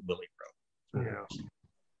stuff that Willie wrote. Yeah.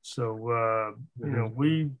 So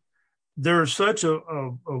there's such a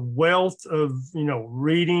wealth of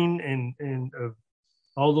reading and of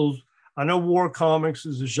all those. I know war comics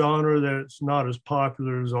is a genre that's not as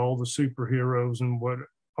popular as all the superheroes and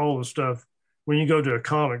all the stuff when you go to a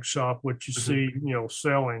comic shop, what you see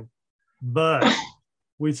selling. But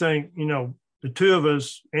we think the two of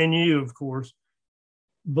us, and you of course,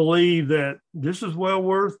 believe that this is well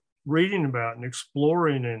worth reading about and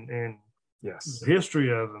exploring and the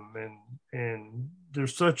history of them, and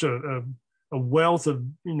there's such a wealth of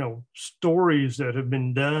stories that have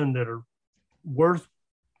been done that are worth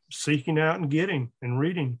seeking out and getting and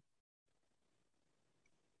reading.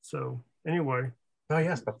 So anyway. Oh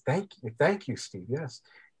yes, but thank you, Steve. Yes,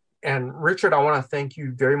 and Richard, I want to thank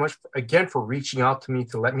you very much again for reaching out to me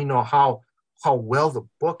to let me know how well the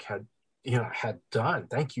book had done.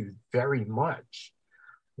 Thank you very much.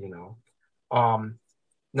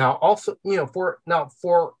 Now also, for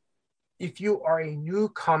if you are a new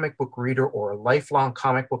comic book reader or a lifelong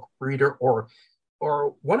comic book reader or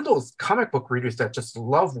one of those comic book readers that just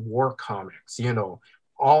love war comics,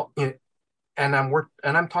 and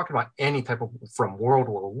I'm talking about any type of, from World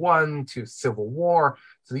War I to Civil War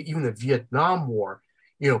to even the Vietnam War,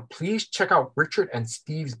 please check out Richard and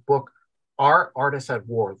Steve's book, Our Artists at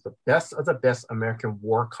War, the best of the best American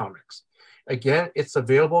war comics. Again, it's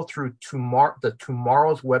available through the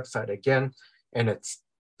Tomorrow's website again, and it's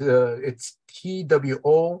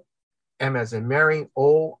TWO, M as in Mary,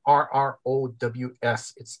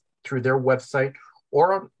 ORROWS. It's through their website,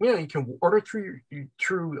 or you can order through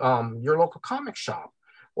your local comic shop,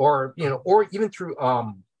 or even through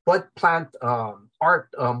Bud Plant art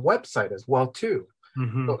website as well too.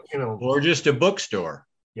 So, or just a bookstore.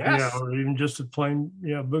 Yes. Yeah, or even just a plain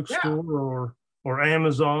bookstore or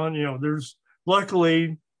Amazon. There's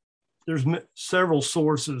luckily there's several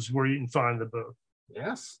sources where you can find the book.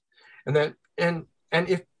 Yes. And then, and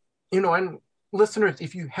if, and listeners,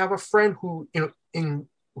 if you have a friend who,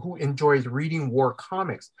 who enjoys reading war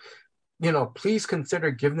comics, please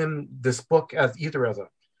consider giving them this book as either as a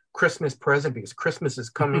Christmas present, because Christmas is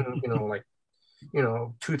coming, like,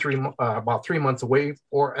 about 3 months away,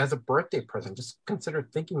 or as a birthday present. Just consider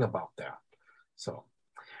thinking about that. So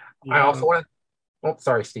yeah. I also want to,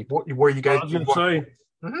 sorry, Steve, what were you guys? I was going to say,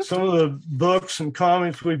 some of the books and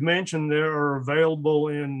comics we've mentioned there are available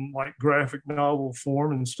in like graphic novel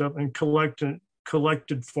form and stuff, and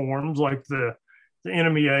collected forms, like the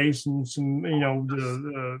Enemy Ace and some,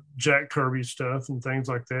 the Jack Kirby stuff and things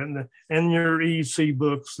like that, and your EC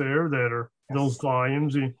books there that are those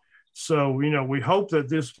volumes. So, we hope that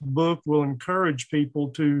this book will encourage people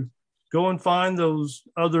to go and find those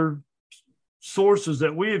other sources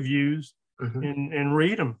that we have used and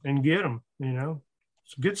read them and get them.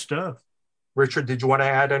 It's good stuff. Richard, did you want to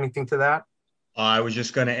add anything to that? I was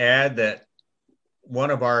just going to add that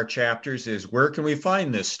one of our chapters is where can we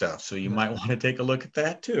find this stuff? So you might want to take a look at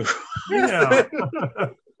that too. Yeah.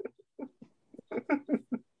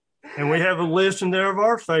 And we have a list in there of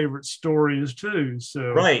our favorite stories too.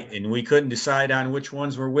 So right, and we couldn't decide on which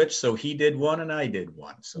ones were which, so he did one and I did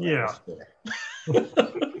one. So yeah.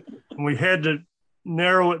 We had to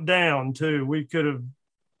narrow it down too. We could have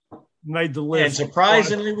made the list. And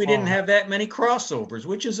surprisingly, we didn't have that many crossovers,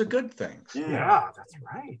 which is a good thing. Yeah, that's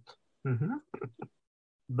right.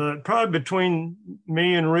 But probably between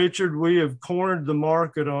me and Richard, we have cornered the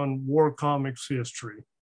market on war comics history.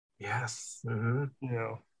 Yes.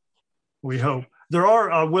 We hope.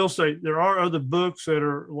 I will say, there are other books that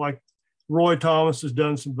are like, Roy Thomas has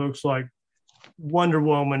done some books like Wonder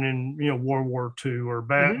Woman in, World War II, or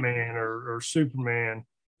Batman or Superman,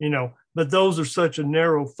 but those are such a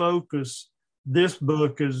narrow focus. This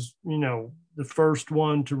book is, the first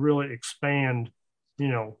one to really expand,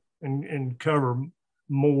 and cover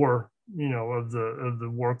more, of the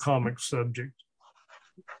war comics subject.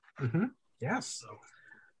 Yes.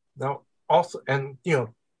 Now, also, and,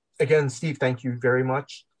 again, Steve, thank you very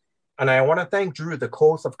much. And I want to thank Drew, the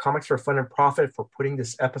co-host of Comics for Fun and Profit, for putting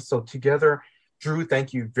this episode together. Drew,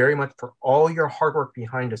 thank you very much for all your hard work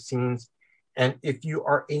behind the scenes. And if you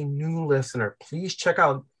are a new listener, please check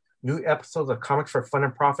out new episodes of Comics for Fun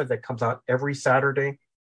and Profit that comes out every Saturday.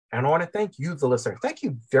 And I want to thank you, the listener. Thank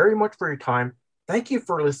you very much for your time. Thank you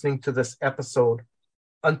for listening to this episode.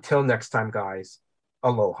 Until next time, guys,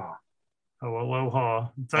 aloha. Oh, aloha.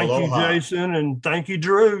 Thank you, Jason, and thank you,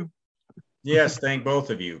 Drew. Yes, thank both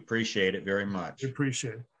of you. Appreciate it very much.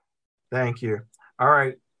 Appreciate it. Thank you. All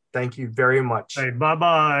right. Thank you very much. Hey,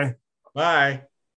 bye-bye. Bye.